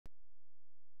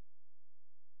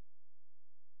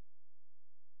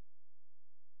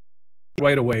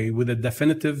right away with a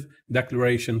definitive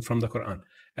declaration from the Quran.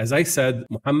 As I said,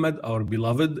 Muhammad, our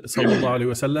beloved, sallallahu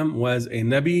alaihi wasallam, was a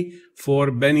Nabi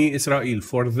for Bani Israel,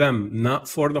 for them, not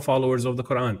for the followers of the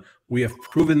Quran. We have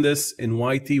proven this in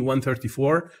YT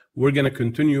 134. We're going to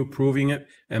continue proving it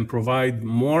and provide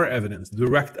more evidence,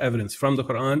 direct evidence from the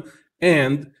Quran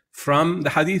and from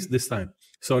the Hadith this time.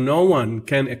 So no one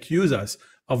can accuse us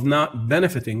of not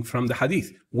benefiting from the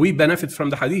Hadith. We benefit from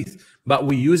the Hadith, but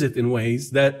we use it in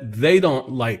ways that they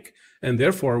don't like. And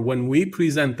therefore, when we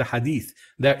present the hadith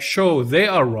that show they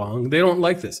are wrong, they don't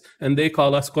like this. And they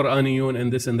call us Quraniyun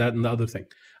and this and that and the other thing.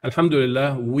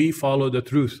 Alhamdulillah, we follow the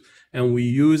truth and we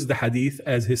use the hadith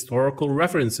as historical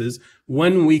references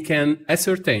when we can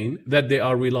ascertain that they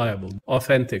are reliable,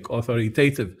 authentic,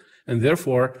 authoritative. And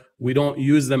therefore, we don't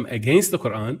use them against the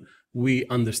Quran. We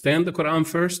understand the Quran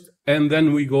first, and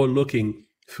then we go looking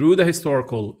through the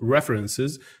historical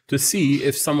references to see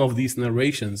if some of these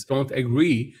narrations don't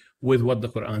agree with what the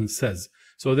Quran says.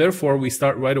 So therefore, we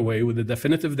start right away with a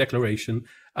definitive declaration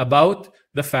about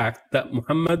the fact that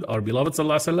Muhammad, our beloved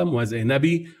sallallahu alaihi wasallam, was a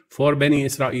Nabi for Bani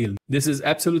Israel. This is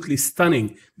absolutely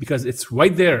stunning because it's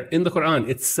right there in the Quran.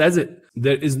 It says it.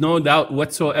 There is no doubt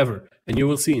whatsoever. And you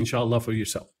will see, inshallah, for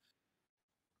yourself.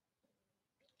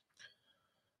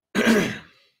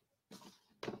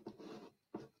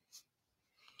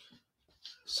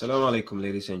 Assalamu alaikum,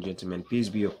 ladies and gentlemen. Peace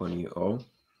be upon you all.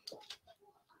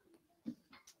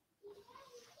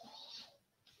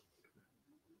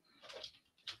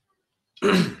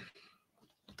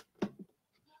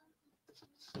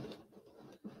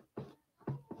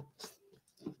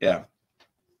 Yeah.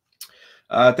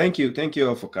 Thank you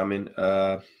all for coming.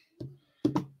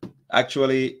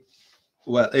 Actually,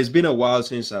 well, it's been a while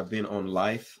since I've been on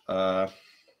live. On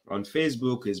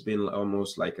Facebook, it's been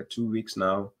almost like 2 weeks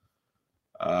now.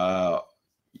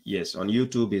 Yes, on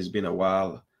YouTube, it's been a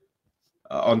while.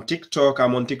 On TikTok,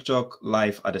 I'm on TikTok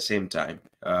live at the same time.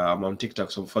 I'm on TikTok.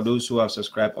 So for those who have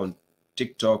subscribed on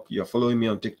TikTok, you're following me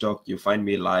on TikTok, you find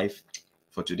me live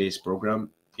for today's program,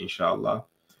 inshallah.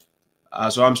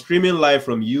 So I'm streaming live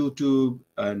from YouTube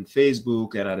and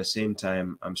Facebook, and at the same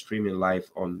time, I'm streaming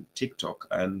live on TikTok.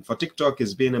 And for TikTok,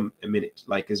 it's been a minute.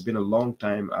 Like, it's been a long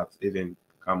time I've even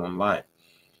come online.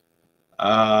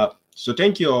 So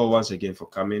thank you all once again for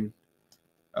coming.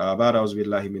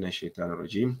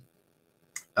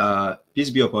 Peace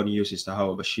be upon you, Sister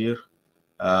Hawa Bashir,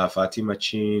 Fatima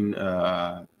Chin,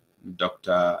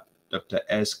 Dr.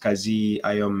 S. Kazi,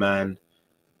 Iron Man,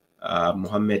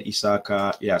 Muhammad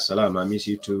Isaka. Yeah, salam, I miss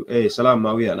you too. Hey, salam,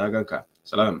 Mawiya, Naganka.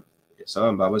 Salam.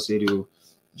 Salam, Baba Seriu,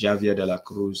 Javier de la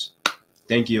Cruz.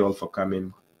 Thank you all for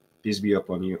coming. Peace be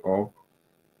upon you all.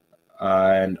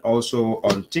 And also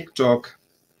on TikTok,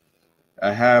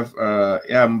 I have,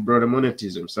 yeah, Brother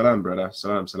Monetism. Salam, brother.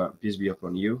 Salam, salam. Peace be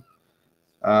upon you.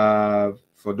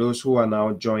 For those who are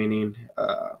now joining,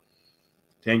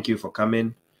 thank you for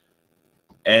coming.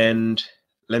 And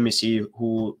let me see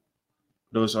who,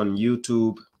 those on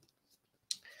YouTube.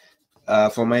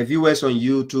 For my viewers on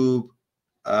YouTube,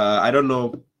 I don't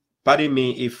know, pardon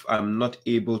me if I'm not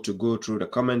able to go through the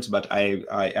comments, but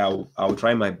I'll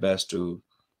try my best to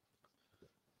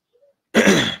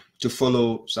to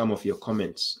follow some of your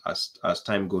comments as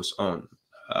time goes on.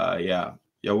 Yeah,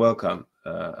 you're welcome,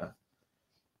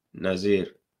 Nazir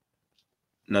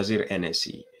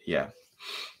NSC. Yeah.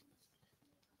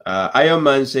 Iron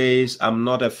Man says, I'm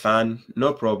not a fan.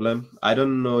 No problem. I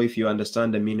don't know if you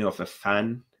understand the meaning of a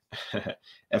fan.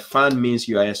 A fan means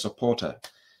you are a supporter.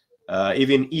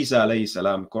 Even Isa alayhi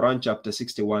salam, Quran chapter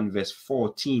 61 verse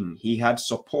 14, he had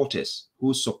supporters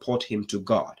who support him to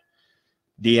God.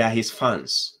 They are his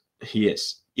fans.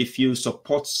 Yes, if you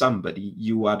support somebody,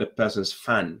 you are the person's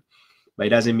fan, but it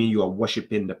doesn't mean you are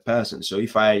worshiping the person. So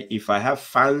if I have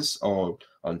fans on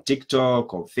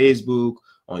TikTok, on Facebook,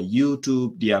 on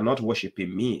YouTube, they are not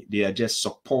worshiping me. They are just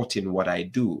supporting what I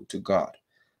do to God.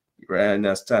 You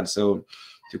understand? So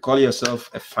to call yourself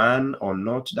a fan or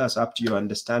not, that's up to your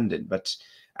understanding. But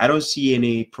I don't see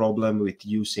any problem with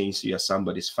you saying you're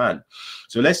somebody's fan.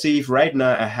 So let's say if right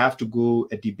now I have to go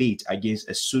a debate against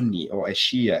a Sunni or a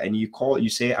Shia, and you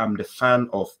say I'm the fan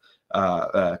of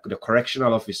the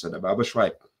correctional officer, the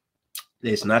babashuaib.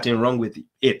 There's nothing wrong with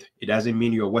it. It doesn't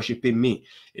mean you're worshiping me.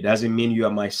 It doesn't mean you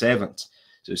are my servant.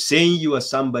 So saying you are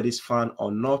somebody's fan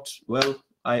or not, well,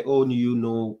 I own you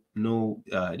no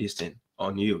this thing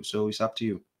on you. So it's up to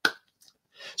you.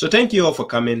 So thank you all for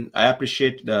coming. I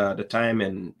appreciate the time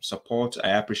and support. I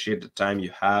appreciate the time you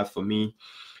have for me,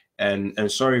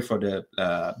 and sorry for the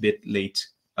bit late,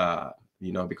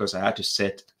 you know, because I had to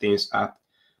set things up.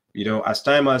 You know,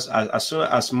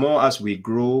 as more as we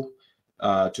grow,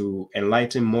 to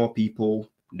enlighten more people,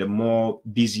 the more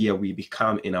busier we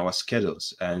become in our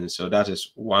schedules. And so that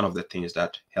is one of the things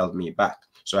that held me back.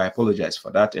 So I apologize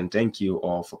for that. And thank you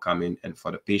all for coming and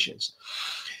for the patience.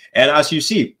 And as you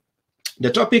see, the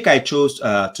topic I chose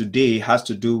today has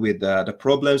to do with the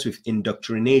problems with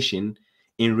indoctrination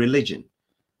in religion.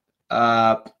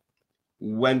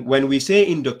 When we say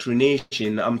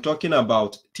indoctrination, I'm talking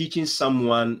about teaching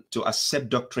someone to accept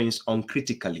doctrines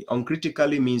uncritically.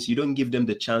 Uncritically means you don't give them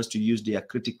the chance to use their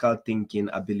critical thinking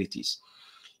abilities.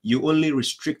 You only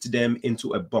restrict them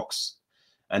into a box.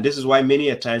 And this is why many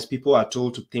a times people are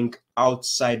told to think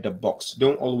outside the box.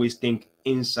 Don't always think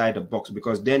inside the box,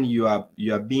 because then you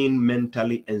are being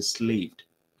mentally enslaved,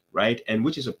 right? And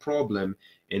which is a problem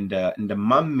in the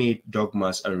man-made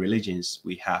dogmas and religions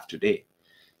we have today.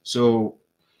 So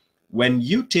when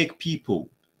you take people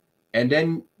and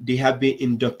then they have been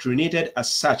indoctrinated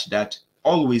as such that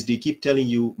always they keep telling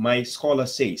you, my scholar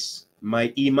says,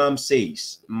 my imam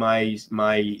says,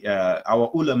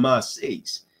 our ulama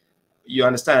says, you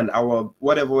understand, our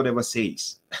whatever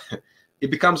says, it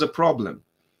becomes a problem.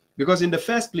 Because in the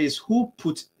first place, who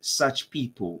put such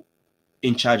people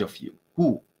in charge of you?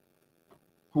 Who?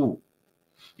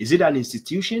 Is it an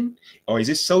institution, or is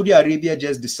it Saudi Arabia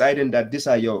just deciding that these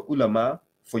are your ulama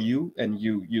for you and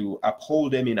you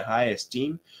uphold them in high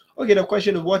esteem? Okay, the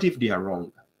question is, what if they are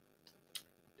wrong?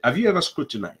 Have you ever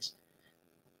scrutinized?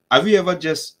 Have you ever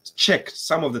just checked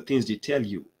some of the things they tell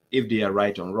you, if they are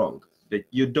right or wrong? That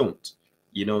you don't,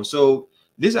 you know. So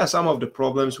these are some of the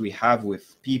problems we have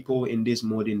with people in this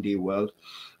modern day world.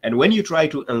 And when you try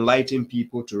to enlighten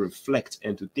people to reflect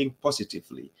and to think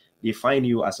positively, they find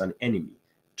you as an enemy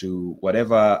to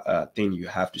whatever thing you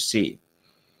have to say.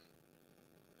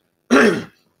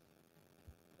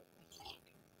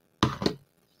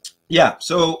 Yeah,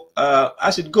 so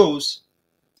as it goes,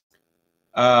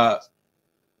 like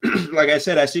I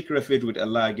said, I seek refuge with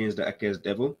Allah against the accursed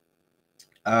devil.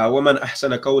 وَمَنْ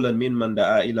أَحْسَنَ قَوْلًا مِّمَّنْ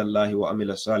دَعَا إِلَى اللَّهِ وَعَمِلَ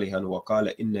صَالِحًا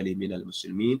وَقَالَ إِنَّنِي مِنَ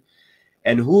الْمُسْلِمِينَ.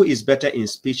 And who is better in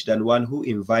speech than one who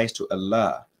invites to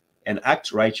Allah and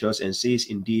acts righteous and says,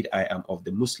 indeed, I am of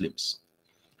the Muslims.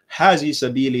 هذه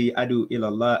سبيلي أدعو إلى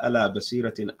الله على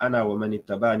بصيرة أنا ومن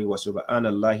اتبعني وسبحان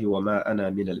الله وما أنا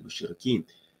من المشركين.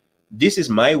 This is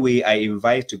my way. I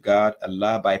invite to God,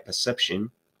 Allah, by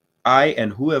perception, I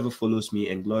and whoever follows me,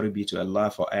 and glory be to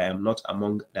Allah, for I am not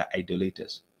among the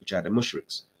idolaters, which are the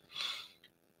mushriks.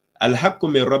 الحق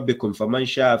من ربكم فمن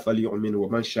شاء فليؤمن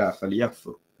ومن شاء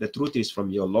فليكفر. The truth is from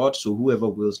your Lord, so whoever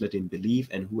wills, let him believe,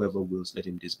 and whoever wills, let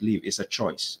him disbelieve. It's a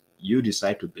choice. You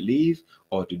decide to believe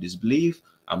or to disbelieve.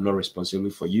 I'm not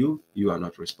responsible for you. You are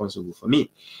not responsible for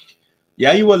me.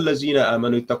 يا أيها الذين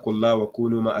آمنوا اتقوا الله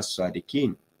وكونوا مع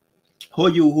الصادقين. All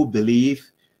you who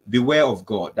believe, beware of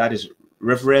God. That is,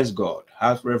 reverence God.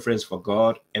 Have reverence for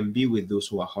God and be with those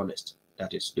who are honest.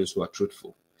 That is, those who are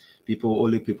truthful.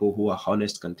 Only people who are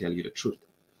honest can tell you the truth.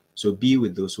 So be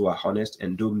with those who are honest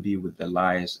and don't be with the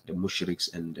liars, the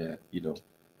mushriks, and the,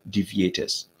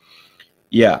 deviators.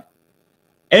 Yeah.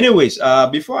 Anyways,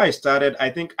 before I started, I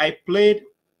think I played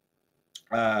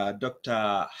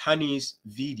Dr. Hany's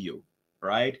video,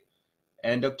 right?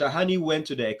 And Dr. Hany went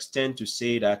to the extent to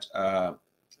say that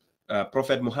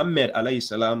Prophet Muhammad alayhi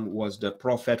salam was the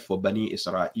prophet for Bani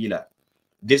Israel.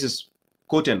 This is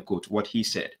quote unquote what he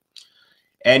said.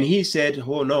 And he said,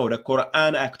 oh no, the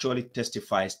Quran actually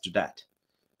testifies to that.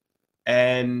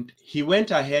 And he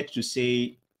went ahead to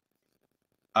say,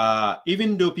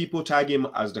 even though people tag him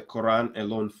as the Quran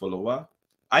alone follower,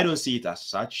 I don't see it as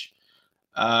such.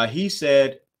 He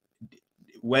said,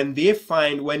 when they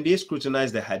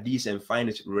scrutinize the hadith and find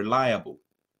it reliable,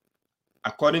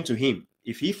 according to him,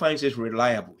 if he finds it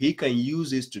reliable, he can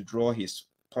use this to draw his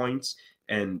points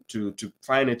and to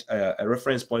find it a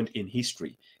reference point in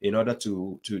history in order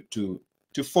to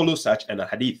follow such an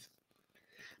hadith.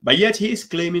 But yet he is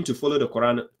claiming to follow the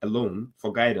Quran alone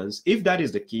for guidance. If that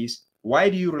is the case, why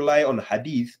do you rely on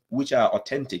hadith which are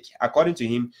authentic? According to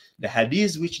him, the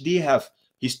hadiths which they have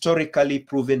historically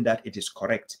proven that it is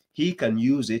correct, he can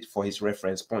use it for his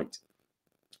reference point.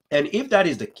 And if that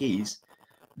is the case,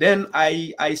 then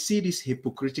I see this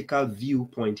hypocritical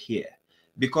viewpoint here,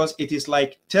 because it is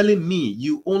like telling me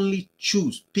you only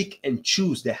pick and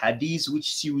choose the hadiths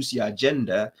which suits your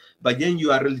agenda, but then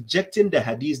you are rejecting the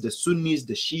hadiths the Sunnis,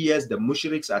 the Shias, the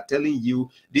mushriks are telling you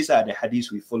these are the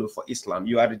hadiths we follow for Islam.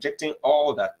 You are rejecting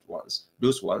all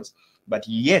those ones, but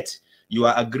yet you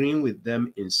are agreeing with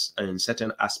them in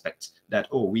certain aspects that,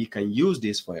 oh, we can use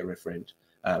this for a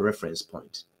reference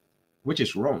point, which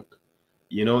is wrong.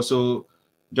 So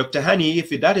Dr. Hany, if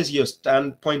that is your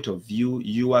standpoint of view,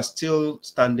 you are still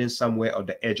standing somewhere on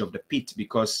the edge of the pit,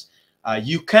 because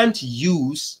You can't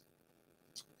use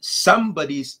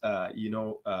somebody's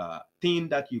thing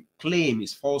that you claim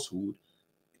is falsehood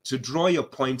to draw your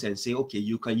point and say, okay,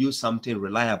 you can use something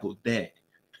reliable there.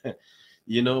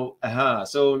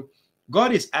 So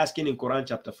God is asking in Quran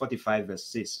chapter 45 verse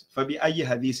 6, فَبِأَيِّ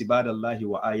حَدِيثِ بَعْدَ اللَّهِ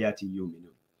وَآيَاتِ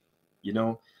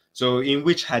يُؤْمِنُونَ. So in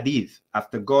which hadith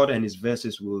after God and his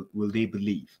verses will they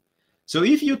believe? So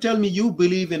if you tell me you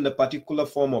believe in the particular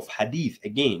form of hadith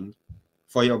again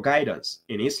for your guidance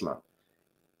in Islam,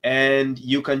 and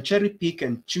you can cherry pick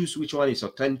and choose which one is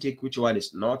authentic, which one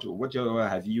is not, or whatever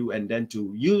have you, and then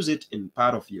to use it in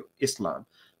part of your Islam,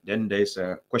 then there's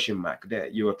a question mark there.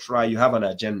 You have an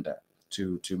agenda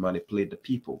to manipulate the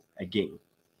people again.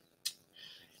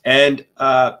 And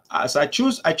as I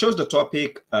chose the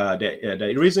topic,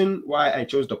 the reason why I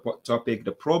chose the topic,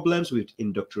 the problems with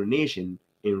indoctrination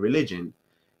in religion,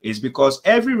 is because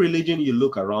every religion you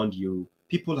look around you,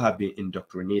 people have been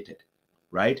indoctrinated,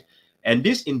 right? And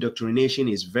this indoctrination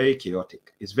is very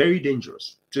chaotic. It's very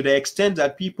dangerous to the extent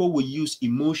that people will use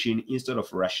emotion instead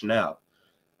of rationale.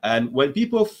 And when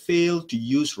people fail to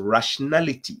use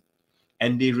rationality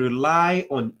and they rely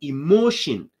on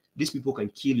emotion, these people can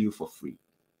kill you for free.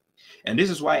 And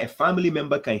this is why a family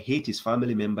member can hate his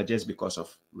family member just because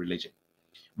of religion.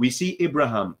 We see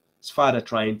Abraham's father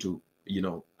trying to,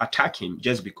 attack him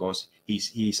just because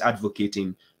he's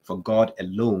advocating for God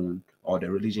alone, or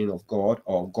the religion of God,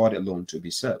 or God alone to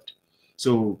be served.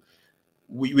 So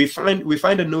we find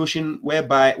a notion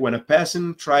whereby when a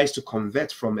person tries to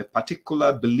convert from a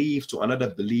particular belief to another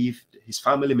belief, his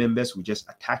family members will just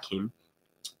attack him,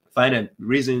 find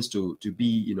reasons to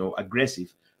be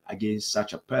aggressive against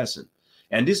such a person.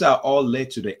 And these are all led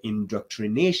to the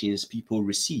indoctrinations people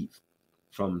receive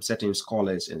from certain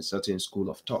scholars and certain school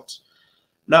of thought.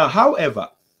 Now, however,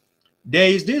 there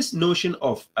is this notion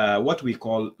of what we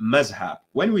call mazhab.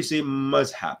 When we say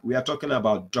mazhab, we are talking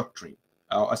about doctrine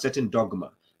or a certain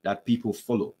dogma that people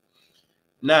follow.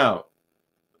 Now,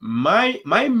 my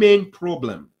main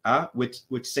problem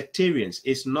with sectarians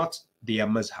is not their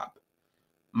mazhab.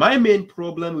 My main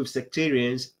problem with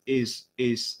sectarians is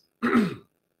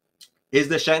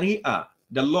the sharia,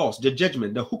 the laws, the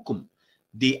judgment, the hukum.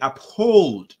 They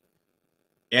uphold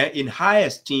in high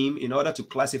esteem in order to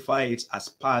classify it as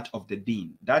part of the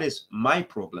deen. That is my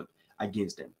problem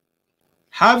against them.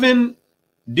 Having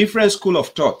different school of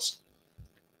thoughts,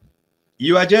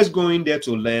 you are just going there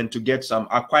to learn, to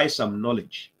acquire some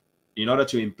knowledge in order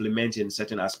to implement in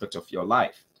certain aspects of your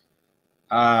life.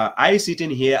 I sitting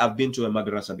here, I've been to a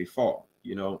madrasa before.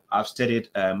 I've studied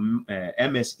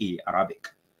MSA Arabic.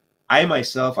 I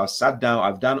myself have sat down,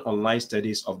 I've done online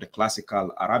studies of the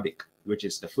classical Arabic, which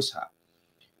is the Fusha.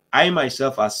 I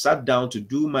myself have sat down to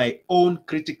do my own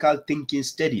critical thinking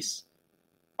studies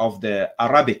of the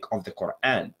Arabic of the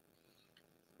Quran.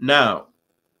 Now,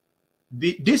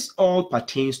 this all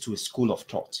pertains to a school of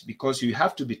thought, because you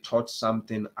have to be taught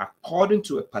something according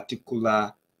to a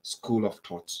particular school of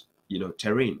thought,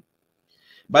 terrain.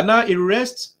 But now it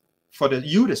rests for the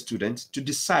student, to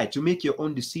decide, to make your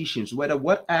own decisions whether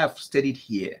what I have studied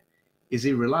here is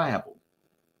it reliable.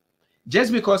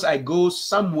 Just because I go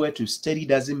somewhere to study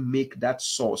doesn't make that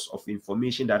source of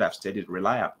information that I've studied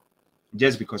reliable.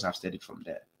 Just because I've studied from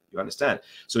there. You understand?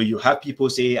 So you have people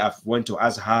say, I've went to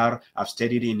Azhar, I've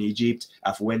studied in Egypt,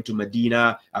 I've went to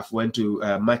Medina, I've went to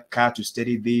Mecca to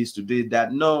study this, to do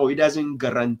that. No, it doesn't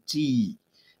guarantee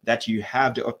that you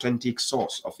have the authentic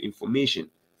source of information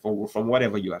from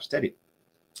whatever you have studied.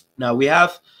 Now we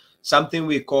have something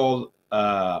we call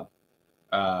how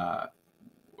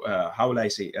will I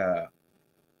say,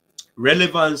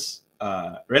 relevant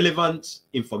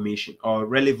information, or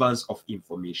relevance of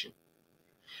information.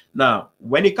 Now,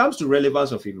 when it comes to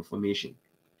relevance of information,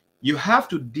 you have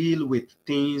to deal with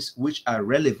things which are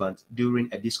relevant during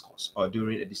a discourse, or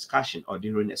during a discussion, or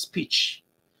during a speech.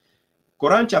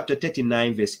 Quran chapter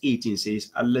 39 verse 18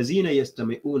 says, "Allazina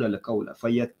yastami'una al-qawla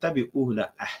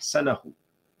fayattabi'una ahsanahu."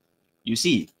 You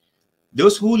see,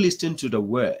 those who listen to the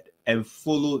word and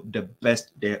follow the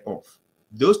best thereof.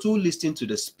 Those who listen to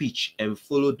the speech and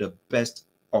follow the best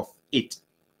of it.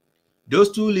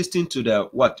 Those who listen to the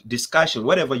discussion,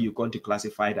 whatever you're going to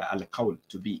classify the al-qawl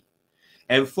to be,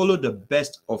 and follow the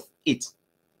best of it.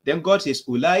 Then God says,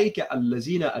 "Ulaika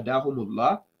allazina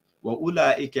adahumullah wa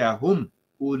ulaika hum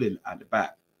ulil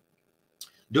albab."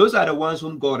 Those are the ones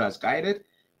whom God has guided,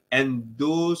 and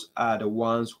those are the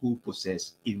ones who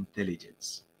possess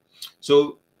intelligence.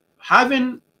 So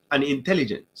having an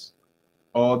intelligence,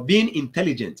 or being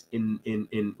intelligent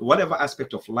in whatever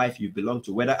aspect of life you belong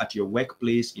to, whether at your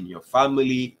workplace, in your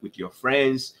family, with your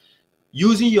friends,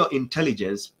 using your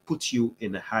intelligence puts you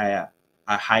in a higher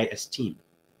a high esteem.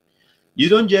 You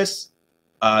don't just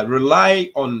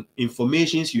rely on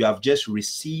informations you have just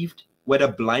received, whether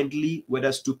blindly,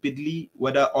 whether stupidly,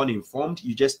 whether uninformed.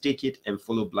 You just take it and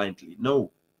follow blindly.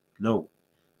 No,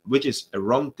 which is a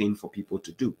wrong thing for people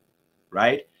to do,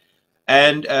 right?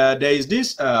 And there is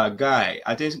this guy,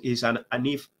 I think he's an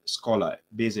Hanif scholar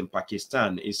based in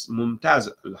Pakistan, is Mumtaz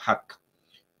al-Haq.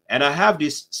 And I have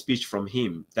this speech from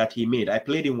him that he made. I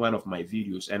played in one of my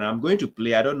videos, and I'm going to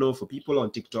play. I don't know, for people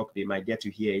on TikTok, they might get to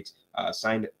hear it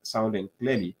sounding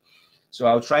clearly. So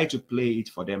I'll try to play it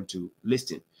for them to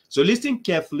listen. So listen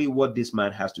carefully what this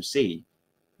man has to say.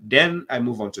 Then I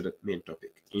move on to the main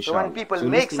topic. Inshallah. So when people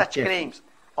make such claims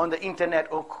on the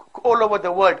internet or all over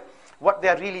the world, what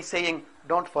they're really saying,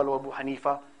 don't follow Abu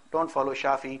Hanifa, don't follow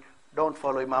Shafi, don't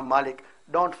follow Imam Malik,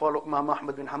 don't follow Imam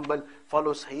Ahmad bin Hanbal,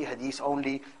 follow Sahih Hadith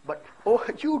only. But oh,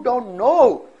 you don't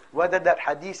know whether that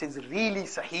Hadith is really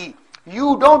Sahih.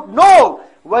 You don't know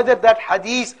whether that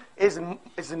Hadith is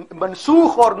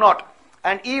mansukh or not.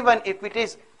 And even if it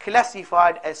is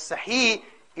classified as Sahih,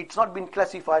 it's not been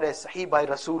classified as Sahih by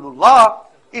Rasulullah.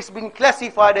 It's been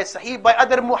classified as Sahih by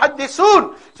other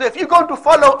muhaddisun. So if you're going to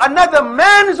follow another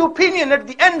man's opinion at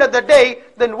the end of the day,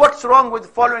 then what's wrong with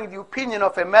following the opinion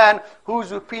of a man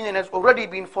whose opinion has already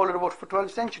been followed about for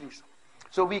 12 centuries?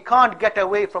 So we can't get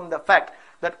away from the fact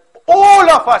that all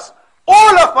of us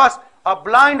are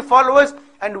blind followers,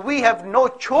 and we have no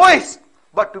choice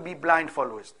but to be blind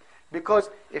followers. Because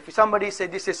if somebody says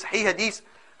this is Sahih Hadith,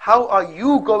 how are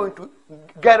you going to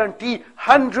guarantee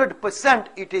 100%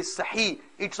 it is Sahih?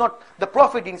 It's not, the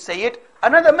Prophet didn't say it,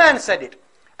 another man said it.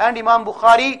 And Imam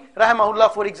Bukhari,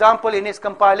 rahimahullah, for example, in his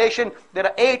compilation, there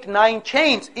are 8-9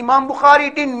 chains. Imam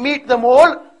Bukhari didn't meet them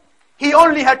all. He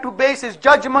only had to base his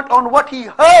judgment on what he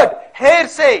heard,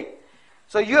 hearsay.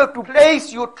 So you have to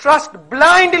place your trust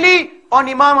blindly on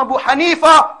Imam Abu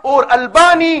Hanifa or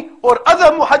Albani or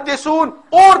other muhaddisun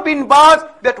or bin Baz,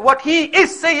 that what he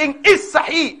is saying is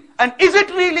Sahih. And is it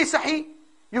really Sahih?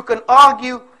 You can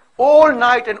argue all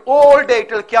night and all day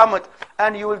till Qiyamah,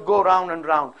 and you will go round and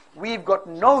round. We've got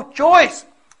no choice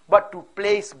but to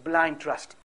place blind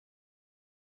trust.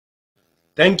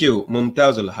 Thank you,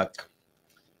 Mumtaz al-Haq.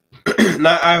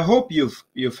 Now, I hope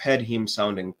you've heard him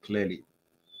sounding clearly.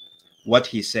 What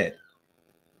he said.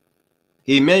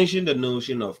 He mentioned the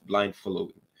notion of blind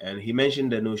following, and he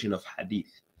mentioned the notion of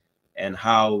hadith and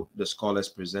how the scholars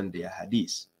present their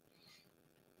hadith.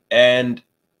 And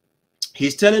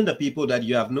he's telling the people that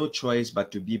you have no choice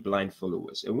but to be blind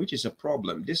followers, and which is a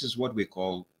problem. This is what we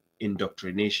call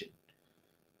indoctrination.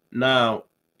 Now,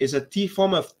 it's a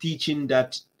form of teaching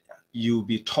that you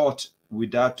be taught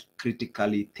without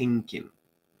critically thinking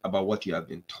about what you have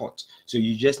been taught. So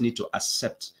you just need to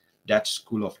accept that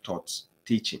school of thoughts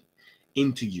teaching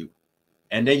into you,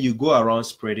 and then you go around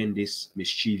spreading these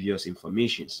mischievous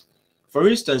informations. For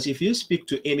instance, if you speak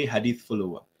to any hadith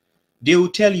follower, they will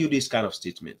tell you this kind of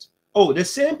statement: oh, the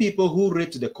same people who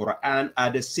wrote the Quran are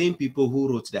the same people who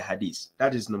wrote the hadith.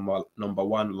 That is number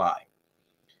one lie.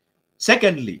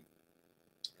 Secondly,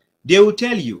 they will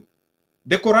tell you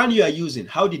the Quran you are using,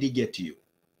 how did it get to you?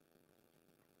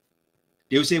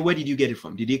 They will say, where did you get it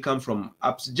from? Did it come from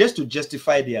apps? Just to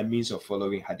justify their means of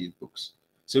following hadith books.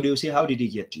 So they will say, how did it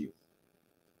get to you?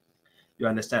 You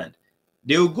understand?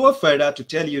 They will go further to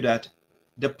tell you that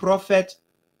the Prophet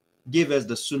gave us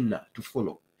the Sunnah to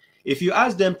follow. If you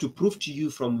ask them to prove to you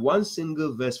from one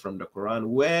single verse from the Quran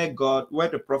where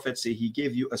the Prophet say he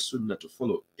gave you a Sunnah to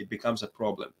follow, it becomes a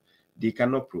problem. They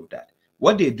cannot prove that.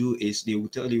 What they do is they will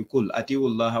tell you, Kul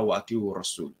atiullaha wa atiu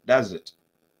rasul. That's it.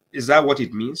 Is that what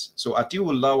it means? So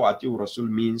atiullah wa atiu rasul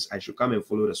means I should come and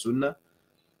follow the Sunnah,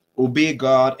 obey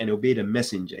God and obey the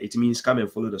messenger. It means come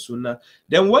and follow the Sunnah.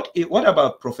 Then what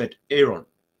about Prophet Aaron,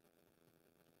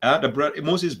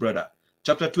 Moses' brother,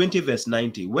 chapter 20 verse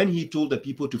 90, when he told the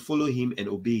people to follow him and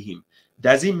obey him?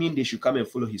 Does it mean they should come and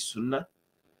follow his Sunnah?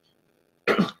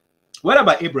 What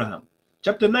about Abraham,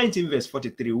 chapter 19 verse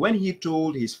 43, when he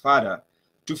told his father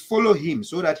to follow him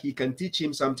so that he can teach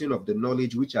him something of the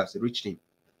knowledge which has reached him,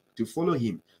 to follow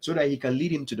him so that he can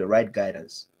lead him to the right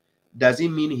guidance? Does it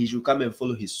mean he should come and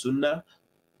follow his Sunnah?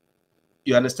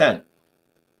 You understand?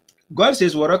 God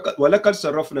says, وَلَقَدْ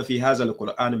صَرَّفْنَا فِي هَذَا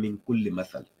الْقُرْآنِ مِنْ كُلِّ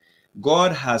مَثَلٍ.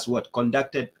 God has what?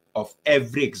 Conducted of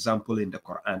every example in the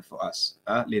Quran for us.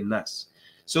 لِلنَّاسِ.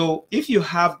 So if you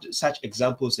have such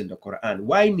examples in the Quran,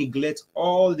 why neglect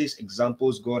all these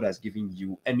examples God has given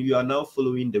you, and you are now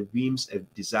following the whims and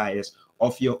desires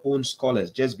of your own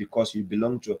scholars just because you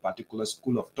belong to a particular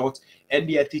school of thought and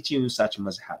they are teaching you such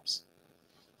mazhabs?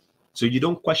 So you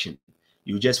don't question,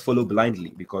 you just follow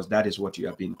blindly because that is what you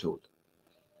have been told.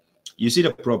 You see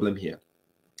the problem here.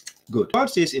 Good. God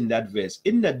says in that verse,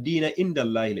 Inna dina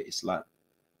indallahi al-Islam.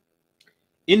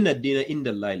 Inna dina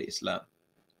indallahi al-Islam.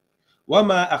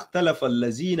 وما اختلف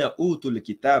الذين أوتوا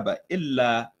الكتاب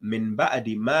إلا من بعد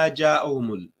ما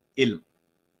جاءهم العلم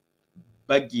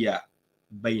بغيا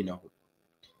بينهم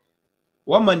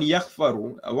ومن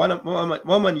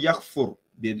يكفر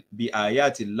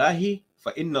بآيات الله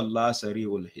فإن الله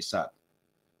سريع الحساب.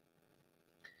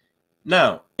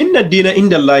 Now, إن الدين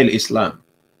عند الله الإسلام.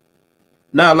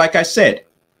 Now, like I said,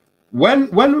 when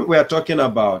we are talking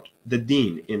about the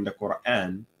deen in the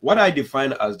Quran, what I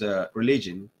define as the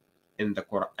religion in the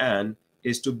Quran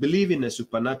is to believe in a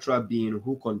supernatural being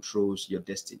who controls your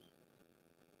destiny.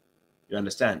 You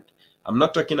understand? I'm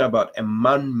not talking about a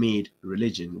man-made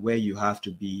religion where you have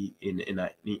to be in an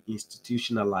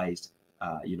institutionalized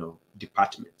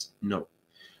department. No.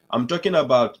 I'm talking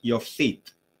about your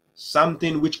faith,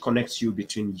 something which connects you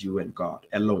between you and God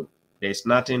alone. There's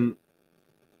nothing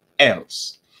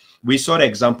else. We saw the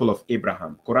example of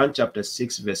Abraham. Quran chapter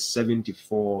 6 verse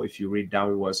 74, if you read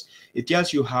downwards, it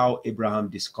tells you how Abraham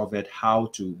discovered how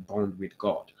to bond with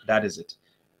God. That is it.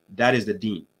 That is the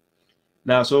deen.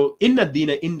 Now, so inna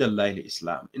dina indallahi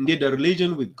Islam. Indeed, the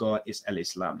religion with God is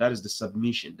al-Islam. That is the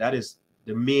submission. That is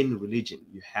the main religion.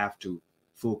 You have to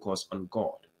focus on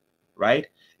God, right?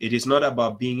 It is not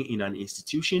about being in an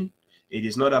institution. It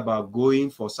is not about going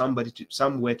for somewhere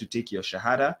to take your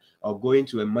shahada, or going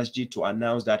to a masjid to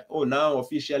announce that, oh, now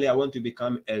officially I want to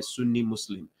become a Sunni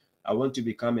Muslim. I want to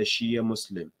become a Shia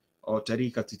Muslim or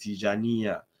Tariqa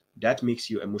Tijaniya. That makes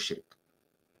you a mushrik.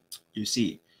 You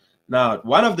see. Now,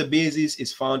 one of the bases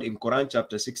is found in Quran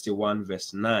chapter 61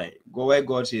 verse 9. Go where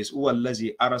God says,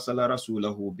 "Uwallazi arasala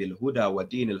rasulahu bil huda wa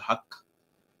dinil haqq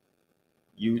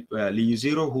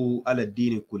liyuzirahu ala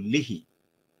dini kullihi."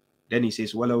 Then he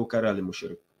says, "Walau kara al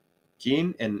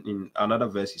mushrikin," and in another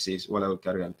verse he says, "Walau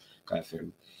kara al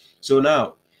kafirin." So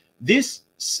now, this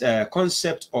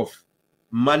concept of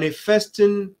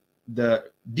manifesting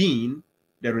the deen,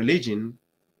 the religion,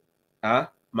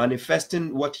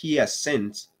 manifesting what he has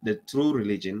sent, the true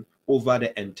religion, over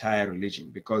the entire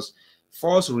religion, because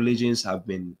false religions have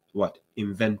been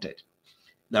invented.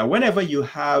 Now, whenever you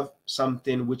have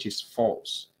something which is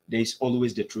false, there is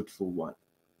always the truthful one.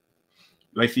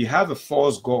 But if you have a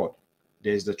false God,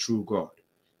 there is the true God.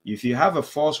 If you have a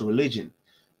false religion,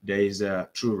 there is a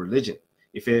true religion.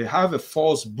 If you have a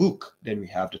false book, then we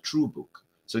have the true book.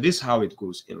 So this is how it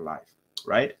goes in life,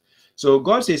 right? So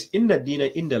God says, "Inna dina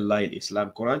indallahi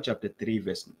Islam," Quran chapter 3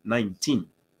 verse 19.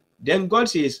 Then God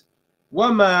says,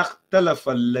 "Wama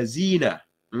ikhtalafa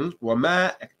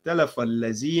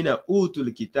allazina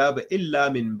utul kitaba illa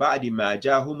min ba'di ma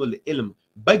jahumul ilm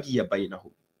baghya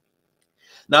bainahum."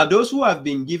 Now, those who have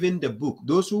been given the book,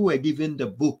 those who were given the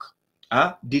book,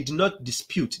 did not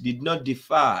dispute, did not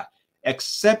differ,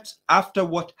 except after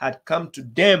what had come to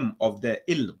them of the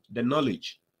ilm, the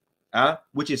knowledge,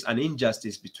 which is an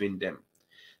injustice between them.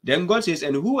 Then God says,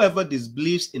 "And whoever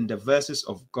disbelieves in the verses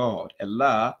of God,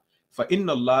 Allah, for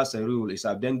inna Allah sari'ul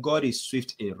hisab," then God is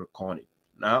swift in reckoning.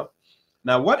 Now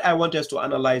what I want us to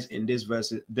analyze in this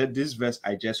verse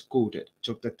I just quoted,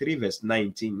 chapter 3 verse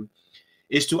 19,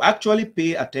 is to actually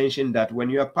pay attention that when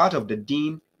you are part of the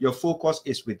deen, your focus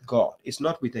is with God. It's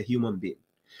not with a human being.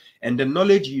 And the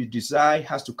knowledge you desire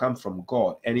has to come from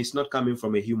God, and it's not coming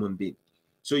from a human being.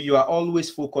 So you are always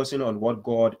focusing on what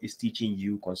God is teaching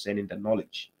you concerning the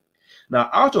knowledge. Now,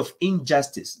 out of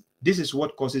injustice, this is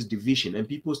what causes division, and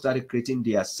people started creating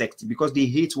their sect because they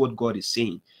hate what God is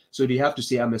saying. So they have to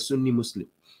say, "I'm a Sunni Muslim,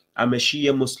 I'm a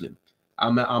Shia Muslim,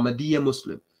 I'm a Ahmadiyya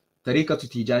Muslim, Tariqa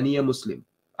Tijaniya Muslim,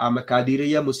 I'm a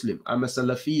Qadiriyya Muslim, I'm a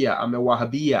Salafiyya, I'm a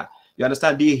Wahhabiyya." You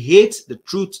understand? They hate the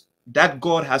truth that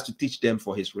God has to teach them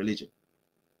for his religion.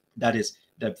 That is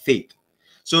the faith.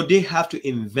 So they have to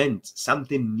invent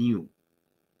something new,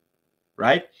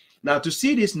 right? Now, to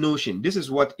see this notion, this is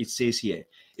what it says here.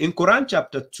 In Quran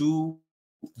chapter 2,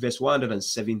 verse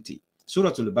 170,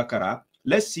 Surah Al-Baqarah,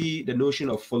 let's see the notion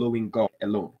of following God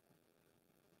alone.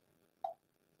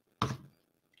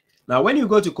 Now, when you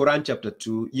go to Quran chapter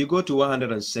 2, you go to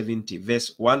 170,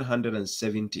 verse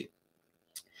 170.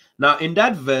 Now, in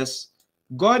that verse,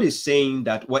 God is saying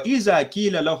that, وَإِذَا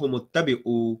كِيلَ لَهُمُ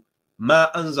اتَّبِعُوا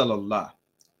مَا أَنزَلَ اللَّهُ.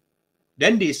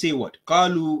 Then they say what?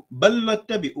 قَالُوا بَلْ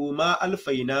نَتَّبِعُوا مَا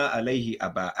أَلْفَيْنَا عَلَيْهِ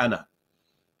أَبَاءَنَا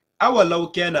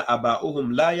أَوَلَوْ كَانَ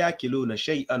أَبَاؤُهُمْ لَا يَأْكِلُونَ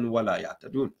شَيْئًا وَلَا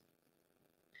يَهْتَدُونَ.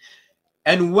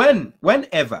 And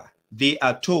whenever they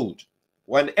are told,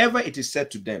 whenever it is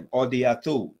said to them, or they are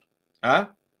told,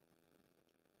 اتَّبِعُوا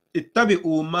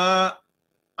مَا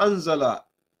أَنزَلَ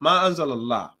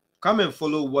اللَّهُ, come and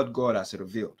follow what God has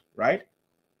revealed, right?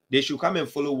 They should come and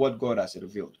follow what God has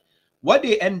revealed. what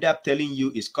they end up telling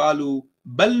you is qalu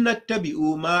bal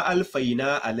nattabi'u ma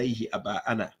alfayna alayhi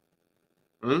aba'ana.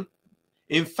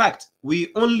 In fact, we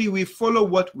follow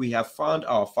what we have found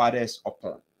our fathers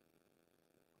upon.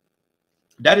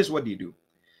 That is what they do.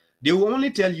 They will only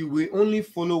tell you we only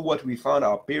follow what we found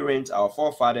our parents, our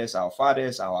forefathers, our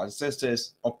fathers, our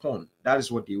ancestors upon. That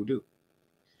is what they will do.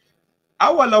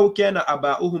 أَوَلَوْ كَانَ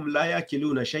أَبَاؤُهُمْ لَا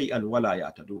يَأْكِلُونَ شَيْئًا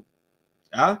وَلَا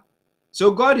يَعْتَدُونَ.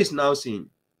 So God is now saying,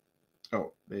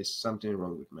 oh, there's something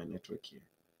wrong with my network here.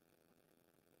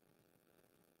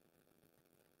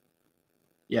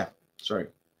 Yeah, sorry.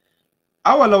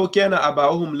 أَوَلَوْ كَانَ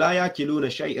أَبَاؤُهُمْ لَا يَأْكِلُونَ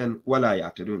شَيْئًا وَلَا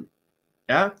يَعْتَدُونَ.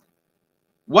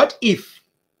 What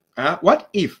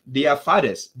if their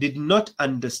fathers did not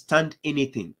understand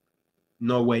anything,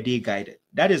 nor were they guided?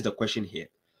 That is the question here.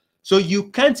 So you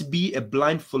can't be a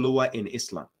blind follower in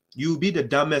Islam. You'll be the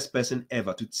dumbest person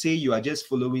ever to say you are just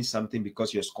following something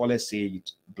because your scholars say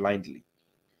it blindly.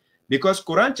 Because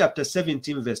Quran chapter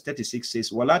 17 verse 36 says,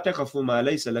 وَلَا تَخَفُ مَا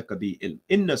لَيْسَ لَكَ بِهِ عِلْمٌ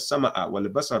إِنَّ السَّمْعَ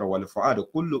وَالْبَصَرَ وَالْفُؤَادَ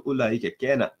كُلُّ أُولَٰئِكَ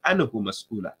كَانَ عَنْهُ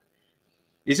مَسْئُولًا.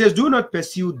 It says, do not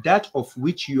pursue that of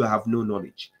which you have no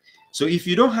knowledge. So if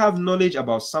you don't have knowledge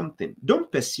about something,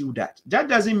 don't pursue that. That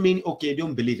doesn't mean, okay,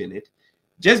 don't believe in it.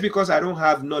 Just because I don't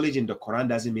have knowledge in the Quran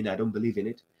doesn't mean I don't believe in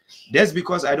it. Just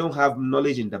because I don't have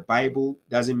knowledge in the Bible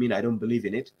doesn't mean I don't believe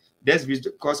in it. Just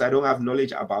because I don't have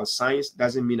knowledge about science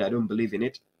doesn't mean I don't believe in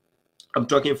it. I'm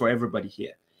talking for everybody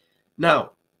here.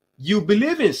 Now, you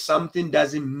believe in something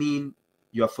doesn't mean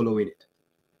you're following it.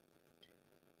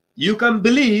 You can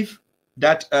believe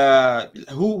that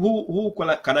who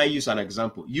can I use an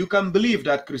example? You can believe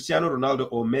that Cristiano Ronaldo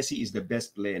or Messi is the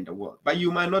best player in the world, but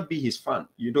you might not be his fan.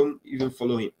 You don't even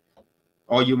follow him,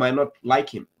 or you might not like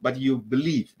him, but you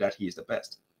believe that he is the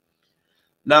best.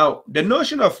 Now, the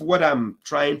notion of what I'm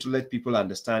trying to let people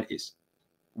understand is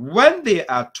when they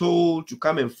are told to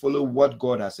come and follow what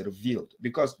God has revealed,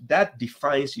 because that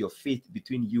defines your faith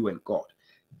between you and God.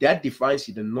 That defines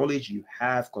the knowledge you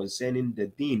have concerning the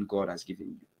deen God has given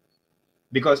you.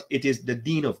 Because it is the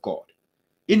deen of God.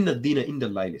 Inna dina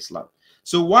indallahi Islam.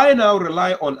 So why now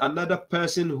rely on another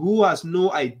person who has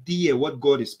no idea what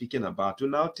God is speaking about to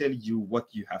now tell you what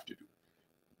you have to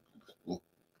do?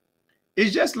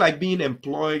 It's just like being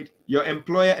employed, your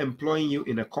employer employing you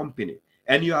in a company,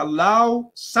 and you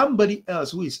allow somebody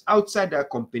else who is outside that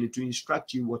company to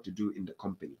instruct you what to do in the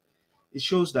company. It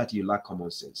shows that you lack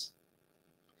common sense.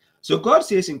 So God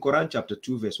says in Quran chapter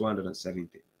 2 verse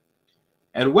 170,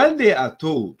 and when they are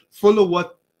told, follow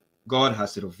what God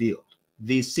has revealed,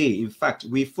 they say, in fact,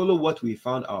 we follow what we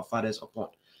found our fathers upon.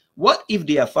 What if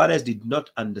their fathers did not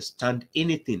understand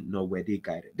anything, nor were they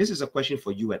guided? This is a question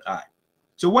for you and I.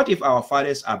 So what if our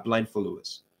fathers are blind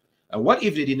followers? And what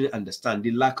if they didn't understand?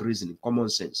 They lack reasoning, common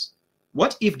sense.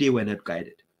 What if they were not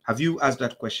guided? Have you asked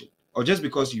that question? Or just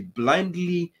because you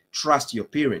blindly trust your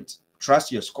parents, trust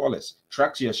your scholars,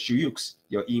 trust your shuyuks,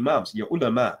 your imams, your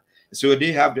ulama, so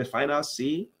they have the final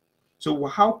say? So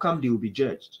how come they will be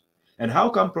judged? And how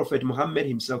come Prophet Muhammad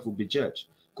himself will be judged?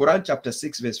 Quran chapter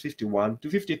 6 verse 51 to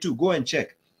 52. Go and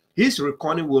check. His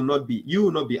reckoning will not be, you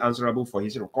will not be answerable for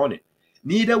his reckoning.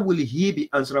 Neither will he be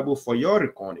answerable for your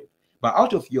reckoning. But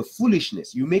out of your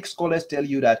foolishness, you make scholars tell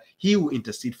you that he will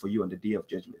intercede for you on the day of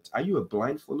judgment. Are you a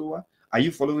blind follower? Are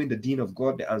you following the deen of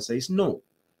God? The answer is no.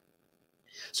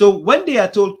 So when they are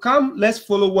told, come, let's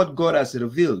follow what God has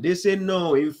revealed, they say,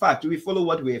 no, in fact, we follow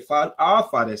what we found our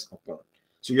fathers upon.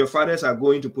 So your fathers are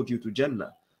going to put you to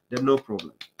Jannah. Then no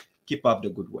problem. Keep up the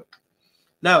good work.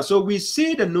 Now, so we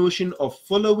see the notion of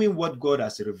following what God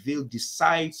has revealed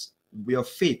decides your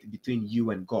faith between you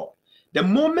and God. The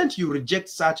moment you reject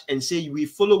such and say, we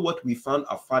follow what we found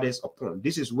our fathers upon,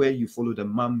 this is where you follow the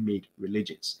man-made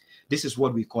religions. This is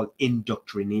what we call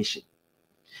indoctrination.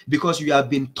 Because you have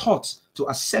been taught to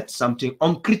accept something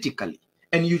uncritically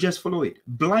and you just follow it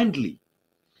blindly.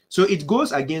 So it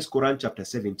goes against Quran chapter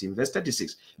 17 verse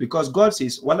 36, because God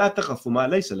says, وَلَا تَخَفُ مَا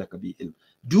لَيْسَ لَكَ بِهِ عِلْمٌ.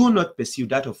 Do not pursue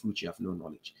that of which you have no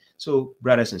knowledge. So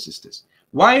brothers and sisters,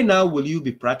 why now will you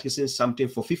be practicing something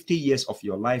for 50 years of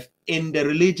your life in the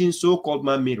religion, so-called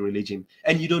man-made religion,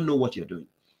 and you don't know what you're doing?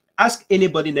 Ask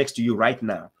anybody next to you right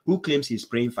now who claims he's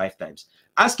praying 5 times.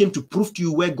 Ask him to prove to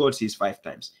you where God says 5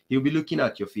 times. He'll be looking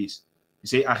at your face. You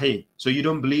say, ah, hey, so you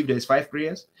don't believe there's 5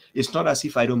 prayers? It's not as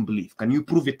if I don't believe. Can you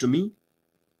prove it to me?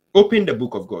 Open the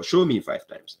book of God. Show me 5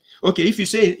 times. Okay, if you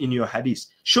say in your hadith,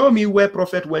 show me where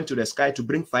Prophet went to the sky to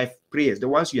bring 5 prayers, the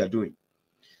ones you are doing.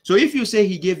 So if you say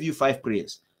he gave you 5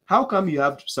 prayers, how come you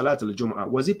have Salat al-Jum'ah?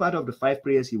 Was it part of the 5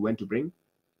 prayers he went to bring?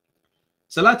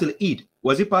 Salat al-Eid,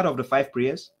 was it part of the 5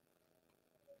 prayers?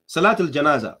 Salat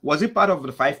al-Janaza, was it part of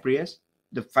the 5 prayers?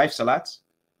 The 5 salats?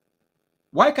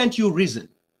 Why can't you reason?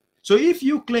 So if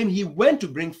you claim he went to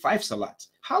bring 5 salats,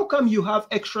 how come you have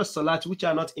extra salats which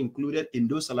are not included in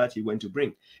those salats he went to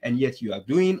bring? And yet you are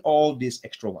doing all these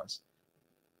extra ones.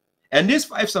 And these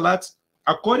 5 salats,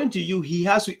 according to you, he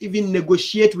has to even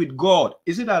negotiate with God.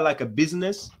 Isn't that like a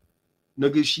business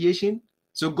negotiation?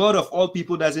 So God of all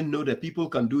people doesn't know that people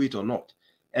can do it or not.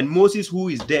 And Moses, who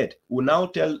is dead, will now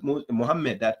tell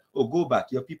Muhammad that, oh, go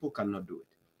back, your people cannot do it.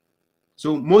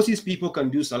 So Moses' people can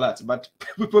do salat, but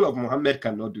people of Muhammad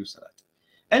cannot do salat.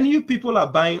 And you people are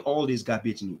buying all this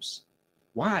garbage news.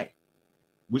 Why?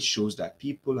 Which shows that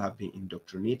people have been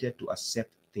indoctrinated to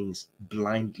accept things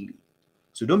blindly.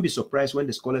 So don't be surprised when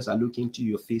the scholars are looking to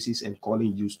your faces and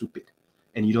calling you stupid.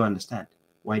 And you don't understand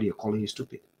why they are calling you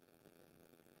stupid.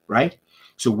 Right?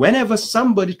 So whenever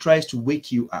somebody tries to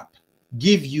wake you up,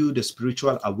 give you the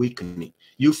spiritual awakening,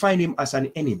 you find him as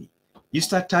an enemy. You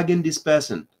start tagging this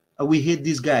person. Oh, we hate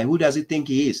this guy. Who does he think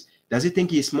he is? Does he think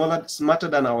he's smarter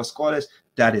than our scholars?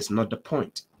 That is not the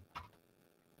point.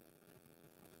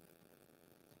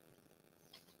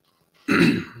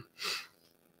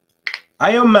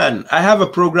 Iron Man, I have a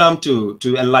program to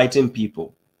enlighten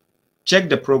people. Check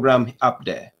the program up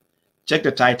there. Check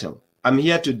the title. I'm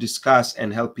here to discuss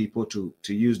and help people to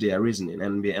use their reasoning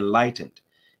and be enlightened.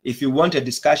 If you want a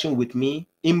discussion with me,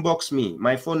 inbox me.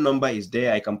 My phone number is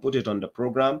there. I can put it on the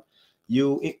program.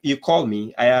 You call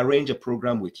me. I arrange a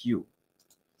program with you.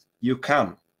 You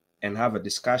come and have a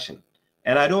discussion.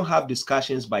 And I don't have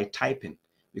discussions by typing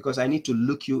because I need to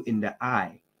look you in the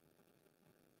eye.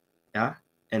 Yeah,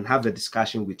 and have the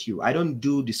discussion with you. I don't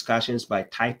do discussions by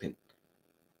typing.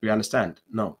 You understand?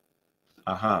 No.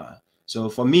 So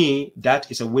for me, that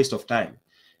is a waste of time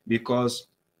because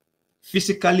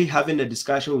physically having a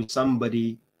discussion with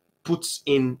somebody puts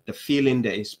in the feeling,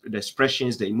 the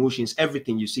expressions, the emotions,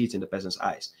 everything. You see it in the person's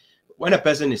eyes. When a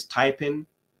person is typing,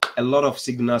 a lot of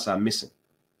signals are missing,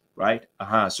 right?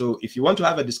 So if you want to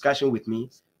have a discussion with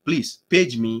me, please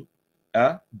page me,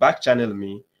 back channel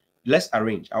me. Let's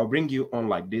arrange. I'll bring you on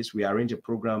like this. We arrange a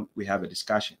program. We have a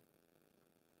discussion.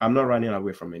 I'm not running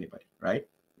away from anybody, right?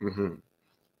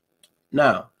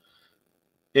 Now,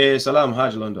 salam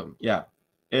Hajj London. Yeah.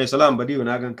 Salam Badi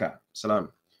Unaganka. Salam.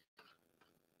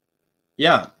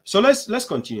 Yeah. So let's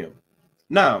continue.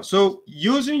 Now, so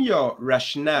using your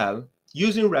rationale,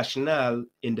 using rationale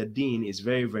in the deen is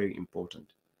very, very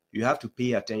important. You have to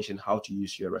pay attention how to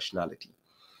use your rationality.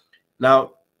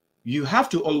 Now, you have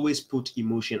to always put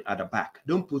emotion at the back.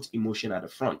 Don't put emotion at the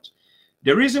front.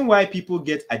 The reason why people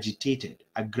get agitated,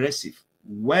 aggressive,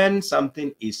 when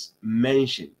something is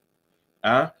mentioned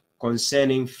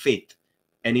concerning faith,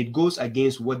 and it goes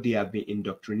against what they have been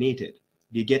indoctrinated,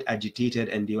 they get agitated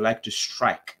and they like to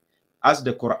strike. As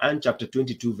the Quran chapter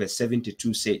 22 verse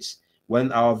 72 says,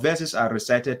 when our verses are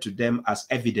recited to them as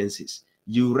evidences,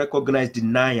 you recognize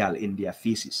denial in their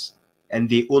faces, and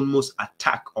they almost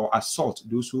attack or assault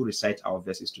those who recite our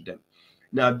verses to them.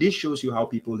 Now, this shows you how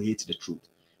people hate the truth,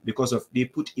 because they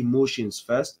put emotions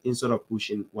first instead of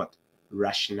pushing what?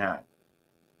 Rationale,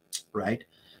 right?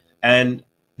 And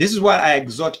this is why I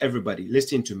exhort everybody,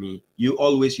 listen to me, you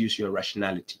always use your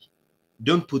rationality.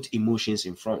 Don't put emotions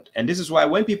in front. And this is why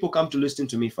when people come to listen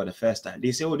to me for the first time,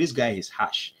 they say, oh, this guy is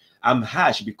harsh. I'm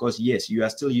harsh because, yes, you are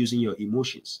still using your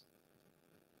emotions.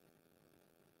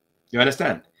 You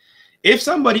understand? If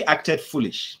somebody acted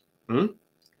foolish,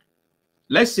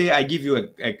 let's say I give you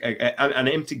an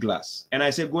empty glass and I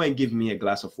say, go and give me a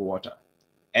glass of water,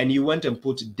 and you want to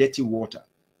put dirty water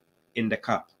in the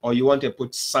cup, or you want to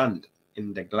put sand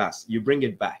in the glass, you bring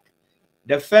it back.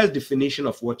 The first definition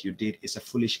of what you did is a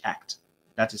foolish act.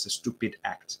 That is a stupid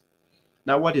act.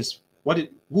 Now,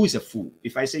 who is a fool?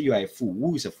 If I say you are a fool,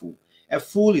 who is a fool? A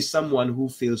fool is someone who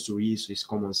fails to use his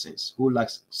common sense, who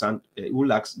lacks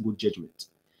good judgment.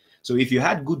 So if you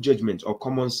had good judgment or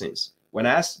common sense, when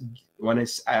I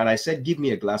said, give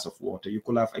me a glass of water, you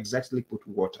could have exactly put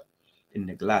water in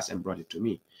the glass and brought it to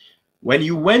me. When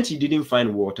you went, you didn't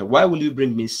find water. Why will you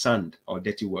bring me sand or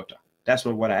dirty water? That's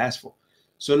not what I asked for.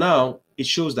 So now it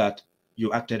shows that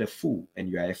you acted a fool and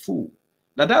you are a fool.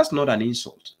 Now that's not an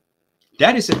insult.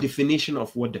 That is a definition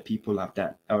of what the people have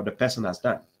done or the person has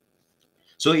done.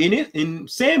 So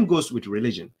same goes with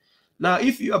religion. Now,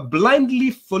 if you are blindly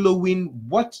following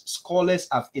what scholars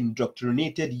have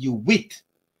indoctrinated you with,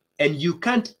 and you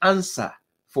can't answer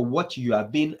for what you are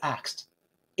being asked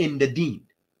in the deen,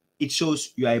 it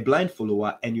shows you are a blind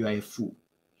follower and you are a fool.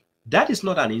 That is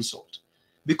not an insult,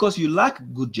 because you lack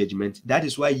good judgment. That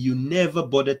is why you never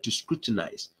bothered to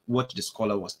scrutinize what the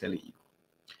scholar was telling you.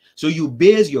 So you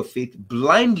base your faith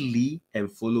blindly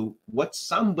and follow what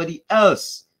somebody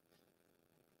else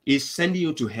is sending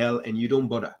you to hell, and you don't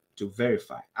bother to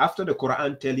verify. After the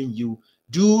Quran telling you,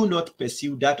 do not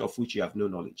pursue that of which you have no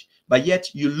knowledge, but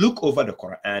yet you look over the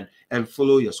Quran and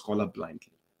follow your scholar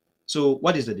blindly. So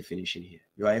what is the definition here?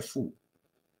 You are a fool.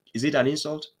 Is it an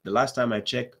insult? The last time I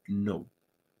checked, no.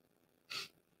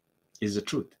 It's the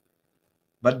truth.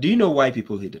 But do you know why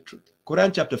people hate the truth?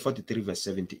 Quran chapter 43 verse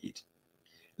 78.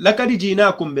 We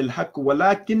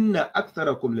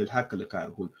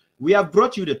have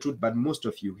brought you the truth, but most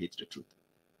of you hate the truth.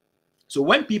 So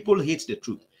when people hate the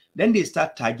truth, then they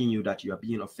start tagging you that you are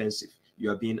being offensive, you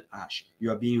are being harsh,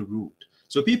 you are being rude.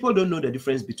 So people don't know the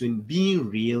difference between being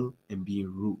real and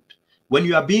being rude. When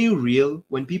you are being real,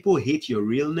 when people hate your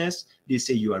realness, they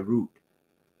say you are rude.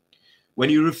 When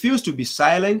you refuse to be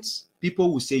silent,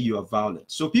 people will say you are violent.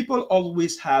 So people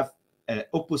always have an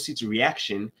opposite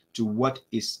reaction to what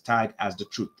is tagged as the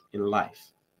truth in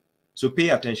life. So pay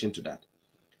attention to that.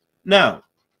 Now,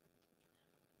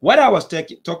 what I was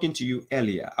talking to you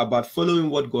earlier about following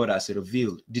what God has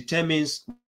revealed determines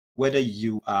whether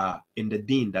you are in the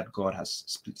deen that God has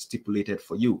stipulated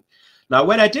for you. Now,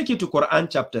 when I take you to Quran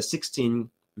chapter 16,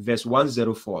 verse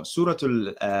 104, Surah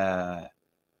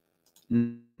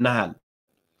Al-Nahl,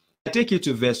 I take you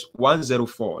to verse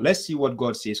 104. Let's see what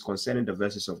God says concerning the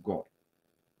verses of God.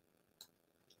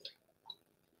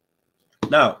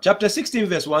 Now, chapter 16,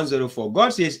 verse 104, God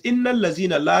says, Inna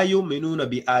lazina la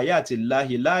yu'minuna bi ayati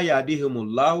Allahi la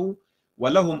yadihimullahu wa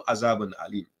lahum azabun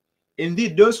alim.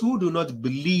 Indeed, those who do not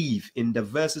believe in the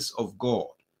verses of God,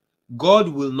 God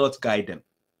will not guide them.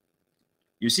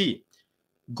 You see,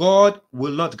 God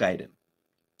will not guide them,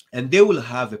 and they will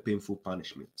have a painful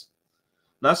punishment.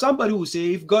 Now, somebody will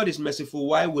say, if God is merciful,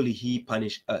 why will he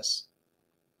punish us?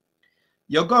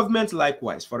 Your government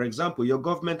likewise, for example, your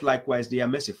government likewise, they are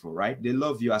merciful, right? They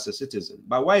love you as a citizen.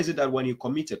 But why is it that when you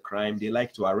commit a crime, they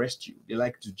like to arrest you, they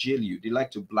like to jail you, they like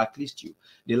to blacklist you,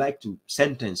 they like to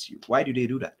sentence you? Why do they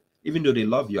do that? Even though they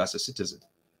love you as a citizen.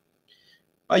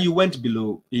 But you went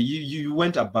below, you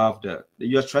went above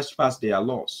you trespassed their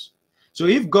laws. So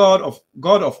if God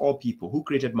of all people who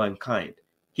created mankind,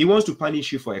 he wants to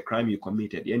punish you for a crime you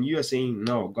committed, and you are saying,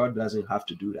 no, God doesn't have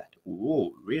to do that.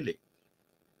 Oh, really?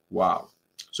 Wow.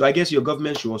 So I guess your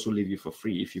government should also leave you for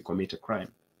free if you commit a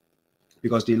crime,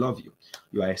 because they love you.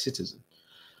 You are a citizen.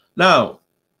 Now,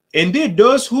 indeed,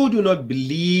 those who do not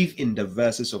believe in the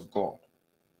verses of God.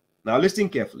 Now, listen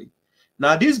carefully.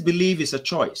 Now, this belief is a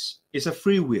choice. It's a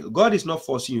free will. God is not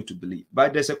forcing you to believe,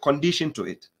 but there's a condition to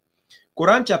it.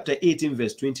 Quran chapter 18,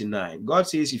 verse 29, God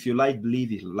says, if you like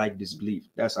believe, if you like disbelieve,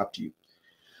 that's up to you.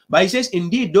 But he says,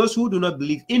 indeed, those who do not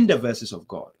believe in the verses of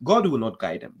God, God will not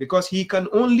guide them, because he can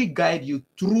only guide you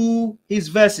through his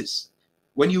verses.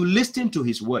 When you listen to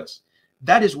his words,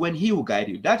 that is when he will guide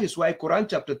you. That is why Quran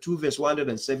chapter 2, verse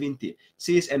 170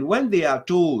 says, and when they are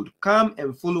told, come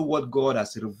and follow what God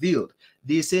has revealed,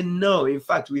 they say, no, in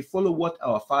fact, we follow what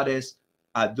our fathers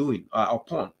are doing, are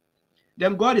upon.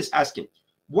 Then God is asking,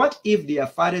 what if their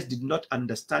fathers did not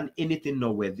understand anything,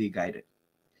 nor were they guided?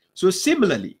 So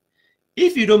similarly,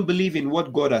 if you don't believe in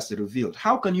what God has revealed,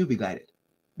 how can you be guided?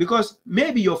 Because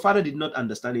maybe your father did not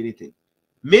understand anything.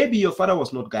 Maybe your father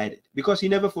was not guided because he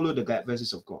never followed the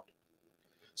verses of God.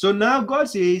 So now God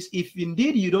says, if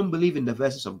indeed you don't believe in the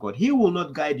verses of God, he will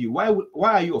not guide you. Why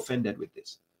are you offended with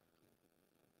this?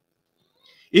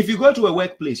 If you go to a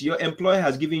workplace, your employer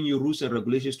has given you rules and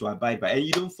regulations to abide by, and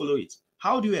you don't follow it,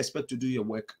 how do you expect to do your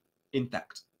work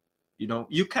intact?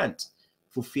 You can't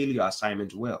fulfill your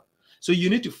assignment well. So you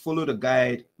need to follow the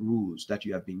guide rules that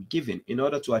you have been given in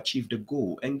order to achieve the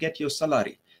goal and get your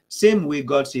salary. Same way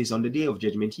God says on the day of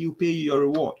judgment, he will pay you your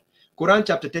reward. Quran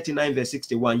chapter 39, verse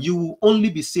 61, you will only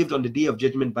be saved on the day of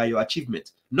judgment by your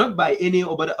achievement, not by any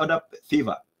other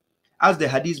favor. As the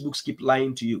hadith books keep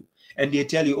lying to you, and they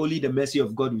tell you only the mercy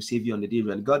of God will save you on the day of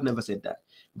judgment. God never said that.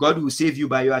 God will save you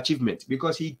by your achievement,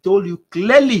 because he told you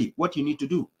clearly what you need to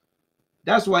do.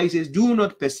 That's why he says, do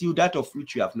not pursue that of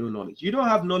which you have no knowledge. You don't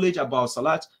have knowledge about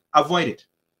salat, avoid it.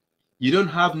 You don't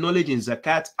have knowledge in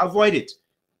zakat, avoid it.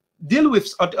 Deal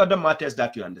with other matters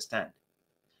that you understand.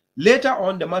 Later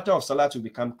on, the matter of salat will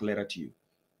become clearer to you.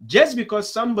 Just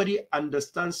because somebody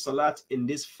understands salat in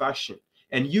this fashion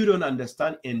and you don't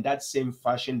understand in that same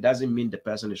fashion doesn't mean the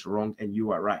person is wrong and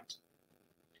you are right.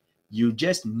 You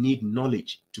just need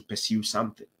knowledge to pursue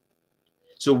something.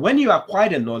 So when you acquire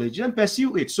the knowledge, then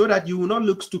pursue it so that you will not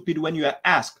look stupid when you are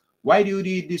asked, why do you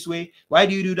do it this way? Why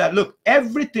do you do that? Look,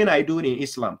 everything I do in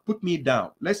Islam, put me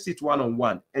down. Let's sit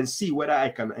one-on-one and see whether I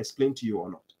can explain to you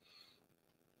or not.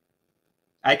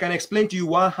 I can explain to you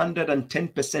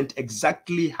 110%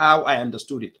 exactly how I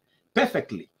understood it.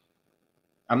 Perfectly.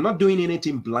 I'm not doing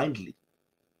anything blindly.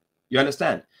 You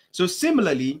understand? So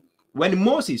similarly, when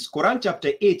Moses, Quran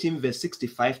chapter 18, verse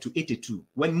 65 to 82,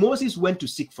 when Moses went to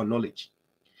seek for knowledge,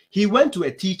 he went to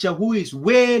a teacher who is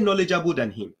way knowledgeable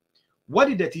than him. What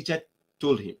did the teacher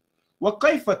told him?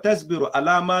 وَكَيْفَ تَصْبِرُ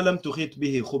عَلَى مَا لَمْ تُحِيطْ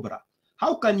بِهِ خُبْرًا?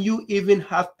 How can you even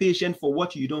have patience for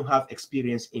what you don't have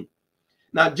experience in?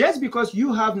 Now, just because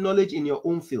you have knowledge in your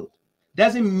own field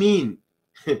doesn't mean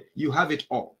you have it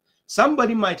all.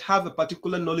 Somebody might have a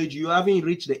particular knowledge, you haven't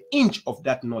reached the inch of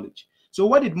that knowledge. So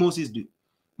what did Moses do?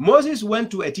 Moses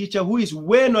went to a teacher who is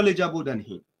way knowledgeable than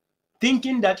him,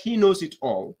 thinking that he knows it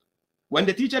all. When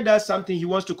the teacher does something, he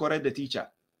wants to correct the teacher.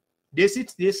 They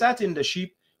sat in the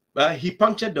ship, he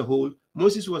punctured the hole.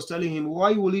 Moses was telling him,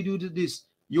 why will you do this?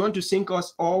 You want to sink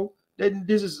us all? Then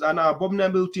this is an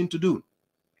abominable thing to do.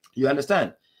 You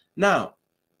understand? Now,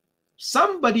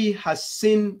 somebody has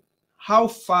seen how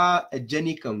far a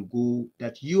journey can go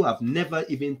that you have never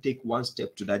even taken one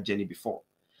step to that journey before.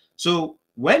 So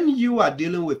when you are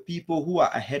dealing with people who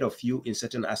are ahead of you in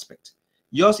certain aspects,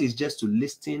 yours is just to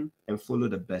listen and follow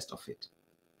the best of it.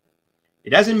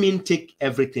 It doesn't mean take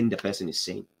everything the person is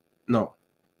saying. No,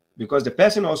 because the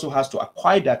person also has to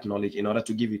acquire that knowledge in order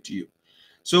to give it to you.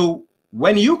 So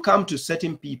when you come to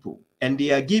certain people and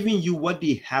they are giving you what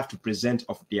they have to present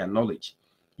of their knowledge,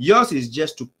 yours is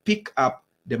just to pick up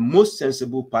the most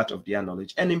sensible part of their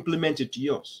knowledge and implement it to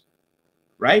yours,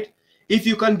 right? If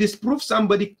you can disprove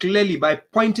somebody clearly by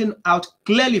pointing out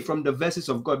clearly from the verses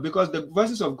of God, because the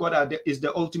verses of God is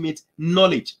the ultimate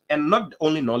knowledge, and not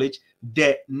only knowledge,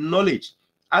 the knowledge,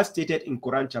 as stated in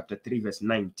Quran chapter 3, verse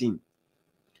 19.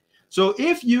 So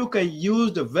if you can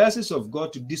use the verses of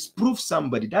God to disprove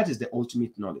somebody, that is the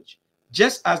ultimate knowledge.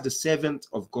 Just as the servant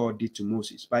of God did to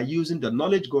Moses, by using the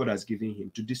knowledge God has given him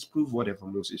to disprove whatever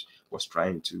Moses was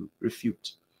trying to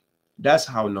refute. That's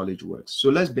how knowledge works. So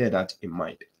let's bear that in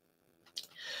mind.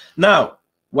 Now,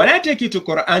 when I take you to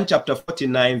Quran chapter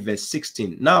 49, verse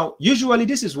 16, now, usually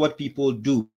this is what people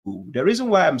do. The reason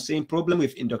why I'm saying problem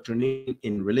with indoctrination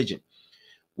in religion.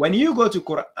 When you go to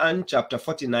Quran chapter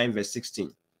 49, verse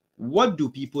 16, what do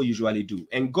people usually do?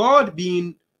 And God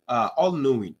being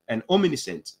all-knowing and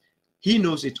omniscient, he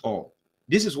knows it all.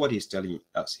 This is what he's telling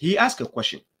us. He asked a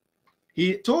question.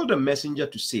 He told the messenger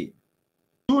to say,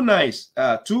 too nice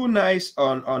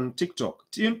on TikTok,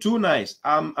 too nice.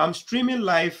 I'm streaming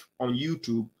live on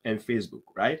YouTube and Facebook,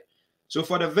 right? So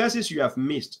for the verses you have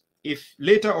missed, if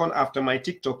later on after my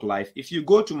TikTok live, if you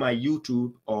go to my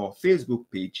YouTube or Facebook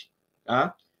page,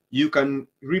 you can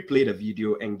replay the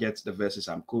video and get the verses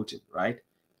I'm quoting, right?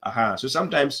 So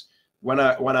sometimes when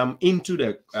I'm into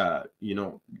the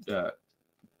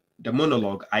the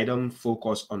monologue, I don't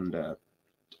focus on the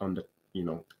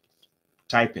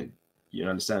typing. You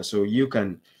understand? So you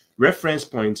can reference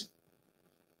points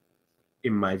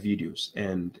in my videos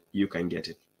and you can get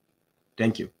it.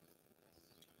 Thank you.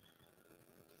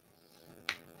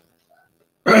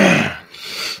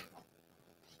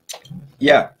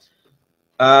 Yeah.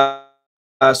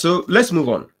 So let's move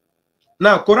on.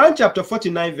 Now, Quran chapter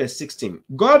 49, verse 16.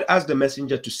 God asked the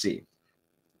messenger to say.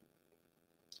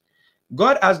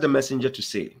 God asked the messenger to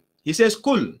say. He says,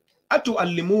 Kul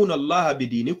atu'allimuna Allah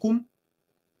bidinikum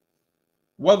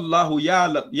wallahu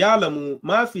ya'lamu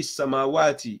ma fi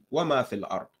samawati wa ma fil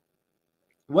ard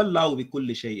wallahu bi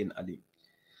kulli shay'in alim.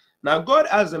 Now, God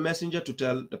asked the messenger to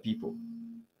tell the people,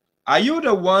 are you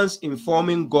the ones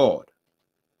informing God?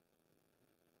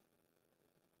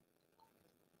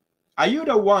 Are you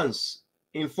the ones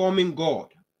informing God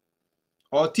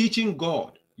or teaching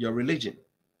God your religion?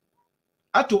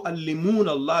 Atu'allimuna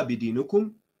Allah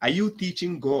bidinukum? Are you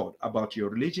teaching God about your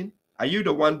religion? Are you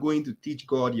the one going to teach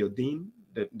God your deen,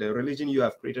 the religion you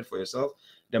have created for yourself,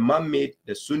 the man-made,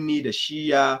 the Sunni, the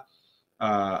Shia,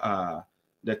 the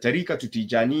Tariqa to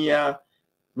Tijaniya,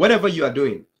 whatever you are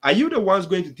doing? Are you the ones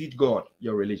going to teach God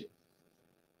your religion?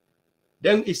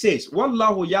 Then it says,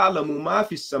 Wallahu ya'lamu ma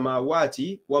fi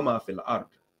samawati wa ma fil ard.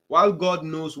 While God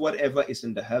knows whatever is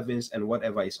in the heavens and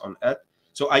whatever is on earth.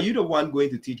 So are you the one going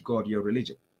to teach God your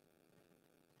religion?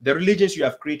 The religions you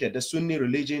have created, the Sunni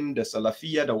religion, the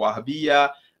Salafiyya, the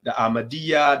Wahhabiyya, the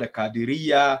Ahmadiyya, the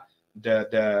Qadiriyya,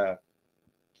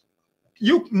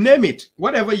 you name it,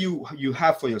 whatever you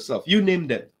have for yourself, you name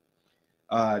them.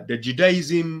 The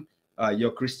Judaism,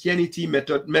 your Christianity,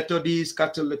 Methodist,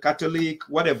 Catholic,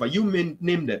 whatever, you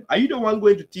name them. Are you the one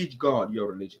going to teach God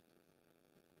your religion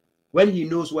when he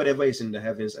knows whatever is in the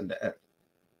heavens and the earth?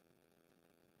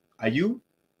 Are you?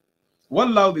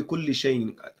 Wallahu bi kulli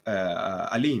shay'in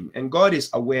alim. And God is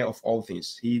aware of all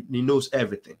things. He knows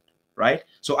everything, right?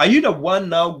 So are you the one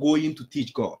now going to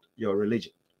teach God your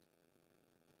religion?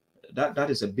 That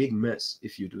is a big mess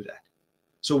if you do that.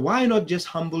 So why not just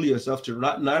humble yourself to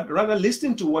rather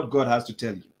listen to what God has to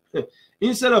tell you?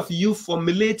 Instead of you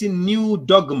formulating new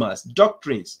dogmas,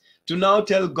 doctrines, to now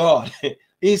tell God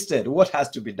instead what has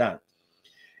to be done.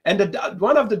 And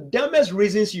one of the dumbest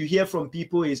reasons you hear from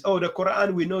people is, oh, the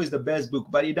Quran we know is the best book,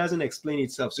 but it doesn't explain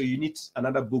itself. So you need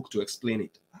another book to explain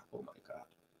it. Oh my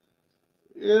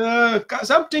God.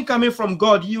 Something coming from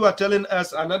God, you are telling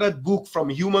us another book from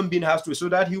a human being has to, so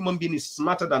that human being is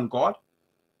smarter than God?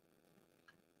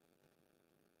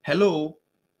 Hello?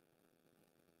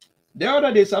 The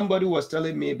other day, somebody was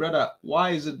telling me, brother, why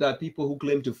is it that people who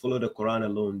claim to follow the Quran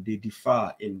alone, they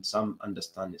differ in some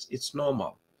understandings? It's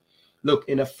normal. Look,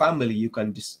 in a family, you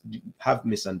can have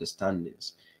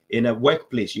misunderstandings. In a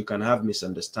workplace, you can have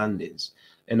misunderstandings.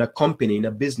 In a company, in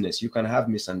a business, you can have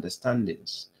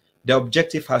misunderstandings. The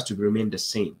objective has to remain the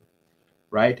same,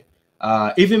 right?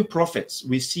 Even prophets,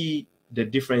 we see the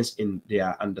difference in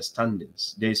their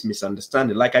understandings. There is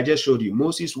misunderstanding. Like I just showed you,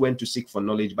 Moses went to seek for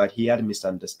knowledge, but he had a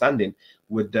misunderstanding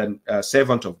with the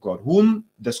servant of God, whom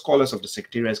the scholars of the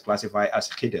sectarians classify as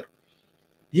Khidr.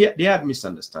 They had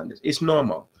misunderstandings. It's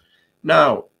normal.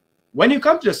 Now, when you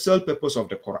come to the sole purpose of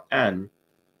the Quran,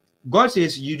 God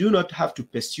says you do not have to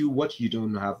pursue what you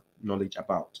don't have knowledge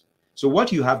about. So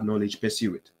what you have knowledge,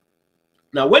 pursue it.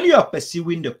 Now, when you are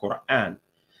pursuing the Quran,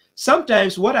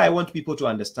 sometimes what I want people to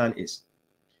understand is,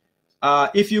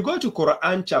 if you go to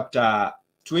Quran chapter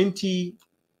 20,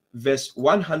 verse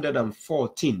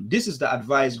 114, this is the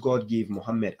advice God gave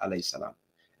Muhammad alayhi salam.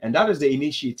 And that is the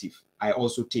initiative I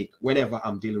also take whenever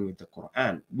I'm dealing with the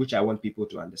Quran, which I want people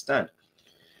to understand.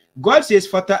 God says,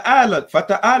 فَتَعَالَ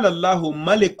اللَّهُ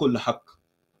مَلِكُ الْحَقِّ.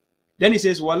 Then he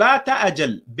says, وَلَا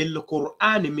تَعَجَلْ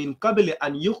بِالْقُرْآنِ مِنْ قَبْلِ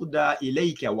أَنْ يُخْدَى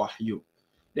إِلَيْكَ وَحْيُّ.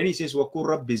 Then he says, وَقُلْ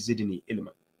رَبِّ زِدْنِي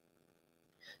إِلْمًا.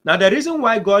 Now, the reason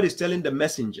why God is telling the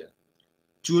messenger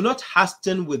to not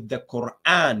hasten with the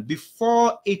Quran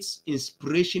before its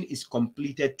inspiration is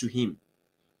completed to him,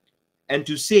 and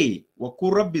to say,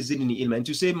 وَقُلْ رَبِّ زِدْنِي إِلْمًا, and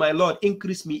to say, my Lord,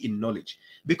 increase me in knowledge.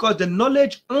 Because the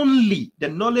knowledge only, the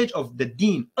knowledge of the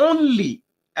deen only,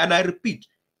 and I repeat,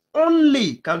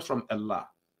 only comes from Allah,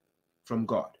 from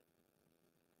God.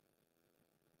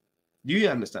 Do you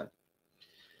understand?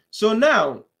 So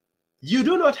now, you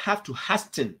do not have to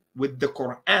hasten with the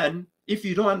Quran if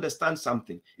you don't understand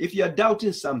something, if you are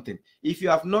doubting something, if you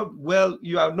are not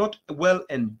well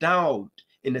endowed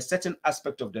in a certain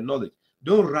aspect of the knowledge.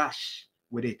 Don't rush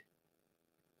with it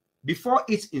before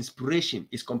its inspiration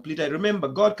is completed. Remember,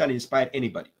 God can inspire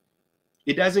anybody.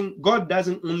 God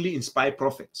doesn't only inspire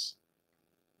prophets,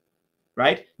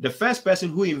 right? The first person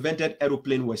who invented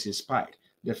aeroplane was inspired.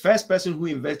 The first person who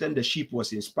invented the ship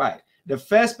was inspired. The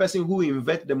first person who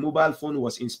invented the mobile phone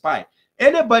was inspired.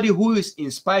 Anybody who is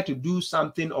inspired to do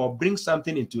something or bring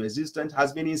something into existence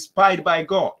has been inspired by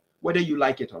God, whether you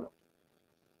like it or not.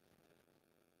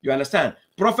 You understand?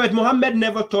 Prophet Muhammad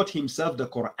never taught himself the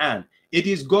Quran. It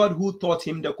is God who taught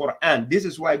him the Quran. This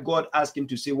is why God asked him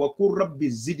to say, وَقُلْ رَبِّ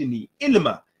زِدْنِي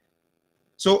إِلْمًا.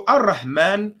 So,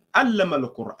 Ar-Rahman allama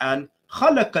al-Quran,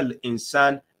 khalaqa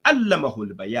al-insan, allamahu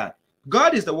al-bayan.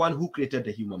 God is the one who created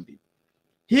the human being.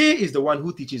 He is the one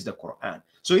who teaches the Quran.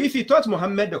 So if he taught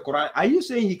Muhammad the Quran, are you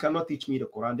saying he cannot teach me the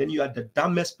Quran? Then you are the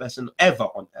dumbest person ever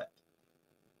on earth.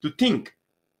 To think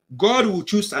God will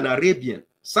choose an Arabian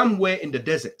somewhere in the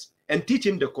desert and teach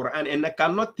him the Quran, and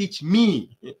cannot teach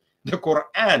me the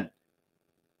Quran.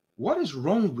 What is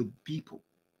wrong with people?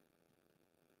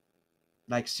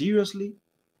 Like, seriously?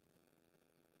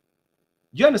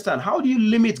 You understand? How do you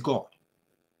limit God?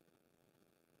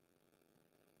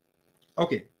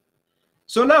 Okay.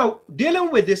 So now, dealing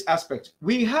with this aspect,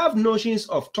 we have notions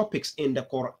of topics in the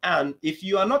Quran. If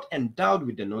you are not endowed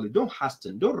with the knowledge, don't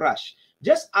hasten, don't rush.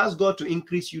 Just ask God to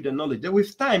increase you the knowledge. Then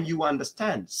with time, you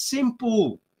understand.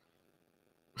 Simple.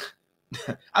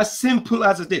 As simple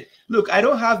as it is. Look, I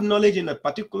don't have knowledge in a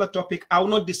particular topic. I will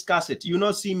not discuss it. You will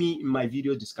not see me in my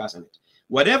videos discussing it.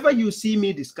 Whatever you see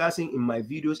me discussing in my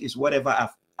videos is whatever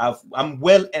I'm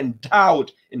well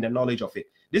endowed in the knowledge of it.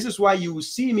 This is why you will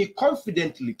see me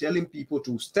confidently telling people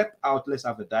to step out, let's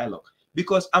have a dialogue.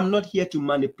 Because I'm not here to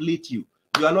manipulate you.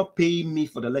 You are not paying me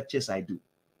for the lectures I do.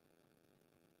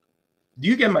 Do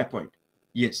you get my point?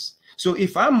 Yes. So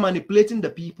if I'm manipulating the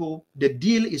people, the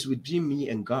deal is between me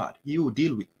and God. He will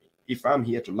deal with me if I'm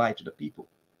here to lie to the people.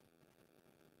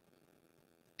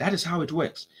 That is how it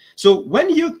works. So when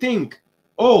you think,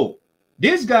 oh,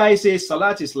 this guy says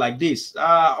Salat is like this.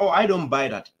 Oh, I don't buy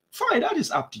that. Fine, that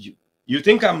is up to you. You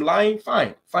think I'm lying?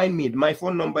 Fine. Find me. My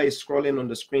phone number is scrolling on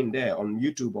the screen there on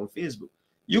YouTube, on Facebook.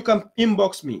 You can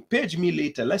inbox me, page me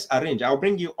later. Let's arrange. I'll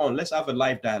bring you on. Let's have a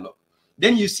live dialogue.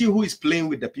 Then you see who is playing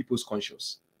with the people's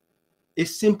conscience.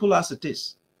 It's simple as it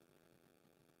is.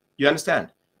 You understand?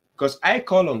 Because I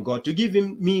call on God to give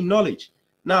me knowledge.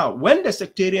 Now, when the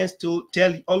sectarians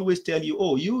always tell you,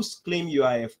 oh, you claim you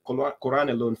are a Quran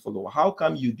alone follower, how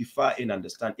come you differ in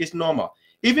understanding? It's normal.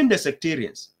 Even the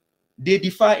sectarians, they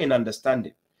differ in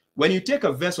understanding. When you take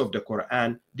a verse of the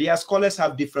Quran, their scholars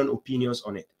have different opinions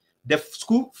on it. The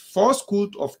four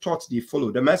schools of thought they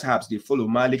follow, the mazhabs they follow,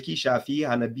 Maliki, Shafi,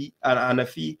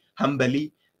 Hanafi,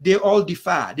 Hanbali, they all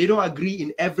differ. They don't agree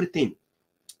in everything.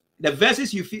 The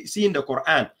verses you see in the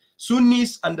Quran,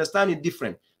 Sunnis understand it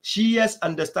different. Shias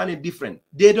understand it different.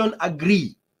 They don't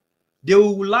agree. They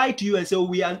will lie to you and say, oh,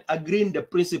 we are agreeing the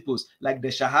principles, like the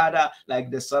Shahada,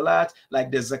 like the Salat,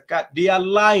 like the Zakat. They are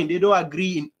lying. They don't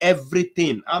agree in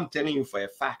everything. I'm telling you for a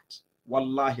fact.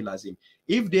 Wallahi lazim.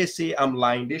 If they say I'm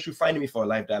lying, they should find me for a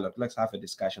live dialogue. Let's have a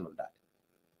discussion on that.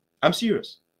 I'm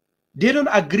serious. They don't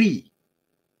agree.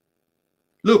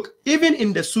 Look, even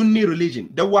in the Sunni religion,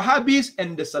 the Wahhabis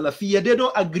and the Salafiyya, they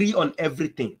don't agree on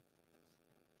everything.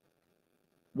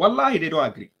 Wallahi, they don't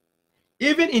agree.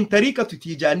 Even in Tariqa to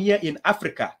Tijaniya in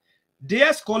Africa,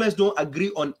 their scholars don't agree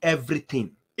on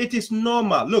everything. It is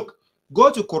normal. Look,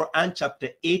 go to Quran chapter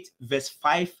 8, verse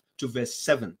 5 to verse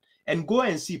 7, and go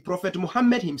and see Prophet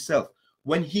Muhammad himself,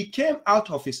 when he came out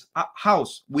of his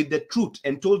house with the truth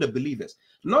and told the believers,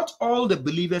 not all the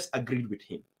believers agreed with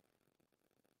him.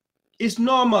 It's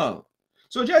normal.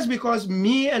 So just because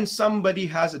me and somebody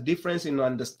has a difference in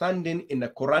understanding in a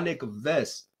Quranic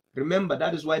verse, remember,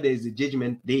 that is why there is a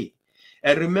judgment day.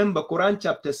 And remember, Quran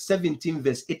chapter 17,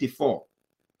 verse 84.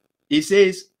 It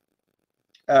says,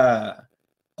 كُلٌّ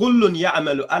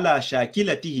يَعْمَلُ عَلَى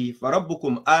شَاكِلَتِهِ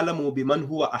فَرَبُّكُمْ آلَمُ بِمَنْ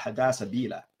هُوَ أَحْدَى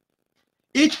سَبِيلًا.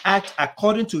 Each act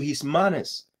according to his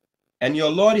manners, and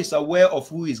your Lord is aware of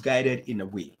who is guided in a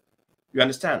way. You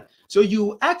understand? So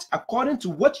you act according to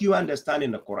what you understand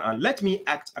in the Quran. Let me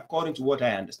act according to what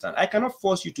I understand. I cannot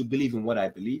force you to believe in what I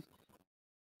believe.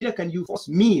 Neither can you force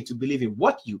me to believe in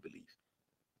what you believe,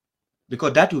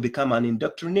 because that will become an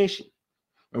indoctrination.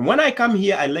 And when I come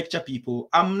here, I lecture people.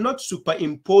 I'm not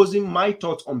superimposing my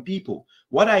thoughts on people.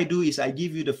 What I do is I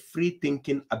give you the free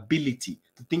thinking ability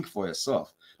to think for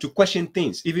yourself, to question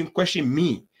things, even question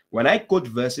me. When I quote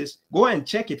verses, go and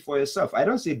check it for yourself. I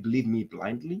don't say believe me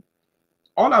blindly.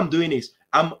 All I'm doing is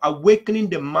I'm awakening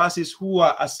the masses who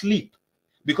are asleep,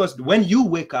 because when you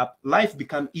wake up, life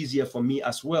becomes easier for me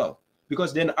as well,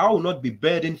 because then I will not be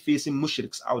burdened facing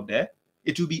mushriks out there.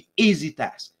 It will be easy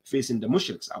task facing the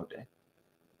mushriks out there.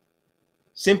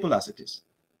 Simple as it is.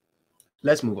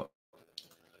 Let's move on.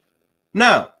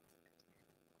 Now,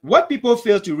 what people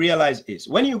fail to realize is,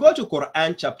 when you go to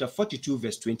Quran chapter 42,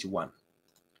 verse 21,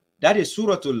 that is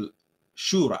Suratul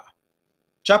Shura,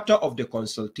 chapter of the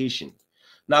consultation.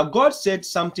 Now, God said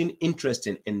something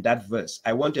interesting in that verse.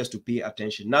 I want us to pay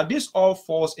attention. Now, this all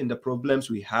falls in the problems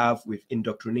we have with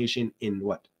indoctrination in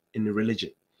what? In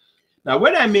religion. Now,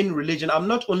 when I mean religion, I'm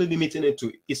not only limiting it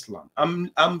to Islam.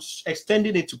 I'm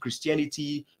extending it to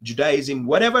Christianity, Judaism,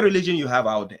 whatever religion you have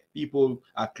out there, people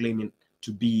are claiming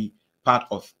to be part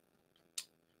of.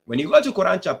 When you go to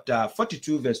Quran chapter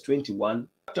 42, verse 21,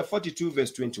 chapter 42,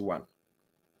 verse 21,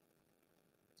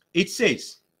 it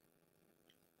says,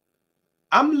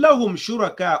 Am lahum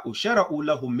shuraka'u shara'u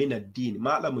lahum min ad-din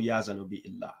ma lam yazanu bi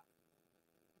illah.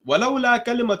 Walawla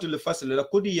kalimatul fasl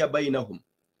laqudiya bainahum.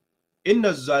 Inna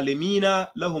zalimina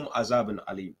lahum azabun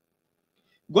alim.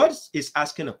 God is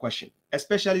asking a question,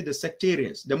 especially the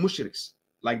sectarians, the mushriks,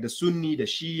 like the Sunni, the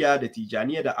Shia, the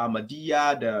Tijaniya, the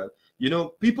Ahmadiyya, the,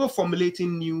 people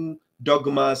formulating new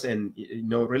dogmas and,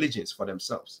 religions for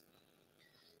themselves.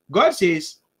 God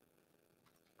says,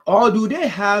 or do they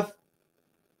have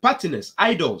partners,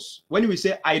 idols? When we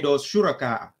say idols,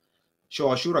 shuraka,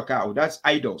 that's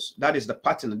idols. That is the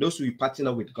partner, those who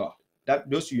partner with God.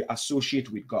 Those who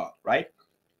associate with God, right?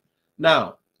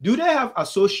 Now, do they have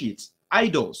associates,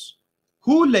 idols,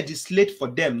 who legislate for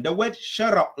them? The word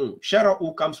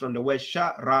shara'u comes from the word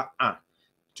shara'a,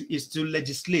 is to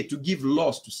legislate, to give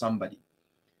laws to somebody.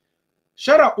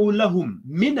 Shara'u lahum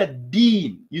min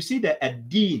ad-din. You see the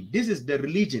ad-din, this is the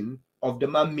religion of the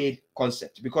man-made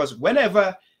concept, because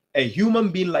whenever a human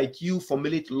being like you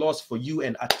formulate laws for you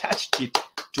and attach it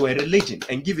to a religion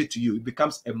and give it to you, it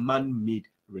becomes a man-made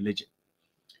religion.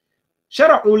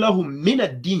 Shara'u lahum min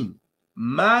ad-din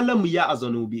ma lam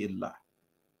ya'zanu bi illah.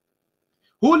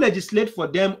 Who legislate for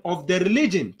them of the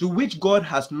religion to which God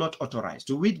has not authorized,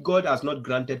 to which God has not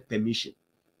granted permission.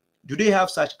 Do they have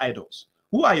such idols?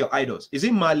 Who are your idols? Is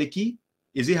it Maliki?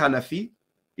 Is it Hanafi?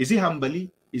 Is it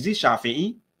Hanbali? Is it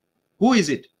Shafi'i? Who is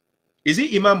it? Is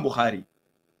it Imam Bukhari?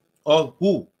 Or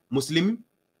who? Muslim?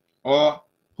 Or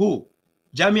who?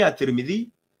 Jamia Tirmidhi?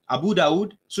 Abu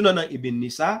Dawood, Sunan Ibn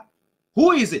Nisa.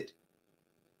 Who is it?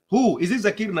 Who? Is it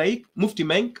Zakir Naik, Mufti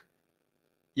Menk,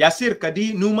 Yasir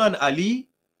Kadi, Numan Ali?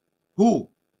 Who?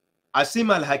 Asim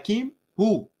Al-Hakim?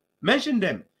 Who? Mention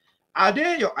them. Are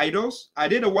they your idols? Are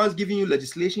they the ones giving you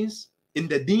legislations in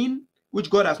the deen which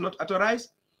God has not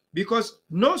authorized? Because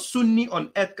no Sunni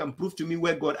on earth can prove to me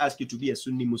where God asked you to be a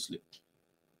Sunni Muslim.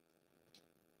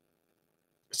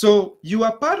 So you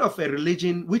are part of a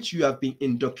religion which you have been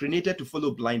indoctrinated to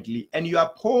follow blindly, and you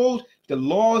uphold the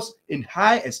laws in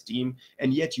high esteem,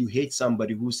 and yet you hate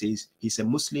somebody who says he's a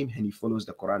Muslim and he follows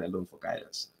the Quran alone for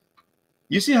guidance.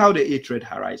 You see how the hatred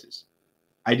arises.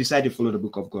 I decide to follow the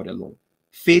book of God alone.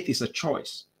 Faith is a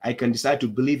choice. I can decide to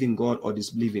believe in God or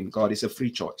disbelieve in God. It's a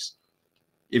free choice.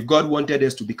 If God wanted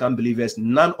us to become believers,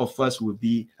 none of us would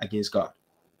be against God.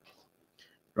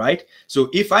 Right? So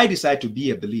if I decide to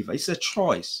be a believer, it's a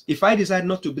choice. If I decide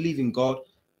not to believe in God,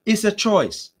 it's a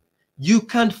choice. You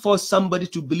can't force somebody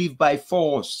to believe by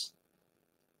force.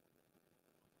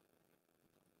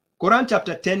 Quran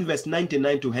chapter 10 verse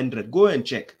 99 to 100. Go and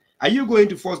check. Are you going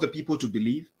to force the people to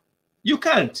believe? You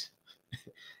can't.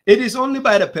 It is only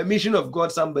by the permission of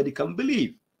God somebody can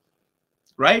believe.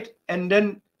 Right? And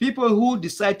then people who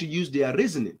decide to use their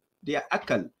reasoning, their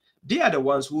akal, they are the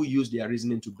ones who use their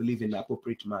reasoning to believe in the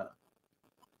appropriate manner.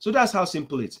 So that's how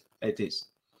simple it is.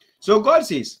 So God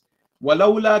says,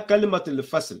 وَلَوْلَا كَلِمَةُ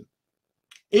الْفَصْلِ,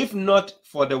 if not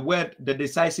for the word, the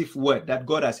decisive word that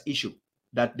God has issued,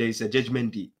 that there is a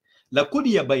judgment day,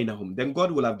 لَقُضِيَ بَيْنَهُمْ, then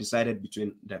God will have decided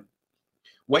between them.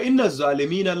 وَإِنَّ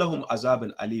الظَّالِمِينَ لَهُمْ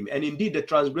عَذَابٌ أَلِيمٌ, and indeed the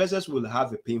transgressors will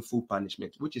have a painful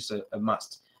punishment, which is a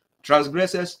must.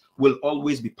 Transgressors will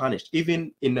always be punished,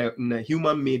 even in a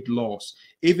human-made laws,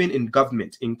 even in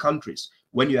government, in countries.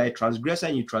 When you are a transgressor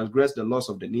and you transgress the laws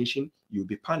of the nation, you'll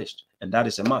be punished, and that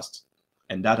is a must,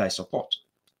 and that I support,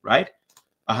 right?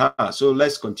 So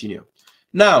let's continue.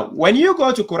 Now, when you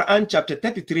go to Quran chapter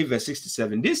 33 verse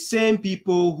 67, these same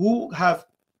people who have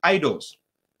idols,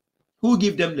 who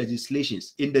give them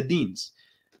legislations in the deens,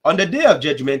 on the day of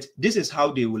judgment, this is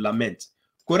how they will lament.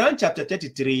 Quran chapter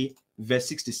 33 verse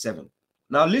 67.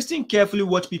 Now listen carefully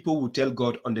what people will tell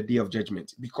God on the day of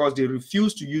judgment, because they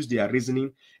refuse to use their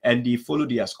reasoning and they follow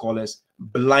their scholars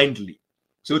blindly.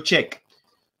 So check.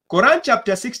 Quran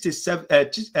chapter 67,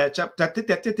 chapter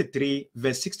 33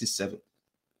 verse 67.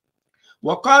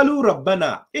 وَقَالُوا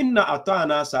رَبَّنَا إِنَّ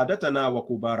أَطَعْنَا سَادَتَنَا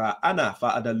وَكُبَرَاءَنَا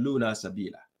فَأَضَلُّونَا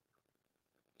سَبِيلًا.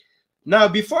 Now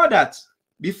before that,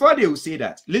 before they will say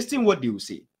that, listen what they will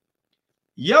say.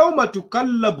 يَوْمَ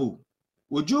تُقَلَّبُ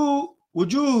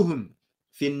وجوههم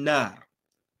في النار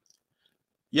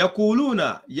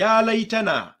يقولون يا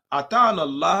ليتنا أطعنا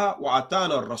الله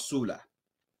وأطعنا الرسول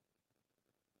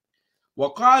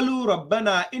وقالوا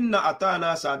ربنا إن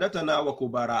أطعنا سادتنا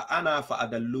وكبراءنا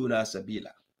فأضلونا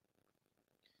سبيلا.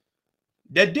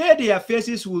 The day their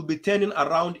faces will be turning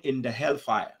around in the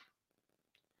hellfire,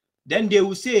 then they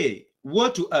will say, woe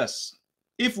to us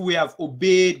if we have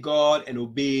obeyed God and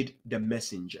obeyed the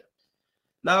messenger.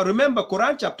 Now remember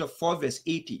Quran chapter 4 verse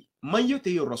 80. Man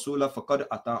yuti rasula faqad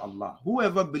ata Allah.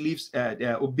 Whoever believes,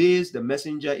 obeys the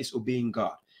messenger is obeying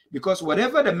God. Because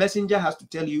whatever the messenger has to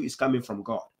tell you is coming from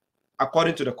God,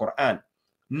 according to the Quran,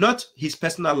 not his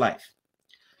personal life.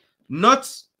 Not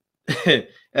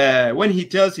when he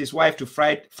tells his wife to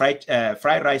fry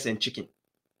rice and chicken.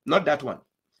 Not that one.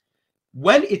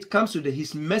 When it comes to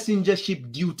his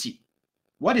messengership duty,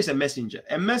 what is a messenger?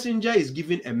 A messenger is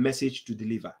given a message to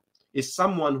deliver. Is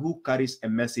someone who carries a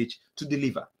message to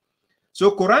deliver.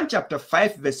 So Quran chapter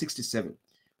 5 verse 67,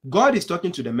 God is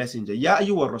talking to the messenger. Ya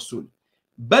ayyuha rasul,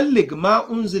 balligh ma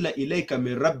unzila ilayka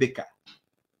min rabbika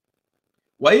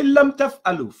wa in lam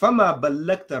taf'alu fama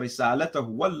ballaghta risalatahu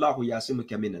wallahu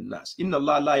yasimuka minan nas inna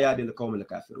Allah la yahdi al-qawma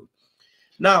al-kafirun.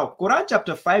 Now Quran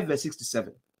chapter 5 verse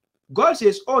 67, God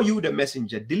says, oh you the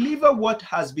messenger, deliver what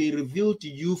has been revealed to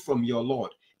you from your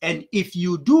Lord, and if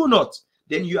you do not,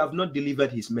 then you have not delivered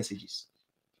his messages.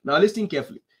 Now listen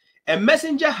carefully. A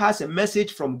messenger has a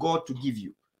message from God to give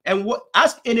you. And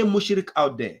ask any mushrik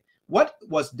out there, what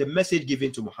was the message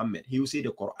given to Muhammad? He will say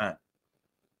the Quran.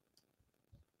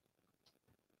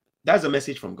 That's a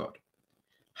message from God.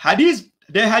 Hadith,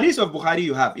 the hadith of Bukhari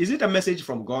you have, is it a message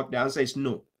from God? The answer is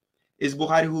no. It's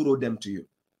Bukhari who wrote them to you.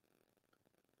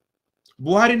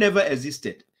 Bukhari never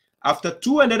existed. After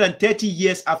 230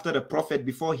 years after the Prophet,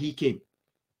 before he came,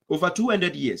 over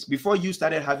 200 years before you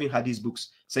started having hadith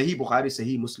books, Sahih Bukhari,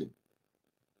 Sahih Muslim.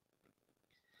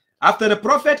 After the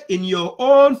Prophet, in your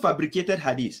own fabricated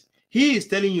hadith, he is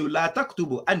telling you, La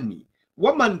taktubu anni,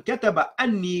 waman kataba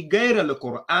anni ghayra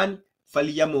al-Quran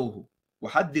falyamuhu wa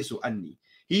hadithu anni.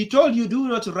 He told you, do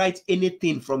not write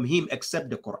anything from him except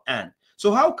the Quran.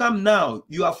 So how come now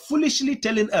you are foolishly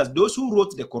telling us those who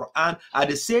wrote the Quran are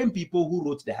the same people who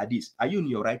wrote the hadith? Are you in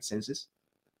your right senses?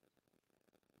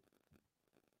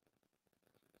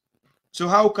 So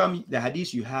how come the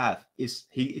hadith you have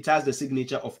it has the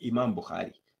signature of Imam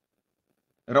Bukhari?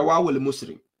 Rawah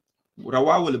al-Muslim,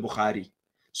 Rawah al-Bukhari.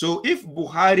 So if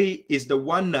Bukhari is the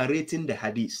one narrating the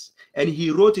hadith and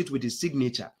he wrote it with his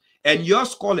signature, and your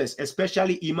scholars,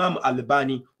 especially Imam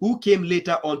Al-Bani, who came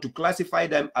later on to classify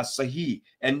them as Sahih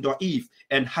and Da'if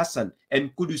and Hassan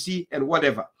and Qudusi and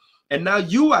whatever. And now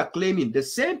you are claiming the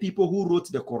same people who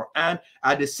wrote the Quran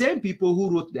are the same people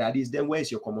who wrote the hadith. Then where is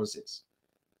your common sense?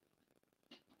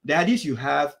 The hadith you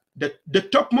have, the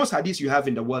topmost hadith you have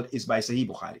in the world is by Sahih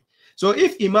Bukhari. So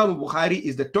if Imam Bukhari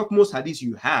is the topmost hadith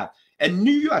you have, and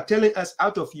you are telling us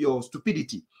out of your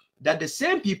stupidity that the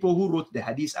same people who wrote the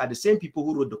hadith are the same people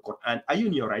who wrote the Quran, are you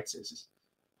in your right senses?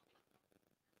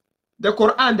 The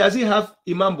Quran, does it have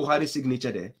Imam Bukhari's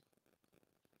signature there?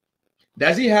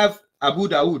 Does it have Abu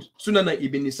Dawood, Sunan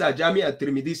Ibn Nisa, Jami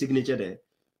al-Tirmidhi signature there?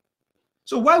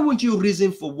 So why won't you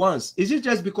reason for once? Is it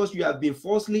just because you have been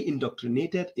falsely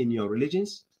indoctrinated in your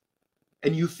religions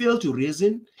and you fail to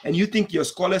reason and you think your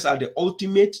scholars are the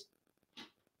ultimate?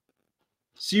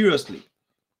 Seriously.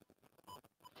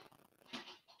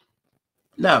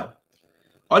 Now,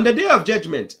 on the day of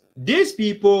judgment, these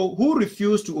people who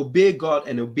refuse to obey God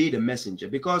and obey the messenger,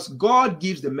 because God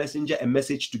gives the messenger a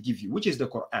message to give you, which is the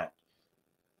Quran.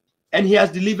 And he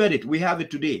has delivered it. We have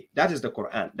it today. That is the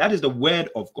Quran. That is the word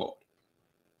of God.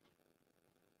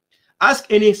 Ask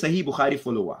any Sahih Bukhari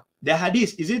follower. The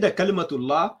hadith, is it the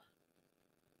Kalimatullah?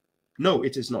 No,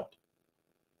 it is not.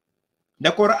 The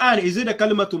Quran, is it the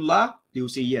Kalimatullah? They will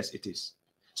say, yes, it is.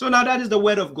 So now that is the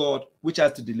word of God which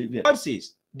has to deliver. God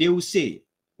says, they will say,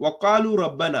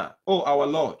 وَقَالُوا رَبَّنَا, oh our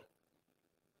Lord,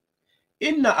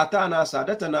 Inna atana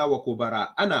sadatana wa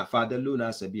kubara ana fadalluna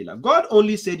sabila. God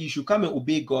only said you should come and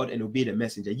obey God and obey the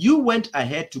messenger. You went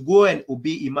ahead to go and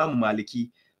obey Imam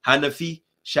Maliki, Hanafi,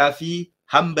 Shafi,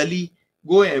 Hanbali,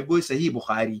 go and obey Sahih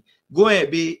Bukhari, go and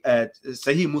obey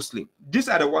Sahih Muslim. These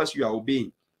are the ones you are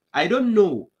obeying. I don't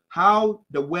know how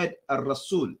the word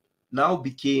Rasul now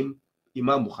became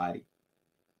Imam Bukhari,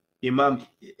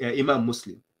 Imam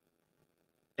Muslim.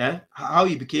 How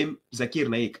he became Zakir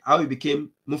Naik, how he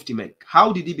became Mufti Malik.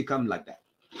 How did he become like that?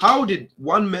 How did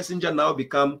one messenger now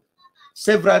become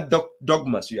several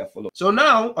dogmas you have followed? So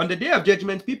now, on the day of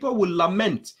judgment, people will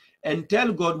lament and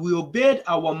tell God, we obeyed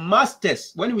our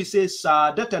masters. When we say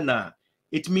Sadatana,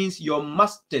 it means your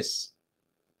masters.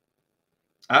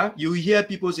 You hear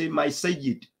people say, my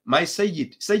Sayyid. My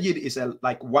Sayyid. Sayyid is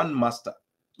like one master,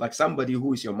 like somebody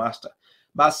who is your master.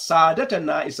 But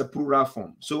Sadatana is a plural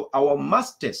form. So our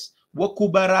masters, wa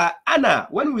kubara ana.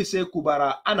 When we say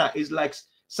kubara ana, is like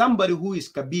somebody who is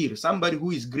kabir, somebody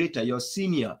who is greater, your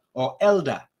senior or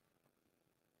elder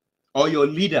or your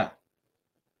leader.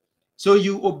 So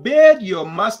you obeyed your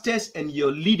masters and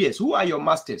your leaders. Who are your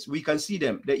masters? We can see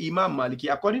them. The Imam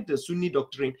Maliki, according to the Sunni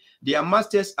doctrine, their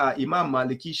masters are Imam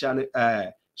Maliki,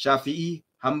 Shafi'i,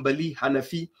 Hanbali,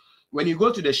 Hanafi. When you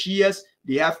go to the Shias,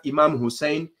 they have Imam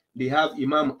Hussein, they have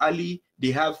Imam Ali,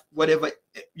 they have whatever.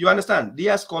 You understand? They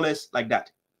are scholars like that.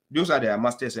 Those are their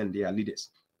masters and their leaders.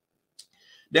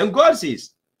 Then God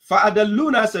says,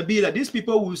 Fa'adalluna sabila. These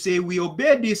people will say, we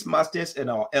obey these masters and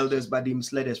our elders, but they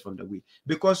misled us from the way.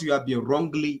 Because you have been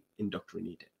wrongly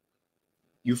indoctrinated.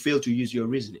 You fail to use your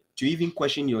reasoning, to even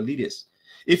question your leaders.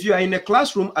 If you are in a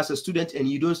classroom as a student and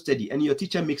you don't study, and your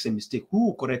teacher makes a mistake, who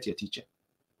will correct your teacher?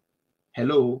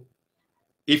 Hello?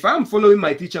 If I'm following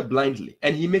my teacher blindly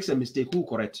and he makes a mistake, who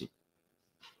corrects him?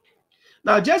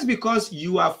 Now, just because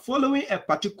you are following a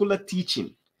particular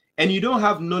teaching and you don't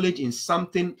have knowledge in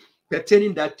something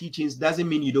pertaining that teachings doesn't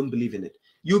mean you don't believe in it.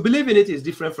 You believe in it is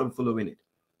different from following it.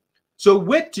 So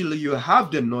wait till you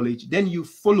have the knowledge, then you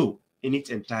follow in its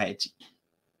entirety.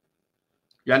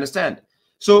 You understand?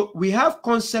 So we have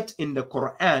concepts in the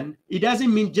Quran. It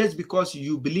doesn't mean just because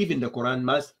you believe in the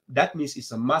Quran, that means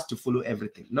it's a must to follow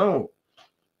everything. No.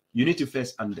 You need to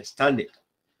first understand it.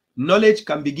 Knowledge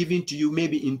can be given to you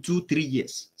maybe in 2-3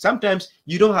 years. Sometimes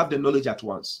you don't have the knowledge at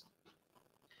once.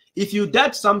 If you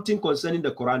doubt something concerning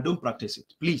the Quran, don't practice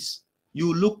it. Please.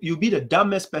 You'll be the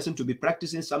dumbest person to be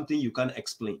practicing something you can't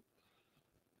explain.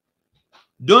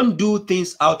 Don't do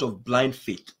things out of blind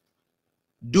faith.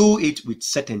 Do it with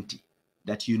certainty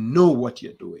that you know what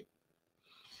you're doing.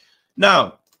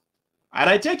 Now, and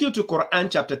I take you to Quran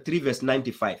chapter 3 verse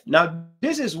 95. Now,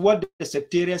 this is what the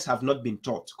sectarians have not been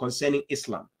taught concerning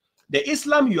Islam. The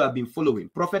Islam you have been following,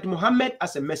 Prophet Muhammad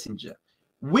as a messenger,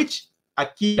 which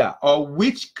Aqidah or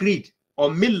which creed or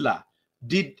millah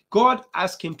did God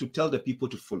ask him to tell the people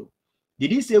to follow?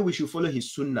 Did he say we should follow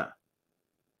his sunnah?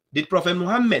 Did Prophet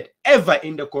Muhammad ever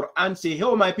in the Quran say,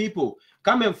 hey, my people,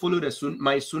 come and follow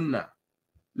my sunnah?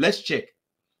 Let's check.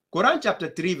 Quran chapter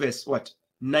 3 verse what?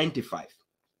 95.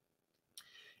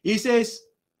 He says,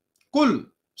 Kul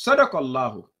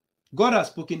sadaqallahu. God has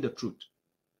spoken the truth.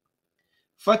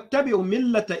 Fattabi'u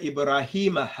millata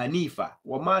Ibrahim hanifa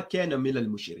wa ma kana minal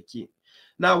mushrikeen.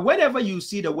 Now, whenever you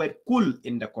see the word kul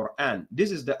in the Quran,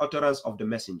 this is the utterance of the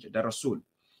messenger, the Rasul.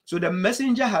 So the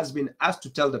messenger has been asked to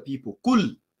tell the people.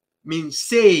 Kul means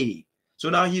say. So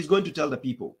now he's going to tell the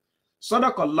people.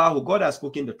 Sadaqallahu, God has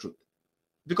spoken the truth.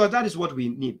 Because that is what we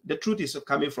need. The truth is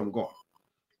coming from God.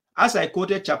 As I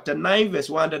quoted chapter 9, verse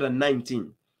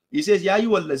 119, he says, Ya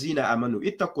ayyuhallazina amanu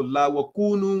ittaqullaha wa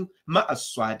kunu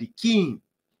ma'as swadiqin.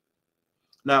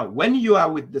 Now, when you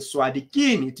are with the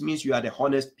swadiqin, it means you are the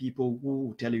honest people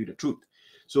who tell you the truth.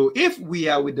 So if we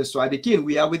are with the swadiqin,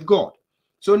 we are with God.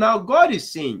 So now God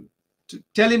is saying,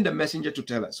 telling the messenger to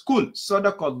tell us, Kul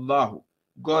sadaqallahu,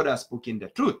 God has spoken the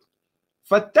truth.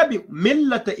 Fattabi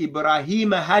millata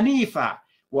Ibrahim hanifa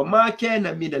wa ma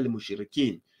kana minal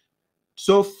mushrikeen.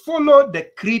 So follow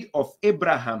the creed of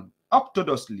Abraham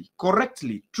orthodoxly,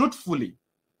 correctly, truthfully,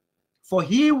 for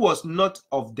he was not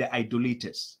of the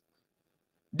idolaters.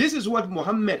 This is what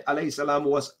Muhammad alayhi salam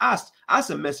was asked as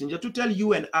a messenger to tell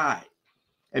you and I.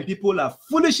 And people are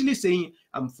foolishly saying,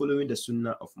 I'm following the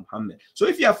sunnah of Muhammad. So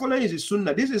if you are following his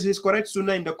sunnah, this is his correct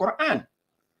sunnah in the Quran.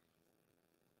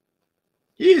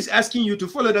 He is asking you to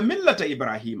follow the millata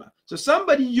Ibrahim. So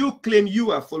somebody you claim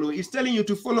you are following is telling you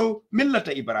to follow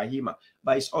millata Ibrahim.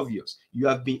 But it's obvious. You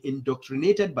have been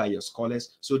indoctrinated by your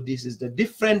scholars. So this is the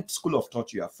different school of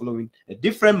thought you are following, a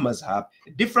different mazhab,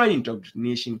 a different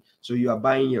indoctrination. So you are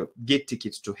buying your gate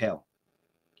tickets to hell.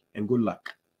 And good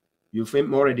luck. You've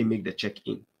already made the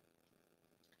check-in.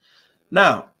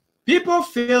 Now, people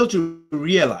fail to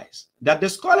realize that the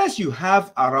scholars you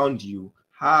have around you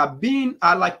are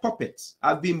like puppets,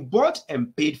 have been bought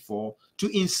and paid for to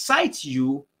incite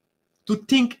you to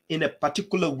think in a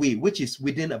particular way, which is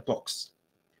within a box.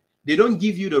 They don't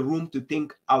give you the room to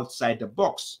think outside the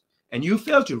box, and you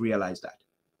fail to realize that.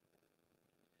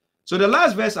 So the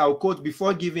last verse I'll quote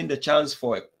before giving the chance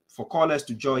for callers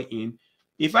to join in,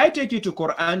 if I take you to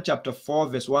Quran chapter 4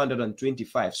 verse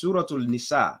 125, Surah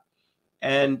Al-Nisa,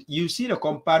 and you see the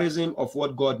comparison of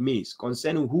what God means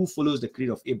concerning who follows the creed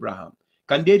of Abraham,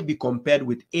 can they be compared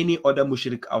with any other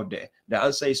mushrik out there? The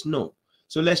answer is no.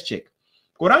 So let's check.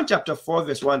 Quran chapter 4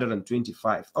 verse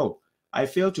 125. Oh, I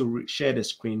failed to share the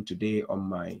screen today on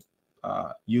my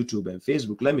YouTube and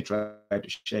Facebook. Let me try to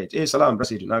share it. Hey, salam,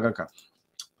 Naganka.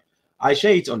 I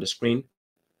share it on the screen.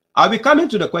 I'll be coming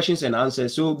to the questions and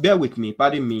answers, so bear with me.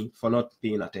 Pardon me for not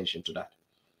paying attention to that.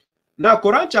 Now,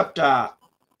 Quran chapter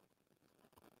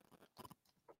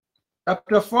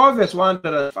 4 verse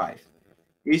 105.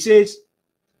 He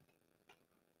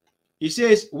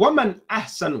says, "Waman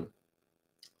ahsanu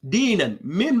dinan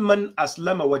mimman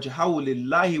aslama wajhahu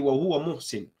lillahi wa huwa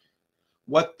muhsin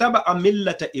wattaba'a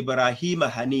millata Ibrahima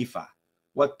hanifa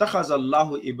wattakhadha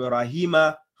Allahu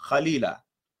Ibrahima khalila."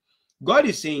 God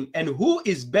is saying, and who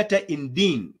is better in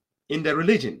deen, in the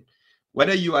religion,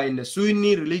 whether you are in the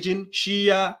Sunni religion,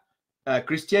 Shia,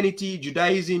 Christianity,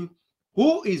 Judaism,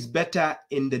 who is better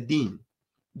in the deen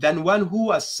than one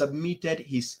who has submitted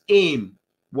his aim,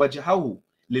 wajhahu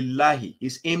lillahi,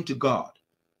 his aim to God,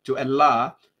 to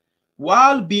Allah,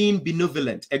 while being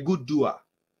benevolent, a good doer.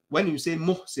 When you say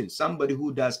muhsin, somebody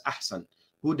who does ahsan,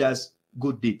 who does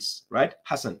good deeds, right?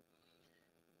 Hasan.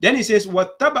 Then he says,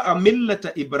 wattaba'a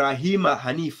millata Ibrahima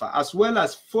hanifa, as well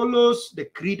as follows the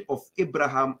creed of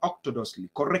Abraham orthodoxly,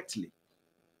 correctly.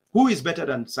 Who is better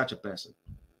than such a person?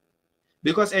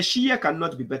 Because a Shia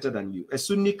cannot be better than you. A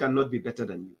Sunni cannot be better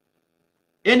than you.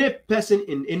 Any person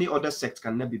in any other sect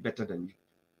cannot be better than you.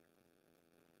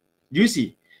 Do you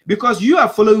see? Because you are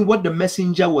following what the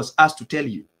messenger was asked to tell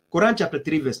you. Quran chapter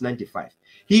 3 verse 95.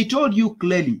 He told you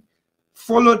clearly,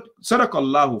 followed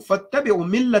sadaqallahu fattabi'u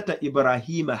millata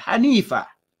Ibrahima hanifa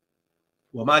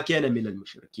wa ma kana minal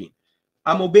mushrikeen.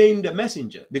 I'm obeying the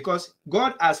messenger because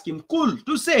God asked him kul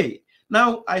to say.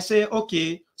 Now I say,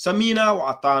 okay, samina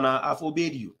wa atana, I've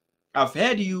obeyed you. I've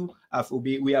heard you,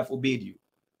 we have obeyed you.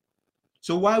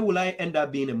 So why will I end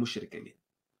up being a mushrik again?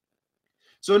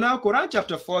 So now Quran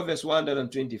chapter 4 verse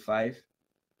 125.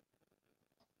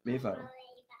 Mefaro.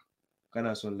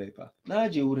 Kana son lepa. Na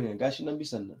je wurin gashi nan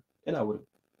bisan nan. Ina wurin.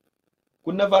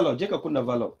 Kunna valo, je ka kunna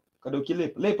valo. Ka dauki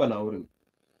lepa na wurin.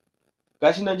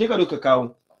 Gashi nan je ka dauka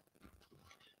kawo.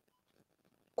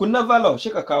 Kunna valo, shi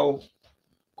ka kawo.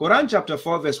 Quran chapter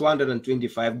 4 verse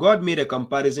 125, God made a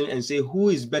comparison and say, who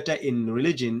is better in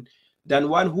religion than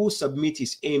one who submits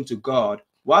his aim to God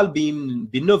while being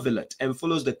benevolent and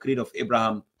follows the creed of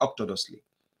Abraham orthodoxly.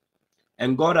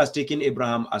 And God has taken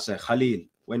Abraham as a Khalil,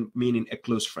 when meaning a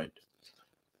close friend.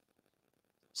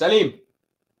 Salim.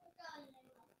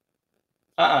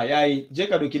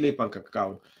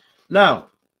 Now,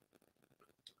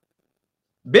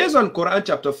 based on Quran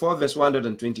chapter 4 verse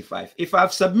 125, if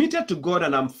I've submitted to God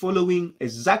and I'm following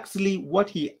exactly what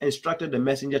he instructed the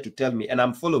messenger to tell me and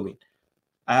I'm following,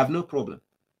 I have no problem.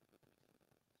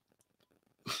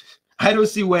 I don't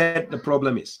see where the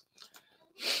problem is.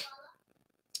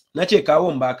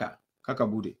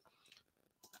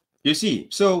 You see,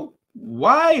 so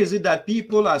why is it that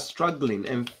people are struggling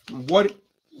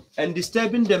and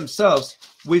disturbing themselves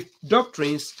with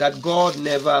doctrines that God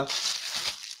never...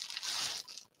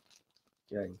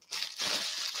 Yeah.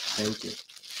 Thank you.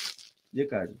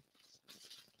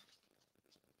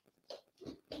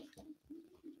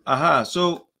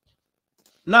 So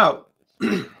now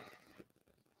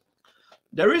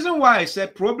the reason why I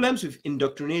said problems with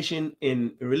indoctrination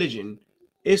in religion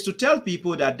is to tell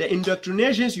people that the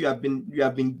indoctrinations you have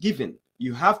been given,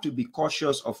 you have to be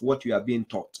cautious of what you are being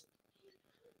taught.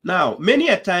 Now, many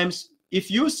a times, if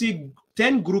you see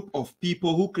 10 group of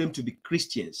people who claim to be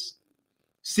Christians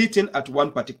sitting at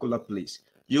one particular place,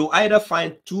 you either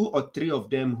find 2 or 3 of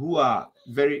them who are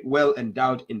very well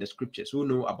endowed in the scriptures, who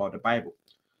know about the Bible.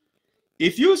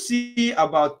 If you see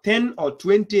about 10 or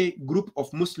 20 group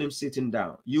of Muslims sitting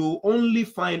down, you only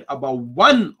find about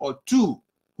 1 or 2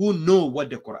 who know what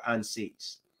the Quran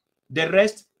says. The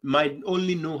rest might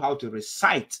only know how to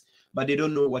recite, but they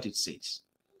don't know what it says.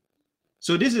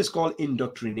 So this is called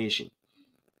indoctrination.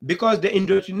 Because the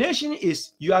indoctrination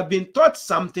is you have been taught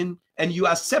something and you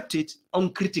accept it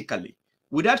uncritically,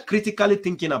 without critically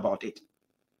thinking about it.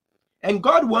 And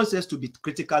God wants us to be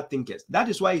critical thinkers. That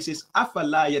is why he says,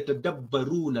 أَفَلَا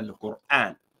يَتَدَبَّرُونَ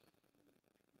الْقُرْآنَ.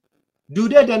 Do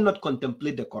they then not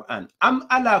contemplate the Quran? أَمْ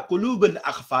عَلَى قُلُوبٍ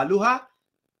أَخْفَالُهَا.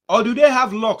 Or do they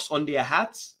have locks on their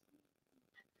hearts?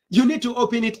 You need to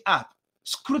open it up,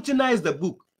 scrutinize the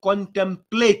book,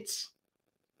 contemplate.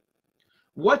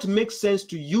 What makes sense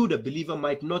to you, the believer,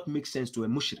 might not make sense to a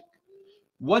mushrik.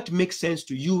 What makes sense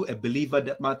to you, a believer,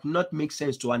 that might not make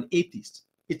sense to an atheist.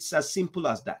 It's as simple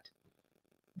as that.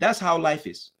 That's how life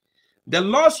is. The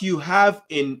laws you have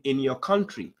in your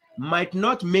country might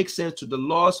not make sense to the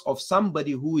laws of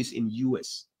somebody who is in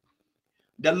US.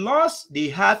 The laws they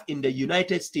have in the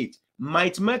United States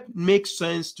might not make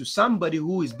sense to somebody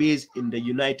who is based in the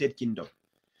United Kingdom.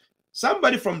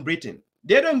 Somebody from Britain,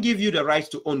 they don't give you the right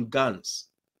to own guns,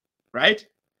 right?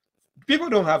 People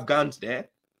don't have guns there,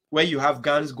 where you have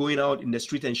guns going out in the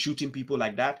street and shooting people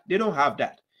like that. They don't have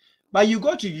that. But you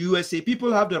go to USA,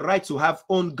 people have the right to have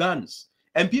own guns,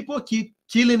 and people keep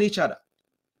killing each other.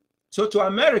 So to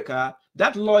America,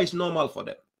 that law is normal for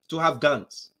them to have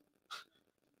guns.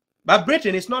 But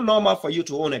Britain, it's not normal for you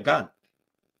to own a gun.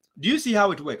 Do you see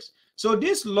how it works? So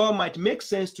this law might make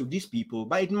sense to these people,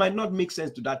 but it might not make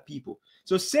sense to that people.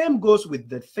 So same goes with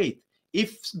the faith.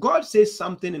 If God says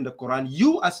something in the Quran,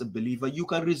 you as a believer, you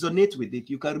can resonate with it,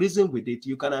 you can reason with it,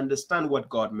 you can understand what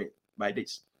God meant by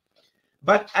this.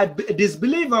 But a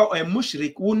disbeliever or a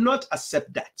mushrik will not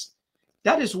accept that.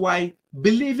 That is why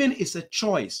believing is a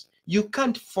choice. You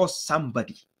can't force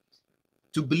somebody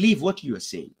to believe what you are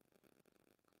saying.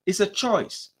 It's a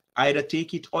choice. Either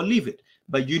take it or leave it.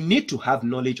 But you need to have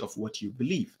knowledge of what you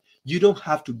believe. You don't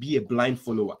have to be a blind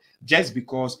follower just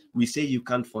because we say you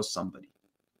can't force somebody.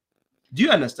 Do you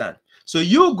understand? So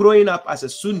you growing up as a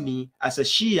Sunni, as a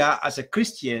Shia, as a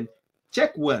Christian,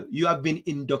 check well. You have been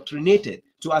indoctrinated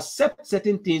to accept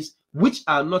certain things which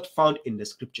are not found in the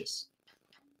scriptures.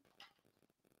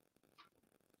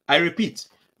 I repeat,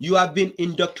 you have been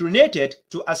indoctrinated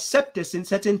to accept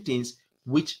certain things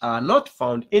which are not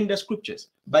found in the scriptures,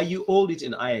 but you hold it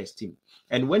in high esteem.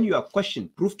 And when you are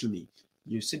questioned, prove to me,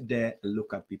 you sit there and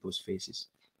look at people's faces.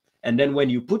 And then when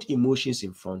you put emotions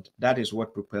in front, that is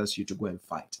what propels you to go and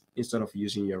fight instead of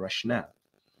using your rationale.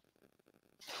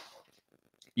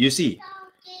 You see?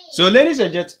 So ladies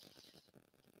and gentlemen,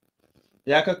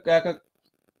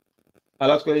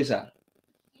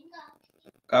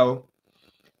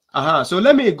 so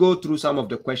let me go through some of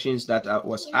the questions that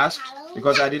was asked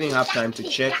because I didn't have time to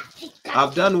check.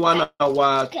 I've done 1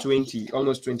 hour 20,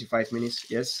 almost 25 minutes.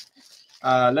 Yes.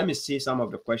 Let me see some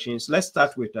of the questions. Let's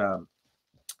start with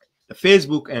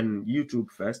Facebook and YouTube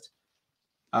first.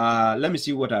 Let me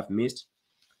see what I've missed.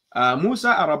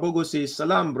 Musa Arabogo says,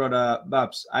 Salam, brother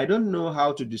Babs. I don't know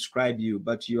how to describe you,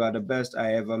 but you are the best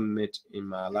I ever met in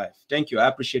my life. Thank you. I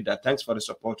appreciate that. Thanks for the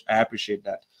support. I appreciate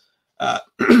that.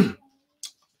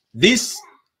 This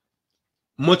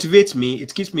motivates me.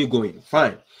 It keeps me going.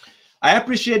 Fine. I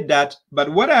appreciate that. But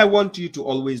what I want you to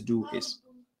always do is,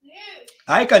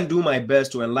 I can do my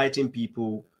best to enlighten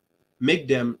people, make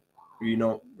them,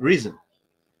 reason.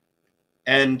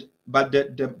 But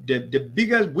the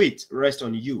bigger weight rests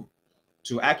on you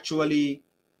to actually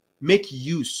make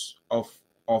use of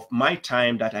my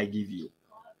time that I give you,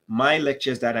 my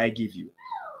lectures that I give you.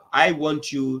 I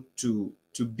want you to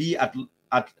be at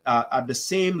the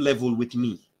same level with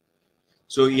me.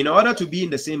 So in order to be in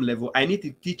the same level, I need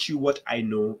to teach you what I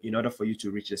know in order for you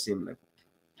to reach the same level.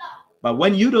 But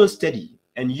when you don't study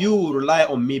and you rely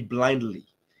on me blindly,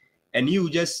 and you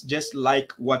just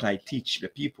like what I teach the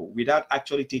people without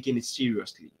actually taking it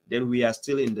seriously, then we are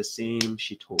still in the same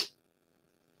shithole.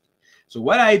 So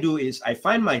what I do is I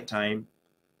find my time,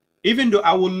 even though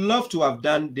I would love to have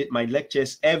done my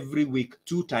lectures every week,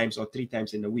 2 times or 3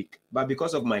 times in a week, but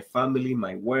because of my family,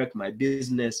 my work, my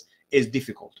business, it's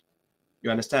difficult.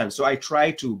 You understand? So I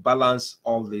try to balance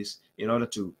all this in order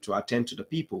to attend to the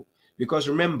people, because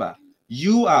remember,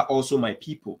 you are also my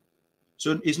people.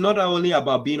 So it's not only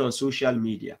about being on social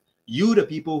media. You, the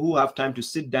people who have time to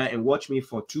sit down and watch me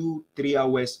for 2-3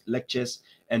 hours lectures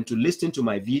and to listen to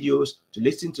my videos, to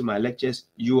listen to my lectures,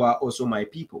 you are also my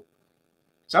people.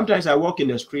 Sometimes I walk in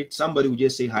the street, somebody will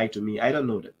just say hi to me. I don't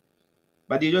know them,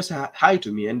 but they just say hi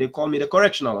to me and they call me the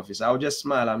correctional officer. I'll just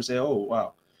smile and say, oh,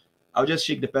 wow. I'll just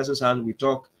shake the person's hand, we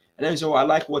talk, and then say, oh, I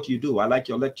like what you do. I like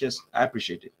your lectures. I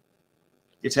appreciate it.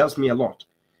 It helps me a lot,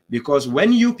 because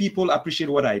when you people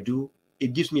appreciate what I do,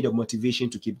 it gives me the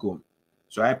motivation to keep going.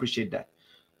 So I appreciate that.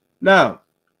 Now,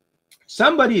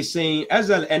 somebody is saying,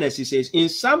 Azal NSC says, in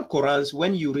some Qurans,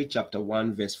 when you read chapter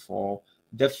 1, verse 4,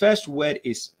 the first word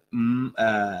is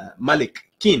Malik,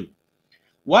 king.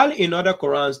 While in other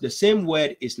Qurans, the same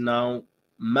word is now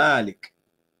Malik.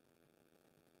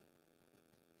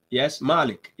 Yes,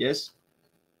 Malik, yes.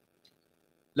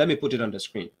 Let me put it on the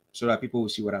screen so that people will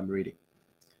see what I'm reading.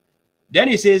 Then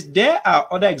he says, there are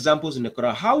other examples in the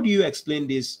Quran. How do you explain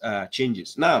these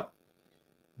changes? Now,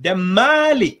 the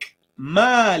Malik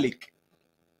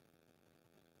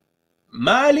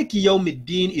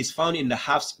Yawmiddin is found in the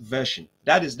Hafs version.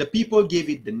 That is, the people gave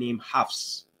it the name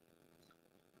Hafs.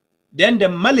 Then the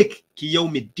Malik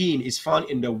Yawmiddin is found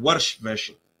in the Warsh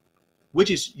version,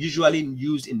 which is usually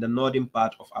used in the northern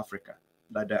part of Africa,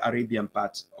 like the Arabian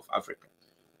part of Africa.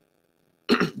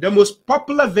 The most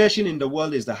popular version in the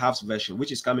world is the Hafs version,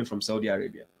 which is coming from Saudi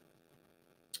Arabia.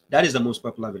 That is the most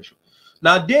popular version.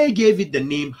 Now, they gave it the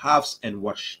name Hafs and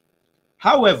Warsh.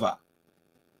 However,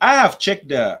 I have checked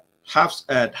the Hafs,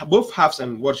 both Hafs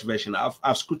and Warsh version.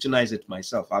 I've scrutinized it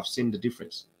myself. I've seen the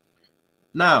difference.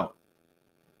 Now,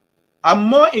 I'm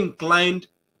more inclined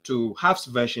to Hafs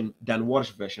version than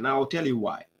Warsh version. I will tell you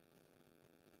why.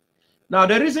 Now,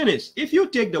 the reason is, if you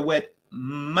take the word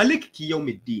Malik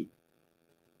Yawmiddin,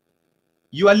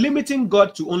 you are limiting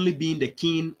God to only being the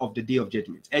king of the day of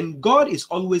judgment. And God is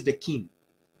always the king.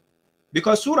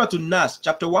 Because Surah An-Nas,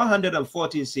 chapter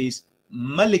 114 says,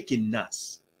 Malikin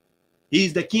Nas. He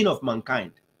is the king of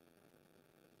mankind.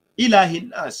 Ilahin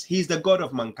Nas, he is the God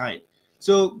of mankind.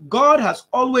 So God has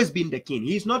always been the king.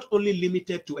 He is not only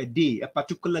limited to a day, a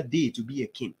particular day to be a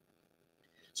king.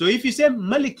 So if you say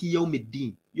Malik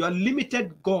Yawmiddin, you are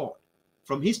limited God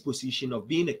from his position of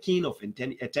being a king of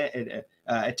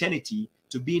eternity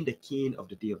to being the king of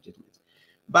the day of judgment.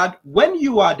 But when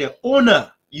you are the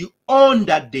owner, you own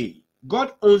that day.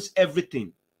 God owns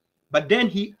everything. But then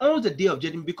he owns the day of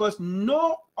judgment, because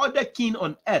no other king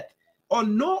on earth or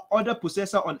no other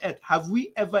possessor on earth have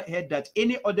we ever heard that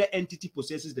any other entity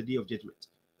possesses the day of judgment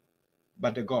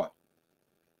but the God.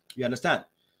 You understand?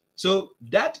 So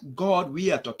that God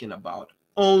we are talking about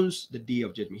owns the day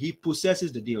of judgment. He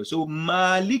possesses the day of. So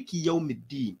Malik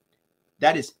Yawmiddin,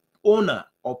 that is owner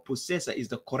or possessor, is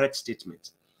the correct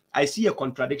statement. I see a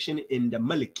contradiction in the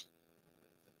Malik.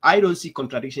 I don't see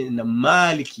contradiction in the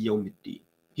Malik Yawmiddin.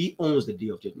 He owns the day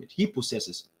of judgment. He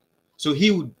possesses. So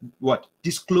he would what?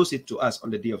 Disclose it to us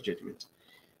on the day of judgment.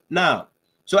 Now,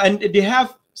 so and they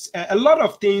have a lot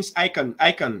of things I can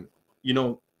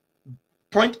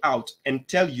point out and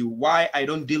tell you why I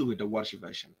don't deal with the Warsh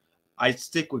version. I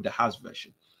stick with the Hafs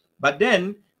version. But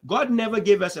then God never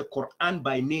gave us a Quran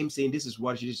by name saying this is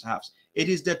Warsh, this is Hafs. It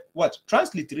is the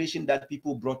transliteration that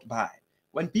people brought by.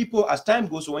 When people, as time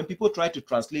goes on, when people try to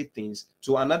translate things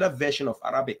to another version of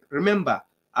Arabic, remember,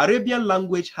 Arabian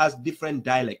language has different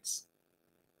dialects.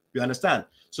 You understand?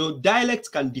 So dialects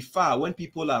can differ when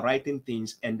people are writing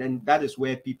things, and then that is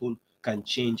where people can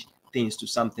change things to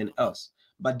something else.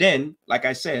 But then, like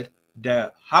I said,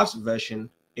 the Hafs version,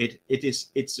 it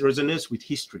resonates with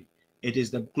history. It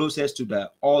is the closest to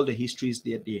all the histories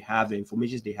that they have, the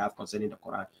information they have concerning the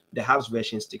Quran. The Hafs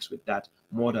version sticks with that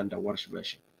more than the Warsh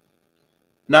version.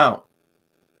 Now,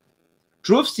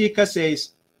 Truth Seeker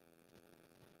says,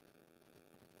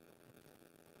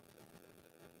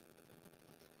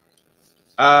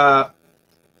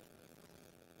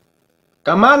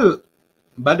 Kamal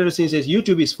Badruddin says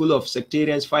YouTube is full of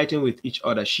sectarians fighting with each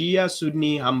other, Shia,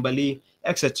 Sunni, Hanbali,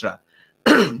 etc.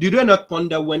 Do they not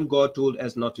ponder when God told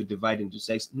us not to divide into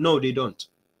sects? No, they don't.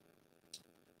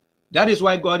 That is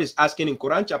why God is asking in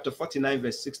Quran chapter 49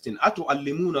 verse 16,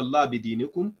 Atu'allimun Allah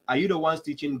bidinikum? Are you the ones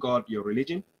teaching God your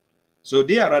religion? So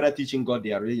they are rather teaching God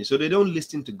their religion. So they don't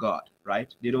listen to God,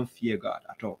 right? They don't fear God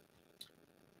at all.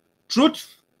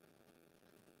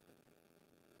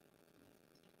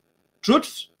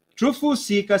 Truthful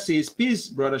Seeker says, peace,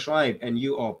 Brother Shuaib, and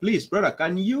you all. Please, brother,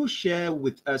 can you share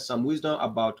with us some wisdom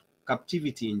about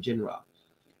captivity in general?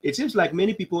 It seems like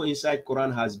many people inside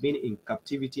Quran has been in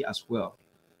captivity as well.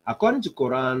 According to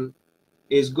Quran,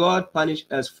 is God punish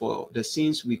us for the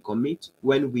sins we commit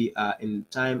when we are in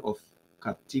time of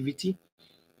captivity?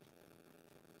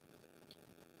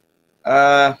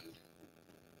 Well,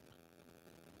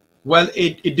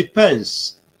 it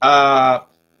depends.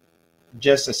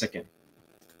 Just a second.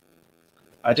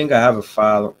 I think I have a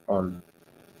file on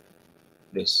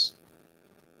this.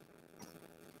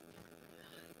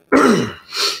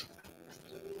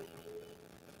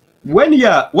 When you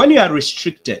are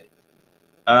restricted,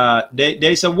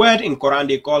 there is a word in Quran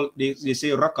they say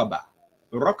rakaba.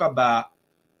 Rakaba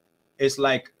is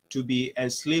like to be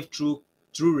enslaved through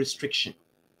restriction.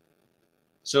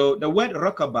 So the word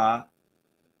rakaba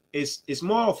is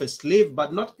more of a slave,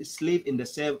 but not a slave in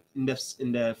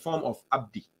the form of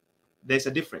abdi. There's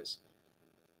a difference.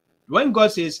 When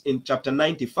God says in chapter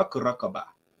 90, Fak rakaba,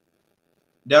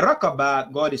 the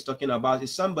rakaba God is talking about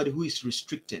is somebody who is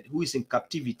restricted, who is in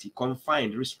captivity,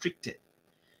 confined, restricted.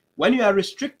 When you are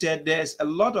restricted, there's a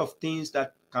lot of things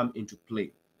that come into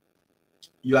play.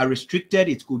 You are restricted,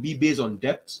 it could be based on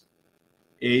debt.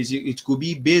 It could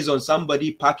be based on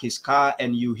somebody park his car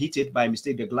and you hit it by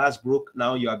mistake, the glass broke,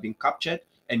 now you have been captured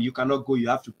and you cannot go, you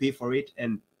have to pay for it,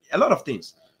 and a lot of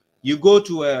things. You go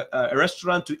to a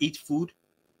restaurant to eat food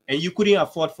and you couldn't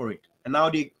afford for it, and now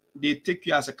they take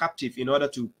you as a captive in order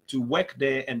to work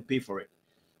there and pay for it.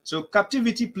 So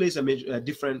captivity plays a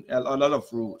lot of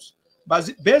rules.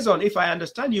 But based on, if I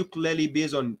understand you clearly,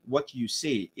 based on what you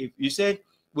say, if you said,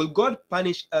 will God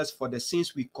punish us for the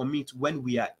sins we commit when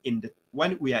we are in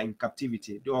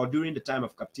captivity or during the time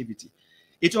of captivity?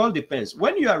 It all depends.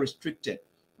 When you are restricted,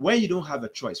 when you don't have a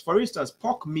choice, for instance,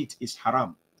 pork meat is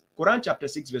haram. Quran chapter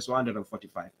 6 verse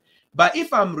 145. But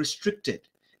if I'm restricted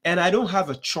and I don't have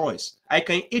a choice, I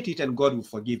can eat it and God will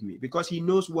forgive me, because he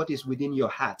knows what is within your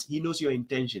heart. He knows your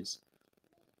intentions,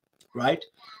 right?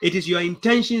 It is your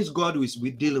intentions God is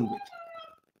dealing with,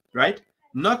 right?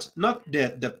 Not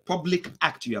the public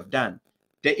act you have done.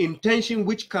 The intention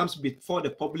which comes before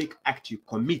the public act you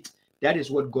commit, that is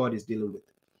what God is dealing with.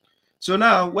 So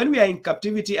now, when we are in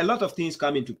captivity, a lot of things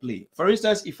come into play. For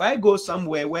instance, if I go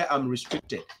somewhere where I'm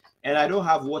restricted and I don't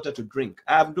have water to drink,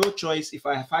 I have no choice. If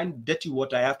I find dirty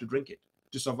water, I have to drink it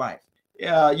to survive.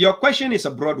 Your question is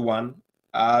a broad one.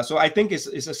 So I think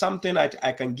it's something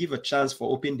I can give a chance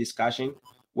for open discussion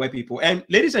where people, and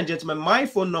ladies and gentlemen, my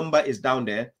phone number is down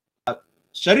there.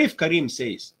 Sharif Karim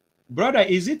says, brother,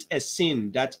 is it a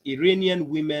sin that Iranian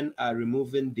women are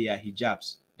removing their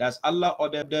hijabs? Does Allah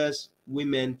order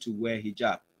women to wear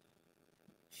hijab?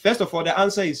 First of all, the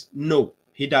answer is no,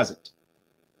 he doesn't.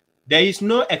 There is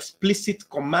no explicit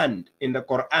command in the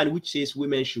Quran which says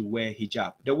women should wear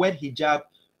hijab. The word hijab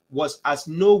has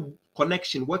no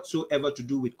connection whatsoever to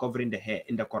do with covering the hair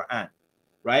in the Quran,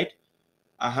 right?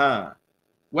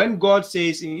 When God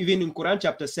says, even in Quran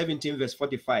chapter 17 verse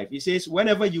 45, he says,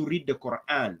 whenever you read the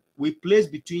Quran, we place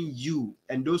between you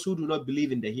and those who do not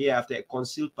believe in the hereafter a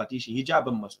concealed partition, hijab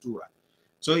and mastura.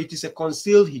 So it is a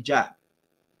concealed hijab.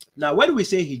 Now, when we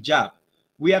say hijab,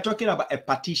 we are talking about a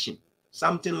partition,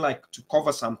 something like to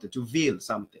cover something, to veil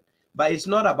something, but it's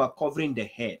not about covering the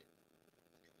head.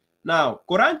 Now,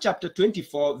 Quran chapter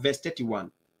 24 verse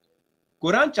 31,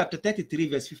 Quran chapter 33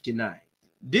 verse 59.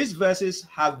 These verses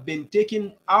have been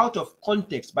taken out of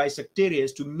context by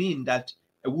sectarians to mean that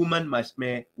a woman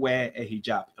may wear a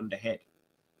hijab on the head.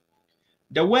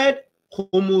 The word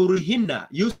khumurihinna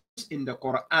used in the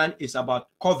Quran is about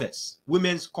covers,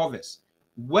 women's covers.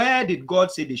 Where did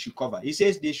God say they should cover? He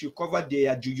says they should cover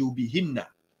their juyubihinna.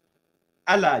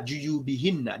 Allah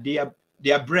juyubihinna,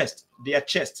 their breast, their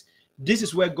chest. This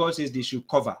is where God says they should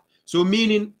cover. So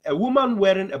meaning a woman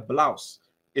wearing a blouse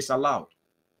is allowed.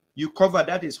 You cover,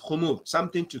 that is humud,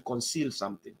 something to conceal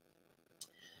something.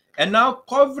 And now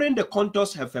covering the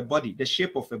contours of a body, the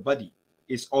shape of a body,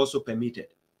 is also permitted,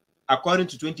 according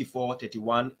to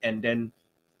 24:31 and then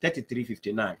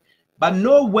 33:59. But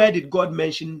nowhere did God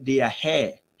mention their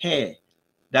hair,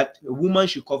 that a woman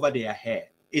should cover their hair.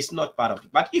 It's not part of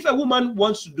it. But if a woman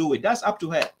wants to do it, that's up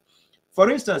to her. For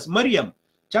instance, Maryam,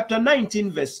 chapter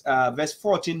 19, verse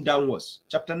 14 downwards.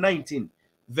 Chapter 19,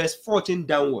 verse 14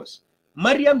 downwards.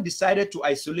 Maryam decided to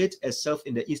isolate herself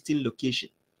in the eastern location.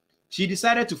 She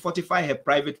decided to fortify her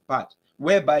private part,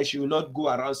 whereby she will not go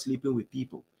around sleeping with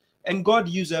people. And God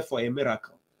used her for a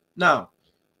miracle. Now,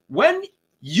 when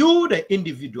you, the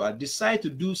individual, decide to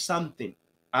do something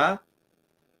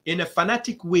in a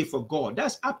fanatic way for God,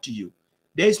 that's up to you.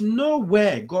 There is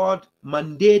nowhere God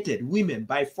mandated women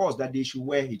by force that they should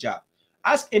wear hijab.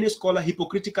 Ask any scholar,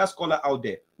 hypocritical scholar out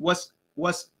there, was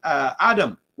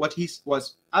Adam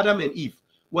and Eve?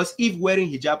 Was Eve wearing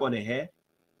hijab on her hair?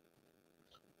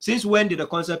 Since when did the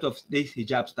concept of this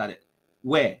hijab started?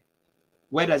 Where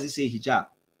does it say hijab,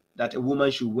 that a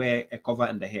woman should wear a cover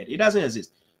on the head? It doesn't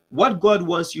exist. What God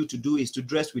wants you to do is to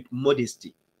dress with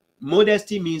modesty.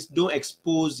 Modesty means don't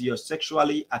expose your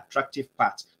sexually attractive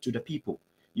part to the people.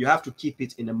 You have to keep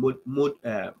it in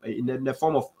the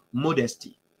form of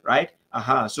modesty, right?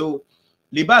 So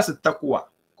libas al-taqwa,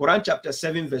 Quran chapter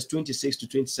 7 verse 26 to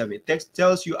 27, text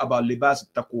tells you about libas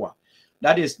al-taqwa.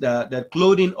 That is the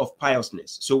clothing of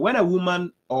piousness. So when a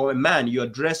woman or a man you're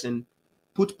dressing,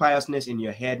 put piousness in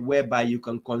your head, whereby you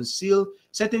can conceal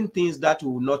certain things that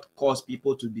will not cause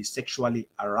people to be sexually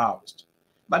aroused.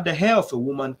 But the hair of a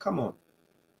woman, come on.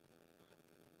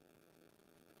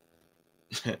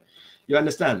 You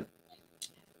understand?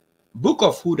 Book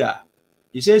of Huda.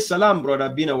 He says, Salam, brother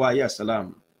Binawa. Yes,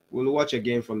 salam. We'll watch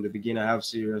again from the beginning. I have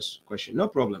serious question. No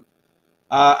problem.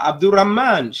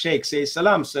 Abdurrahman Sheikh says,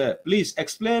 Salam, sir. Please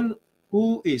explain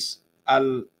who is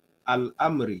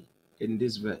Al-Amri in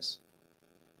this verse.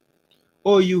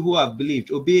 O you who have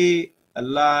believed, obey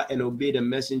Allah and obey the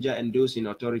messenger and those in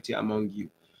authority among you.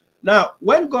 Now,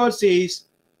 when God says,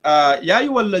 Ya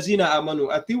ayyuhallazina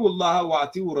amanu atiu Allah wa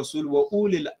atiu Rasul wa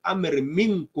ulil amr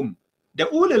minkum. The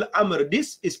ulil amr,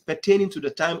 this is pertaining to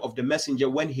the time of the messenger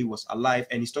when he was alive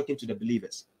and he's talking to the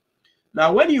believers.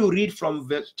 Now, when you read from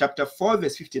chapter 4,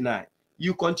 verse 59,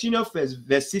 you continue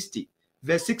verse 60,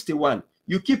 verse 61,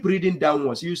 you keep reading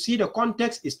downwards. You see the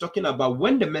context is talking about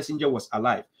when the messenger was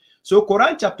alive. So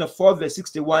Quran chapter 4 verse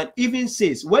 61 even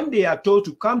says, when they are told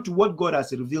to come to what God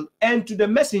has revealed and to the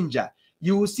messenger,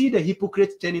 you will see the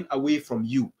hypocrites turning away from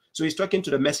you. So he's talking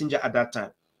to the messenger at that time.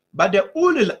 But the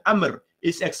ulul amr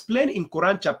is explained in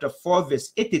Quran chapter 4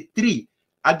 verse 83.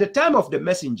 At the time of the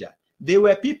messenger, there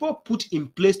were people put in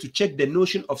place to check the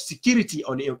notion of security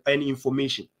on any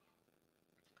information.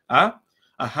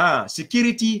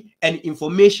 Security and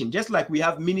information, just like we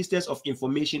have ministers of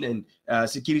information and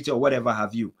security or whatever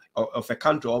have you, of a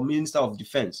country, or minister of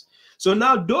defense. So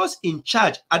now those in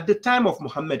charge at the time of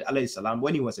Muhammad alayhi salam,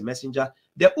 when he was a messenger,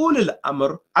 the ulul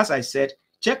amr, as I said,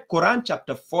 check Quran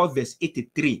chapter 4 verse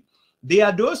 83. They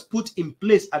are those put in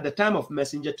place at the time of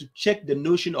messenger to check the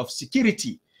notion of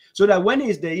security, so that when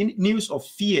is the news of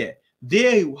fear,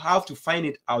 they have to find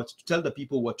it out to tell the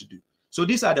people what to do. So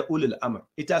these are the ulul amr.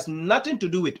 It has nothing to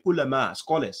do with ulama,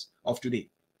 scholars of today.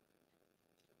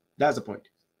 That's the point.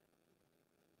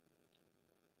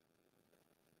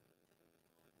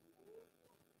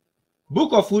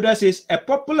 Book of Huda says, a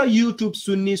popular YouTube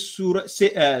Sunni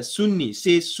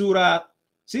says Surah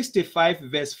 65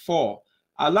 verse 4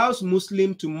 allows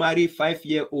Muslims to marry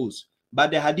 5-year-olds,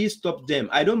 but the hadith stopped them.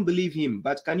 I don't believe him,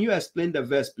 but can you explain the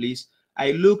verse, please?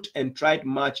 I looked and tried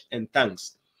much, and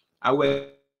thanks. I will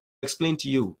explain to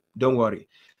you, don't worry.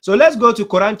 So let's go to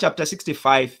Quran chapter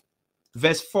 65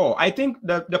 verse 4. I think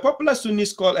the popular Sunni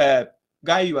scholar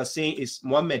guy you are saying is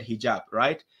Muhammad Hijab,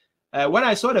 right? When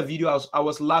I saw the video, I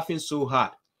was laughing so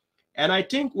hard. And I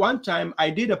think one time I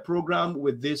did a program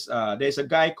with this, there's a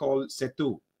guy called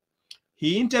Setu.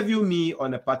 He interviewed me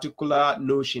on a particular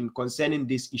notion concerning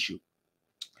this issue,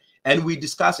 and we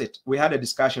discussed it. We had a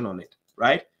discussion on it,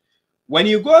 right? When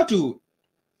you go to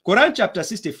Quran chapter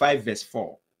 65 verse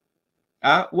 4,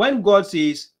 when God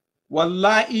says,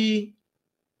 Wallahi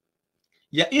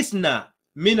ya'isna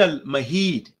minal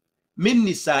mahid min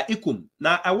nisaikum.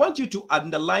 Now, I want you to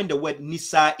underline the word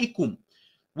nisaikum.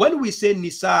 When we say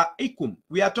nisaikum,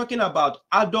 we are talking about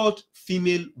adult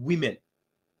female women.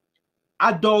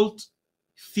 Adult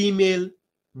female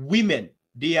women.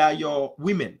 They are your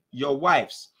women, your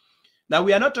wives. Now,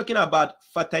 we are not talking about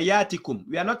fatayatikum.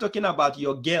 We are not talking about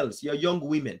your girls, your young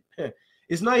women.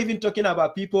 It's not even talking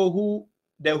about people who,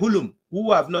 the hulum,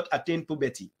 who have not attained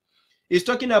puberty. It's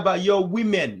talking about your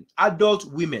women, adult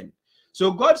women.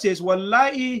 So God says,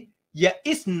 Wallahi ya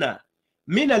isna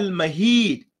min al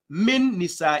mahid min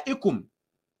nisaikum.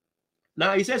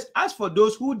 Now he says, as for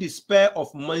those who despair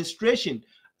of menstruation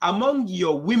among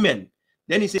your women,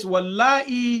 then he says,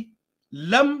 Wallahi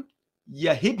lam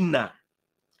yahidna.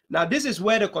 Now this is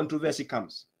where the controversy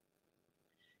comes.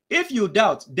 If you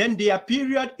doubt, then their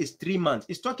period is 3 months.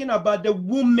 It's talking about the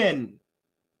woman.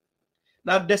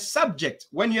 Now the subject,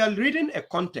 when you are reading a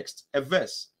context, a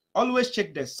verse, always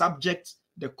check the subject,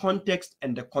 the context,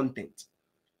 and the content.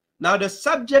 Now the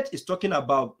subject is talking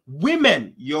about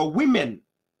women, your women,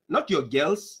 not your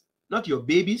girls, not your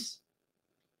babies,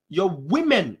 your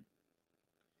women.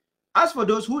 As for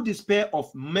those who despair of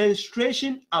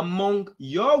menstruation among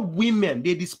your women,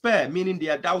 they despair, meaning they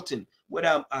are doubting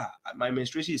whether my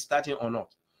menstruation is starting or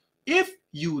not. If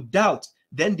you doubt,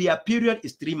 then their period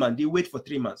is 3 months. They wait for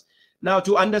 3 months. Now,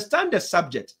 to understand the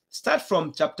subject, start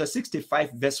from chapter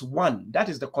 65, verse 1. That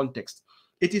is the context.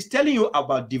 It is telling you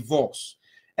about divorce.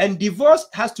 And divorce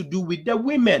has to do with the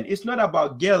women. It's not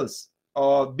about girls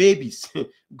or babies.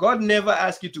 God never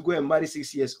asked you to go and marry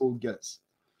 6-year-old girls.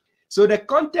 So the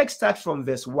context starts from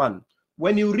verse 1.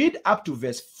 When you read up to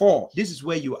verse 4, this is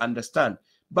where you understand.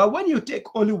 But when you take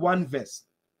only one verse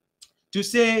to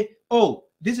say, oh,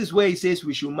 this is where he says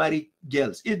we should marry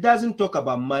girls, it doesn't talk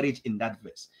about marriage in that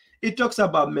verse. It talks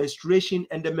about menstruation,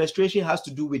 and the menstruation has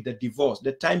to do with the divorce,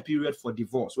 the time period for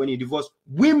divorce, when you divorce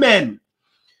women.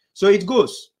 So it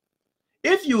goes,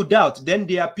 if you doubt, then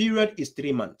their period is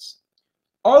 3 months.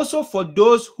 Also for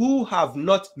those who have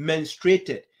not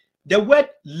menstruated, the word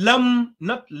lam,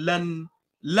 not lan,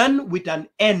 lan with an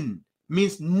N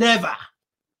means never.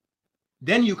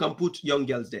 Then you can put young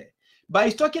girls there. But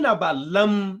it's talking about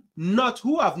lam, not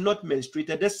who have not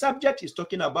menstruated. The subject is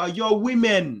talking about your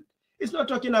women. It's not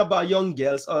talking about young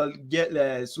girls or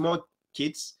small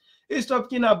kids. It's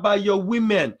talking about your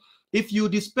women. If you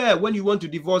despair when you want to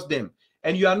divorce them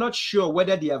and you are not sure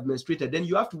whether they have menstruated, then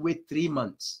you have to wait 3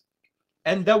 months.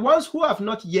 And the ones who have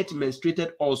not yet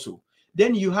menstruated also,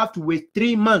 then you have to wait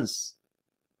 3 months.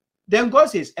 Then God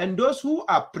says, and those who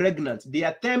are pregnant,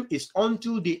 their term is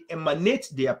until they emanate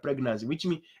their pregnancy, which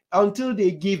means until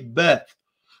they give birth.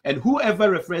 And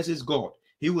whoever references God,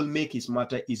 he will make his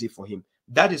matter easy for him.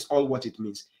 That is all what it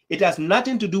means. It has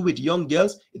nothing to do with young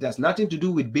girls. It has nothing to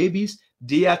do with babies.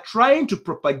 They are trying to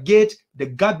propagate the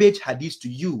garbage hadith to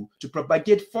you, to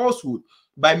propagate falsehood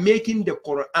by making the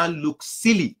Quran look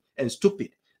silly and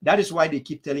stupid. That is why they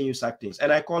keep telling you such things.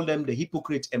 And I call them the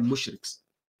hypocrites and mushriks.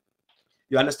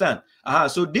 You understand?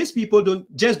 So these people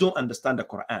don't understand the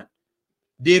Quran.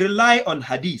 They rely on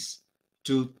hadith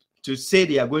to say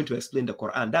they are going to explain the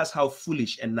Quran. That's how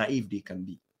foolish and naive they can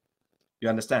be. You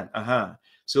understand?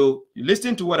 So you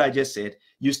listen to what I just said.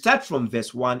 You start from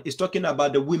verse 1. It's talking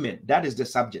about the women. That is the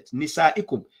subject.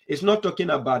 Nisaikum. It's not talking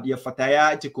about your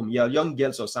fatayatikum, your young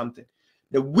girls or something.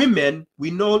 The women, we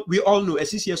all know a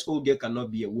 6-year-old girl cannot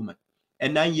be a woman. A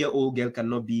 9-year-old girl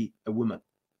cannot be a woman.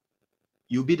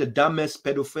 You'll be the dumbest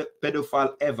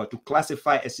pedophile ever to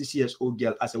classify a 6-year-old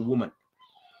girl as a woman.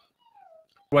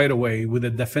 Right away with a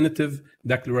definitive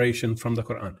declaration from the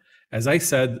Quran. As I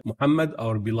said, Muhammad,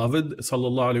 our beloved,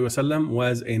 sallallahu alaihi wasallam,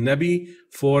 was a Nabi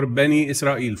for Bani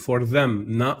Israel, for them,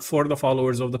 not for the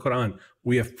followers of the Quran.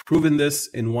 We have proven this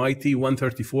in YT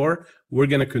 134. We're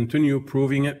going to continue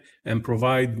proving it and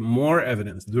provide more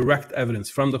evidence, direct evidence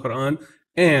from the Quran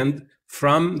and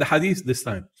from the Hadith this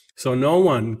time. So no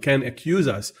one can accuse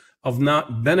us of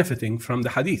not benefiting from the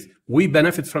Hadith. We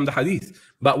benefit from the Hadith,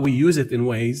 but we use it in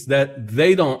ways that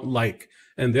they don't like.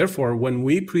 And therefore, when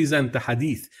we present the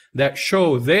hadith that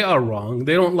show they are wrong,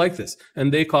 they don't like this.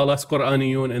 And they call us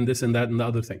Quraniyun and this and that and the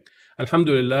other thing.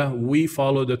 Alhamdulillah, we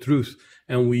follow the truth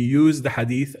and we use the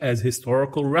hadith as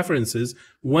historical references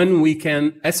when we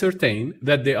can ascertain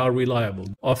that they are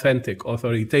reliable, authentic,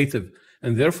 authoritative.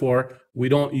 And therefore, we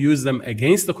don't use them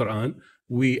against the Quran.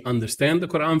 We understand the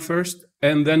Quran first,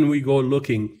 and then we go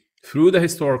looking through the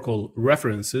historical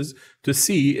references to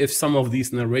see if some of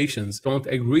these narrations don't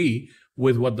agree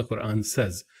with what the Quran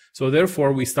says. So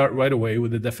therefore, we start right away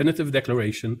with a definitive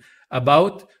declaration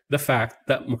about the fact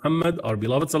that Muhammad, our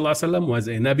beloved sallallahu alaihi wasallam, was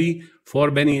a Nabi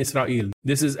for Bani Israel.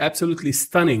 This is absolutely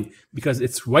stunning because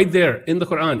it's right there in the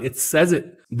Quran. It says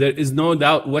it. There is no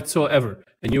doubt whatsoever.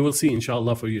 And you will see,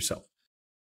 inshallah, for yourself.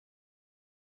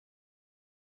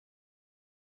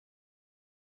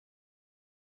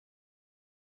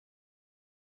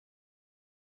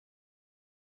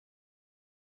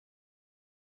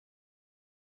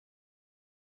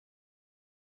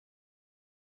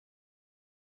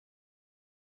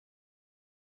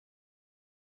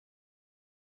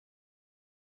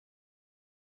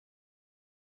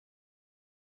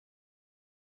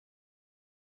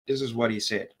 This is what he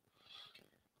said.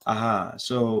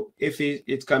 So if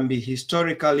it can be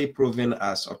historically proven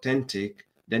as authentic,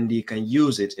 then they can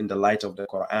use it in the light of the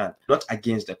Quran, not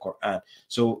against the Quran.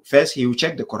 So first he will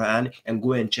check the Quran and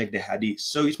go and check the hadith.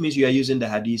 So it means you are using the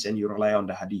hadith and you rely on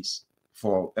the hadith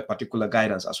for a particular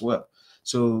guidance as well.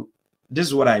 So this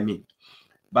is what I mean.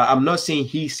 But I'm not saying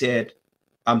he said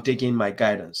I'm taking my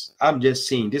guidance. I'm just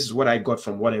saying this is what I got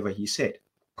from whatever he said.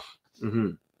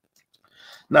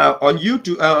 Now on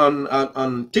YouTube,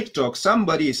 on TikTok,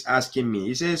 somebody is asking me.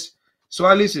 He says,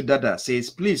 Swali Sudada says,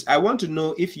 please, I want to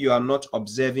know if you are not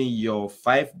observing your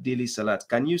 5 daily salat,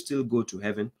 can you still go to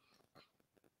heaven?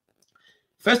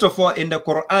 First of all, in the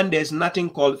Quran, there's nothing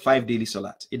called 5 daily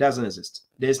salat. It doesn't exist.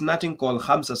 There's nothing called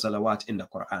Khamsa salawat in the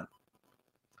Quran.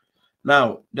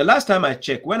 Now, the last time I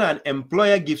checked, when an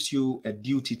employer gives you a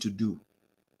duty to do,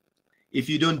 if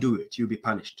you don't do it, you'll be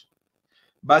punished.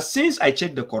 But since I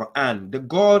checked the Quran, the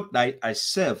God that I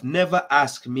serve never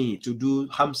asked me to do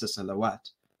Khamsa salawat.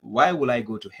 Why will I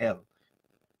go to hell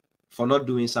for not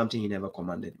doing something he never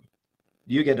commanded me?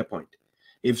 Do you get the point?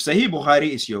 If Sahih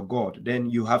Bukhari is your God, then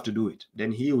you have to do it.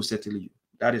 Then he will settle you.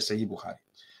 That is Sahih Bukhari,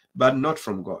 but not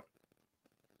from God.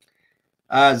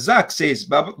 Zach says,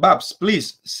 Babs,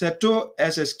 please, Seto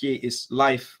SSK is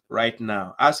live right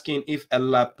now, asking if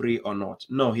Allah pray or not.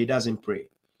 No, he doesn't pray.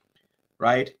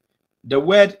 Right? The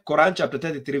word Quran chapter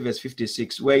 33 verse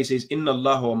 56, where it says, Inna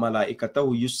Allahu wa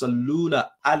malaikatahu yusalluna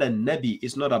ala nabi,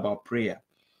 is not about prayer.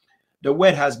 The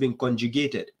word has been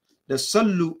conjugated. The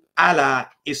sallu ala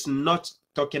is not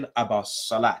talking about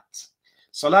salat.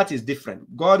 Salat is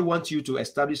different. God wants you to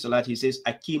establish salat. He says,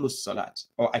 Akimus salat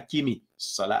or Akimi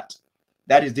salat.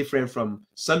 That is different from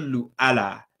sallu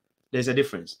ala. There's a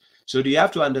difference. So you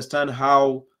have to understand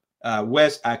how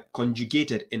words are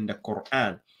conjugated in the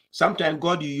Quran. Sometimes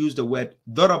God, you use the word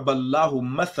daraballahu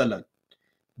mathalan.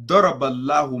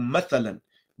 Daraballahu mathalan.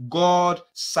 God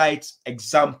cites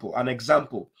example, an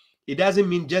example. It doesn't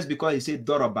mean just because he said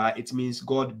daraba, it means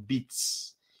God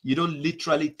beats. You don't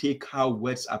literally take how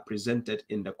words are presented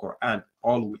in the Quran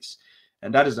always.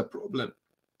 And that is the problem.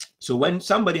 So when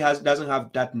somebody doesn't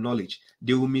have that knowledge,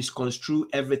 they will misconstrue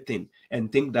everything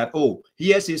and think that, oh,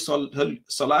 here says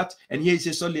salat and here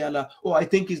says salli ala. Oh, I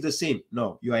think it's the same.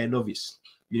 No, you are a novice.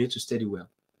 You need to study well.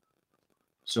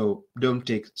 So don't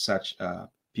take such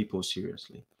people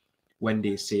seriously when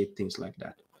they say things like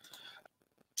that.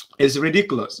 It's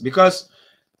ridiculous because,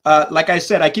 like I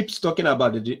said, I keep talking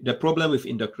about the problem with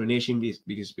indoctrination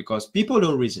because people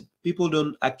don't reason. People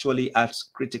don't actually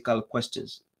ask critical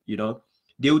questions. You know,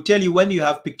 they will tell you when you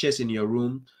have pictures in your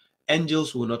room,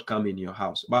 angels will not come in your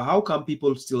house. But how come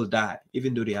people still die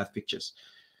even though they have pictures?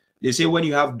 They say when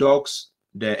you have dogs,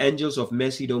 the angels of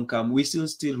mercy don't come. We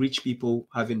still rich people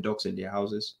having dogs in their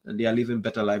houses, and they are living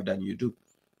better life than you do.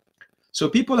 So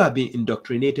people have been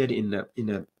indoctrinated in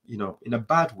a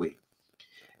bad way,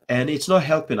 and it's not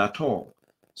helping at all.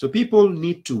 So people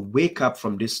need to wake up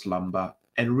from this slumber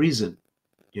and reason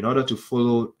in order to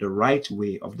follow the right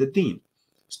way of the deen.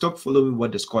 Stop following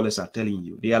what the scholars are telling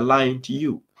you. They are lying to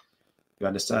you. You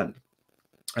understand?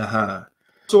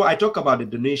 So I talk about the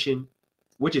donation,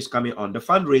 which is coming on, the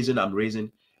fundraising I'm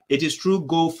raising. It is through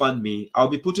GoFundMe. I'll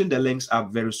be putting the links up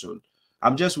very soon.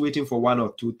 I'm just waiting for 1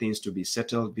 or 2 things to be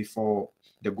settled before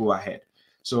the go ahead.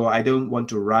 So I don't want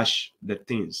to rush the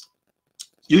things.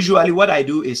 Usually what I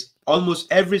do is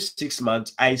almost every 6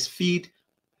 months, I feed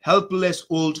helpless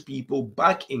old people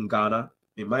back in Ghana,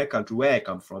 in my country where I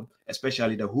come from,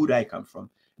 especially the hood I come from,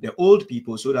 the old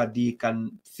people, so that they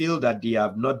can feel that they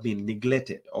have not been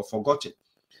neglected or forgotten.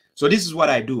 So this is what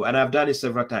I do, and I've done it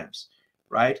several times,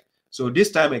 right? So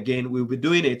this time again, we'll be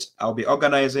doing it. I'll be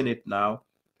organizing it now,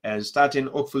 and starting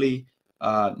hopefully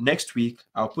next week,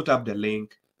 I'll put up the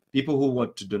link. People who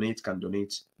want to donate can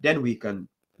donate. Then we can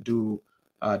do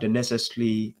the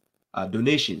necessary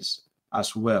donations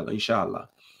as well, inshallah.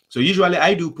 So usually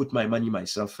I do put my money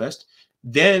myself first.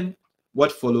 Then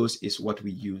what follows is what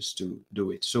we use to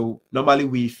do it. So normally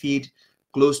we feed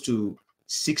close to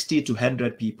 60 to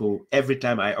 100 people every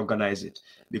time I organize it,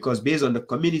 because based on the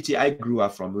community I grew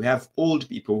up from, we have old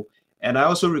people. And I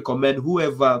also recommend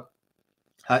whoever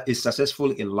is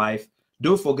successful in life,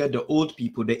 don't forget the old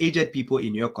people, the aged people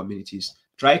in your communities.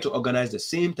 Try to organize the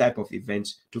same type of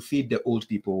events to feed the old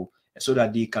people so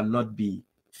that they cannot be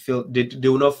they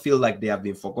will not feel like they have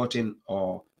been forgotten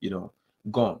or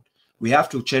gone. We have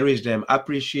to cherish them,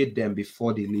 appreciate them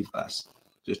before they leave us.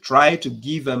 So try to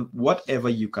give them whatever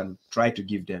you can try to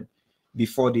give them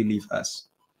before they leave us.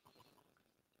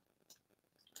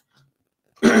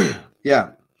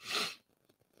 Yeah.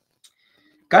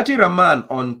 Kati Rahman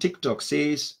on TikTok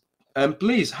says,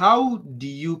 please, how do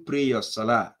you pray your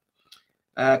salah?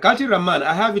 Kati Rahman,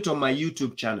 I have it on my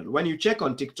YouTube channel. When you check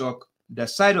on TikTok, the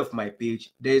side of my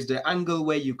page, there's the angle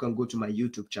where you can go to my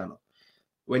YouTube channel.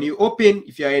 When you open,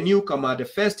 if you're a newcomer, the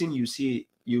first thing you see,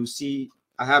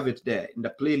 I have it there in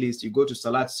the playlist. You go to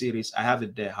Salat series, I have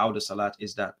it there, how the Salat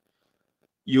is done.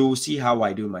 You will see how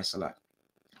I do my Salat,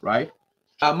 right?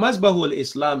 Masbahul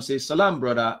Islam says, Salam,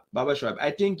 brother babashuaib.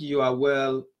 I think you are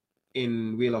well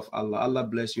in will of Allah. Allah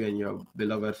bless you and your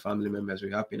beloved family members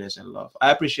with happiness and love.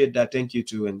 I appreciate that. Thank you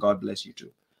too, and God bless you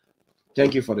too.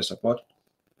 Thank you for the support.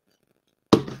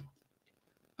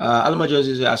 Alma Jones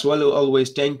says, as well, always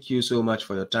thank you so much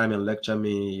for your time and lecture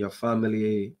me, your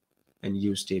family, and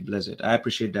you stay blessed. I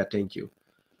appreciate that. Thank you.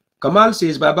 Kamal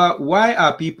says, Baba, why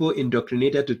are people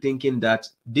indoctrinated to thinking that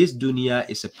this dunya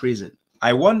is a prison?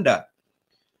 I wonder.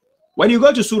 When you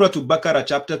go to Surah Al-Baqarah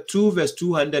chapter 2 verse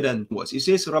 200 and what it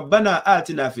says, Rabbana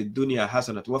atina fid dunya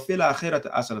hasanat wa fil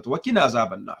akhirati hasanat wa qina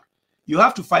azaban nar. You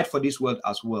have to fight for this world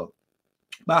as well.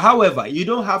 But however, you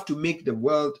don't have to make the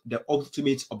world the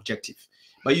ultimate objective.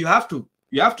 But you have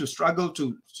to struggle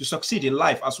to succeed in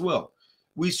life as well.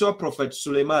 We saw Prophet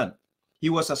Suleiman.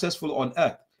 He was successful on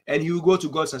earth, and he will go to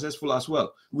God successful as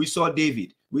well. We saw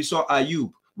David. We saw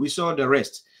Ayub. We saw the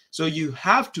rest. So you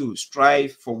have to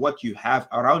strive for what you have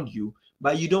around you,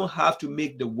 but you don't have to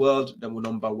make the world the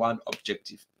 #1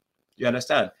 objective. You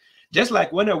understand? Just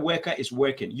like when a worker is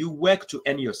working, you work to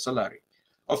earn your salary.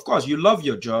 Of course, you love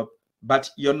your job,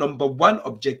 but your #1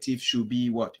 objective should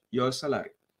be what? Your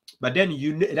salary. But then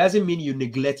it doesn't mean you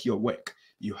neglect your work.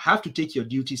 You have to take your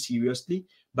duty seriously,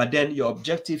 but then your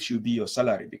objective should be your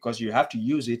salary, because you have to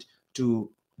use it to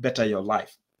better your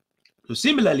life. So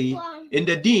similarly, in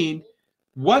the deen,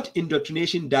 what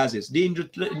indoctrination does is they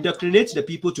indoctrinate the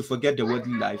people to forget the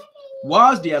worldly life,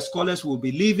 whilst their scholars will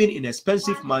be living in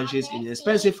expensive mansions, in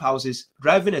expensive houses,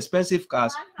 driving expensive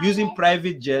cars, using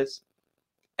private jets,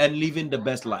 and living the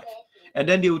best life. And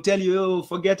then they will tell you, oh,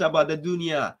 forget about the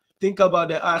dunya, think about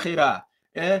the akhirah.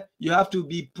 You have to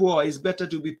be poor. It's better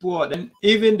to be poor. Then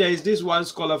even there is this one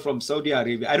scholar from Saudi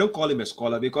Arabia. I don't call him a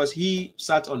scholar because he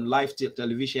sat on live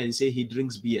television and said he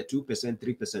drinks beer 2%,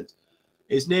 3%.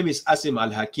 His name is Asim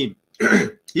Al-Hakim.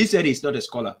 He said he's not a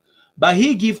scholar, but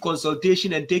he give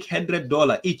consultation and take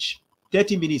 $100 each,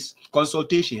 30 minutes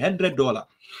consultation, $100.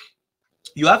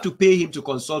 You have to pay him to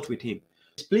consult with him.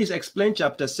 Please explain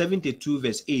chapter 72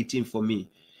 verse 18 for me.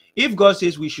 If God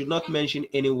says we should not mention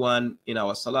anyone in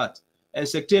our salat, and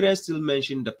sectarians still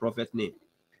mention the prophet name.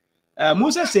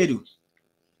 Musa Sedu,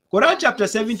 Quran chapter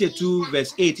 72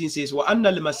 verse 18 says, "Wa anna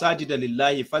al-masajida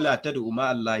lillahi fala tad'u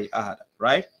ma'allahi ahada."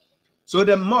 Right? So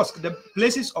the mosque, the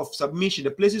places of submission,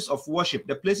 the places of worship,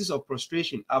 the places of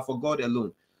prostration are for God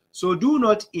alone. So do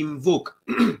not invoke.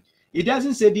 It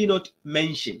doesn't say do not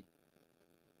mention.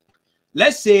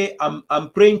 Let's say I'm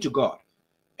praying to God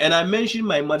and I mention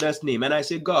my mother's name and I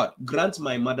say, God, grant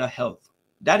my mother health.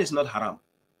 That is not haram.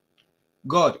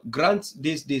 God, grant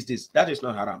this. That is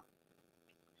not haram.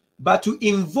 But to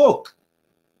invoke,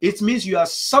 it means you are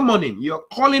summoning, you're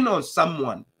calling on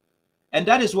someone. And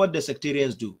that is what the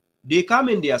sectarians do. They come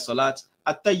in their salat,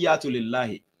 at-tayyatu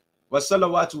lillahi, wa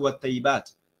salawatu wa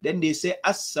tayyibat. Then they say,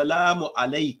 assalamu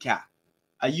alayka,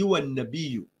 ayyuhan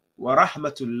nabiyyu, wa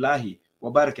rahmatullahi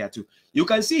wa barakatuh. You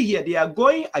can see here, they are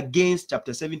going against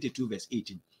chapter 72 verse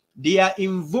 18. They are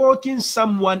invoking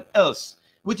someone else,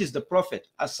 which is the prophet,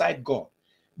 aside God.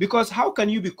 Because how can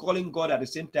you be calling God at the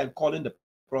same time calling the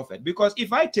prophet? Because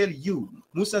if I tell you,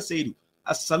 Musa Seidu,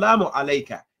 assalamu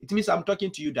alayka, it means I'm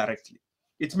talking to you directly.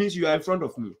 It means you are in front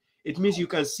of me. It means you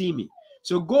can see me.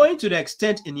 So going to the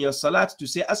extent in your salat to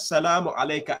say assalamu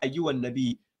alayka ayyuhan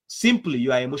nabi, simply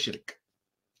you are a mushrik.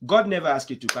 God never asked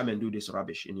you to come and do this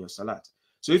rubbish in your salat.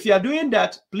 So if you are doing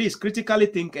that, please critically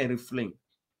think and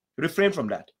refrain from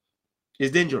that.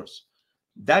 It's dangerous.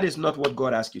 That is not what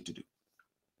God asked you to do.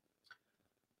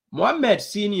 Muhammad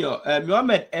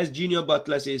S. Junior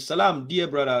Butler says, Salam, dear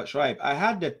brother Shuaib. I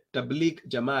had the Tabligh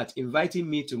Jamaat inviting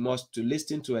me to mosque to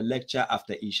listen to a lecture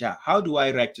after Isha. How do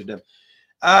I write to them?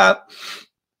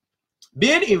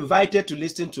 Being invited to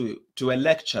listen to a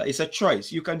lecture is a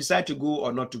choice. You can decide to go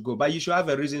or not to go, but you should have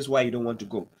a reasons why you don't want to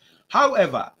go.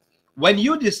 However, when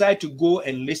you decide to go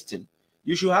and listen,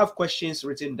 you should have questions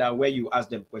written down where you ask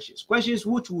them questions. Questions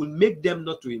which will make them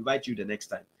not to invite you the next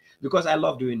time. Because I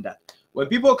love doing that. When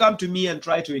people come to me and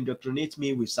try to indoctrinate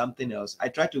me with something else, I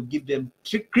try to give them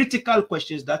critical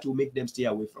questions that will make them stay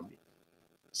away from me.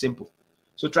 Simple.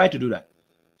 So try to do that.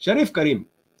 Sharif Karim,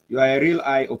 you are a real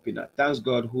eye opener. Thanks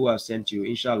God who has sent you.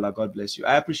 Inshallah, God bless you.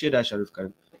 I appreciate that, Sharif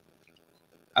Karim.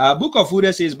 Book of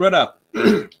Huda says, brother,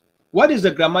 what is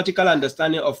the grammatical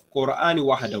understanding of Quran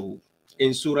wahdahu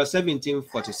in Surah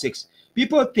 17:46?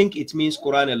 People think it means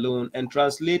Quran alone, and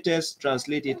translators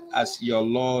translate it as your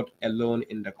Lord alone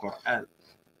in the Quran.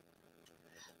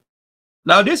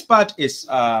 Now, this part is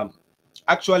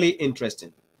actually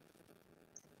interesting.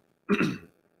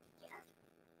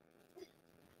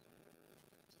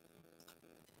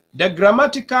 The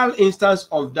grammatical instance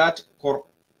of that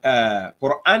Quran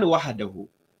wahdahu.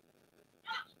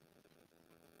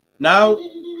 Now,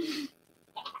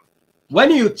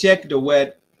 when you check the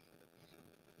word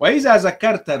وَإِذَا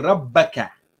ذَكَرْتَ رَبَّكَ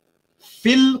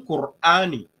فِي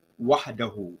الْقُرْآنِ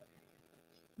وَحْدَهُ,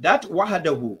 that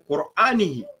wahdahu,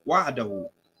 Qur'anihi wahdahu,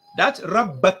 that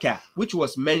rabbaka which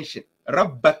was mentioned,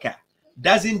 rabbaka,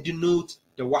 doesn't denote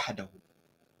the wahdahu.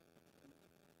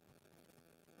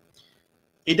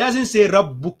 It doesn't say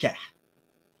rabbuka.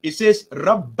 It says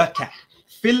rabbaka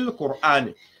fil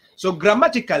Qur'an. So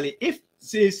grammatically, if it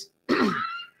says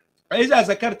إِذَا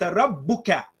ذَكَرْتَ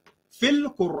رَبُّكَ فِي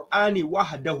الْقُرْآنِ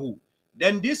وَحْدَهُ,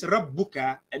 then this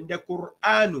rabbuka and the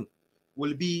Qur'an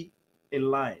will be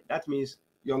in line. That means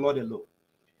your Lord alone.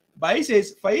 But he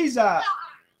says, فَإِذَا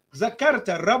ذَكَرْتَ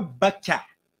رَبَّكَ,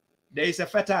 there is a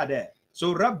feta there.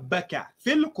 So rabbaka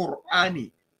fil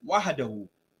Qur'ani wahdahu,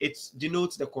 it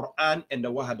denotes the Quran and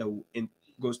the wahdahu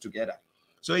goes together.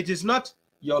 So it is not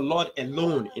your Lord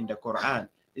alone in the Quran.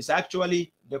 It's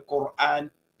actually the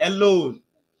Quran alone.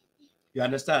 You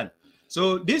understand?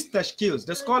 So these tashkils,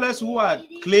 the scholars who are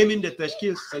claiming the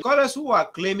tashkils,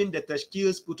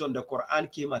 put on the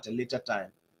Quran came at a later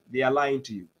time. They are lying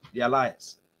to you. They are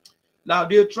liars. Now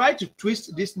they try to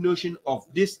twist this notion of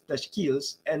these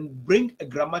tashkils and bring a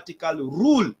grammatical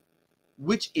rule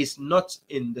which is not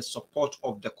in the support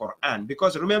of the Quran.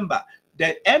 Because remember,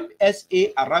 the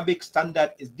MSA Arabic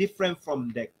standard is different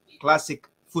from the classic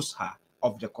Fusha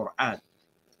of the Quran.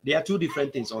 They are two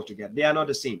different things altogether. They are not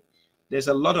the same. There's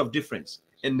a lot of difference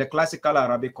in the classical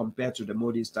Arabic compared to the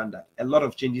modern standard. A lot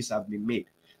of changes have been made.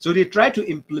 So they try to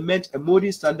implement a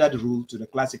modern standard rule to the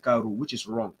classical rule, which is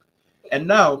wrong. And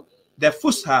now the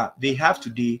Fusha they have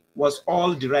today was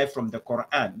all derived from the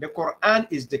Quran. The Quran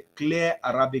is the clear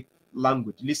Arabic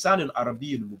language, lisan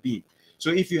al-Arabiyyun mubin. So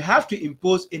if you have to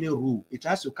impose any rule, it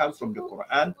has to come from the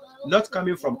Quran, not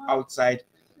coming from outside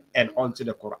and onto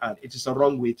the Quran. It is a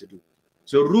wrong way to do.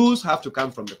 So rules have to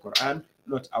come from the Quran,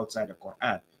 not outside the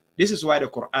Quran. This is why the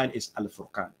Quran is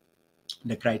al-Furqan,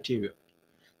 the criteria.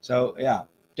 So yeah,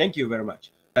 thank you very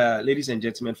much, ladies and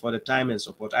gentlemen, for the time and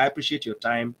support. I appreciate your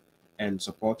time and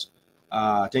support.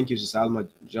 Thank you, Salma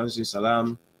Johnson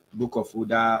Salam, Book of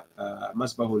Huda,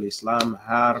 Masbahul Islam,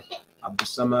 Har, Abdul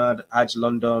Samad, Hajj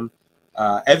London,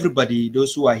 everybody,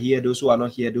 those who are here, those who are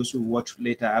not here, those who watch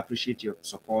later. I appreciate your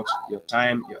support, your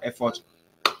time, your effort.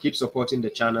 Keep supporting the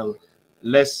channel.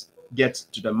 Let's get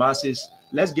to the masses.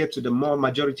 Let's get to the more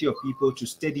majority of people to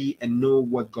study and know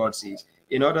what God says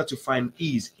in order to find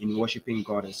ease in worshiping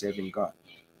God and serving God.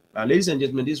 Ladies and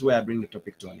gentlemen, this is where I bring the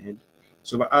topic to an end.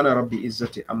 Subhana Rabbi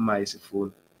Izzati Amma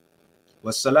Yasifun.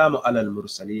 Wassalamu ala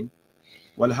al-mursaleen.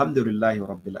 Walhamdulillahi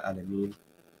Rabbil Alameen.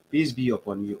 Peace be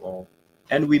upon you all.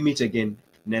 And we meet again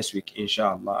next week,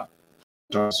 inshallah.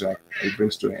 So it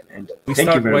brings to an end. We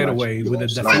start right away with a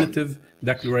definitive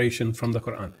declaration from the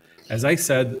Quran. As I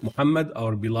said, Muhammad,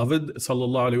 our beloved,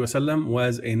 sallallahu alaihi wasallam,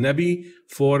 was a Nabi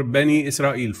for Bani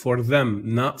Israel, for them,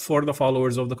 not for the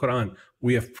followers of the Quran.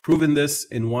 We have proven this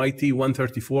in YT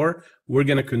 134. We're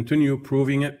going to continue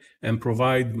proving it and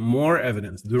provide more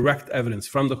evidence, direct evidence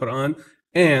from the Quran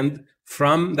and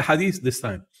from the Hadith this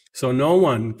time. So no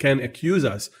one can accuse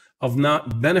us of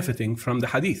not benefiting from the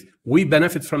Hadith. We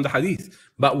benefit from the Hadith,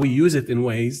 but we use it in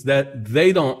ways that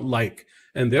they don't like.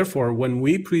 And therefore, when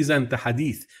we present the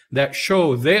Hadith that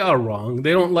show they are wrong,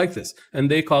 they don't like this. And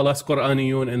they call us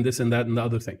Quraniyun and this and that and the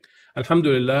other thing.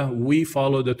 Alhamdulillah, we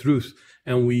follow the truth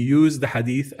and we use the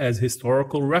Hadith as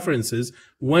historical references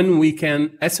when we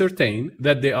can ascertain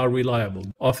that they are reliable,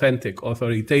 authentic,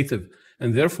 authoritative.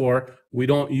 And therefore, we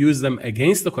don't use them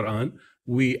against the Quran.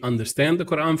 We understand the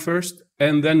Quran first,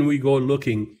 and then we go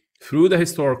looking through the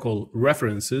historical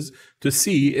references to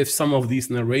see if some of these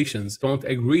narrations don't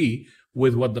agree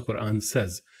with what the Quran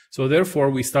says. So therefore,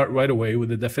 we start right away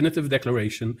with a definitive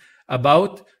declaration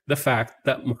about the fact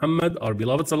that Muhammad, our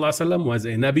beloved sallallahu alaihi wasallam, was a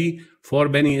Nabi for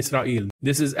Bani Israel.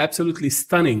 This is absolutely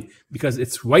stunning because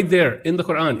it's right there in the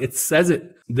Quran. It says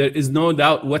it. There is no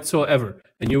doubt whatsoever.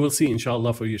 And you will see,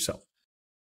 inshallah, for yourself.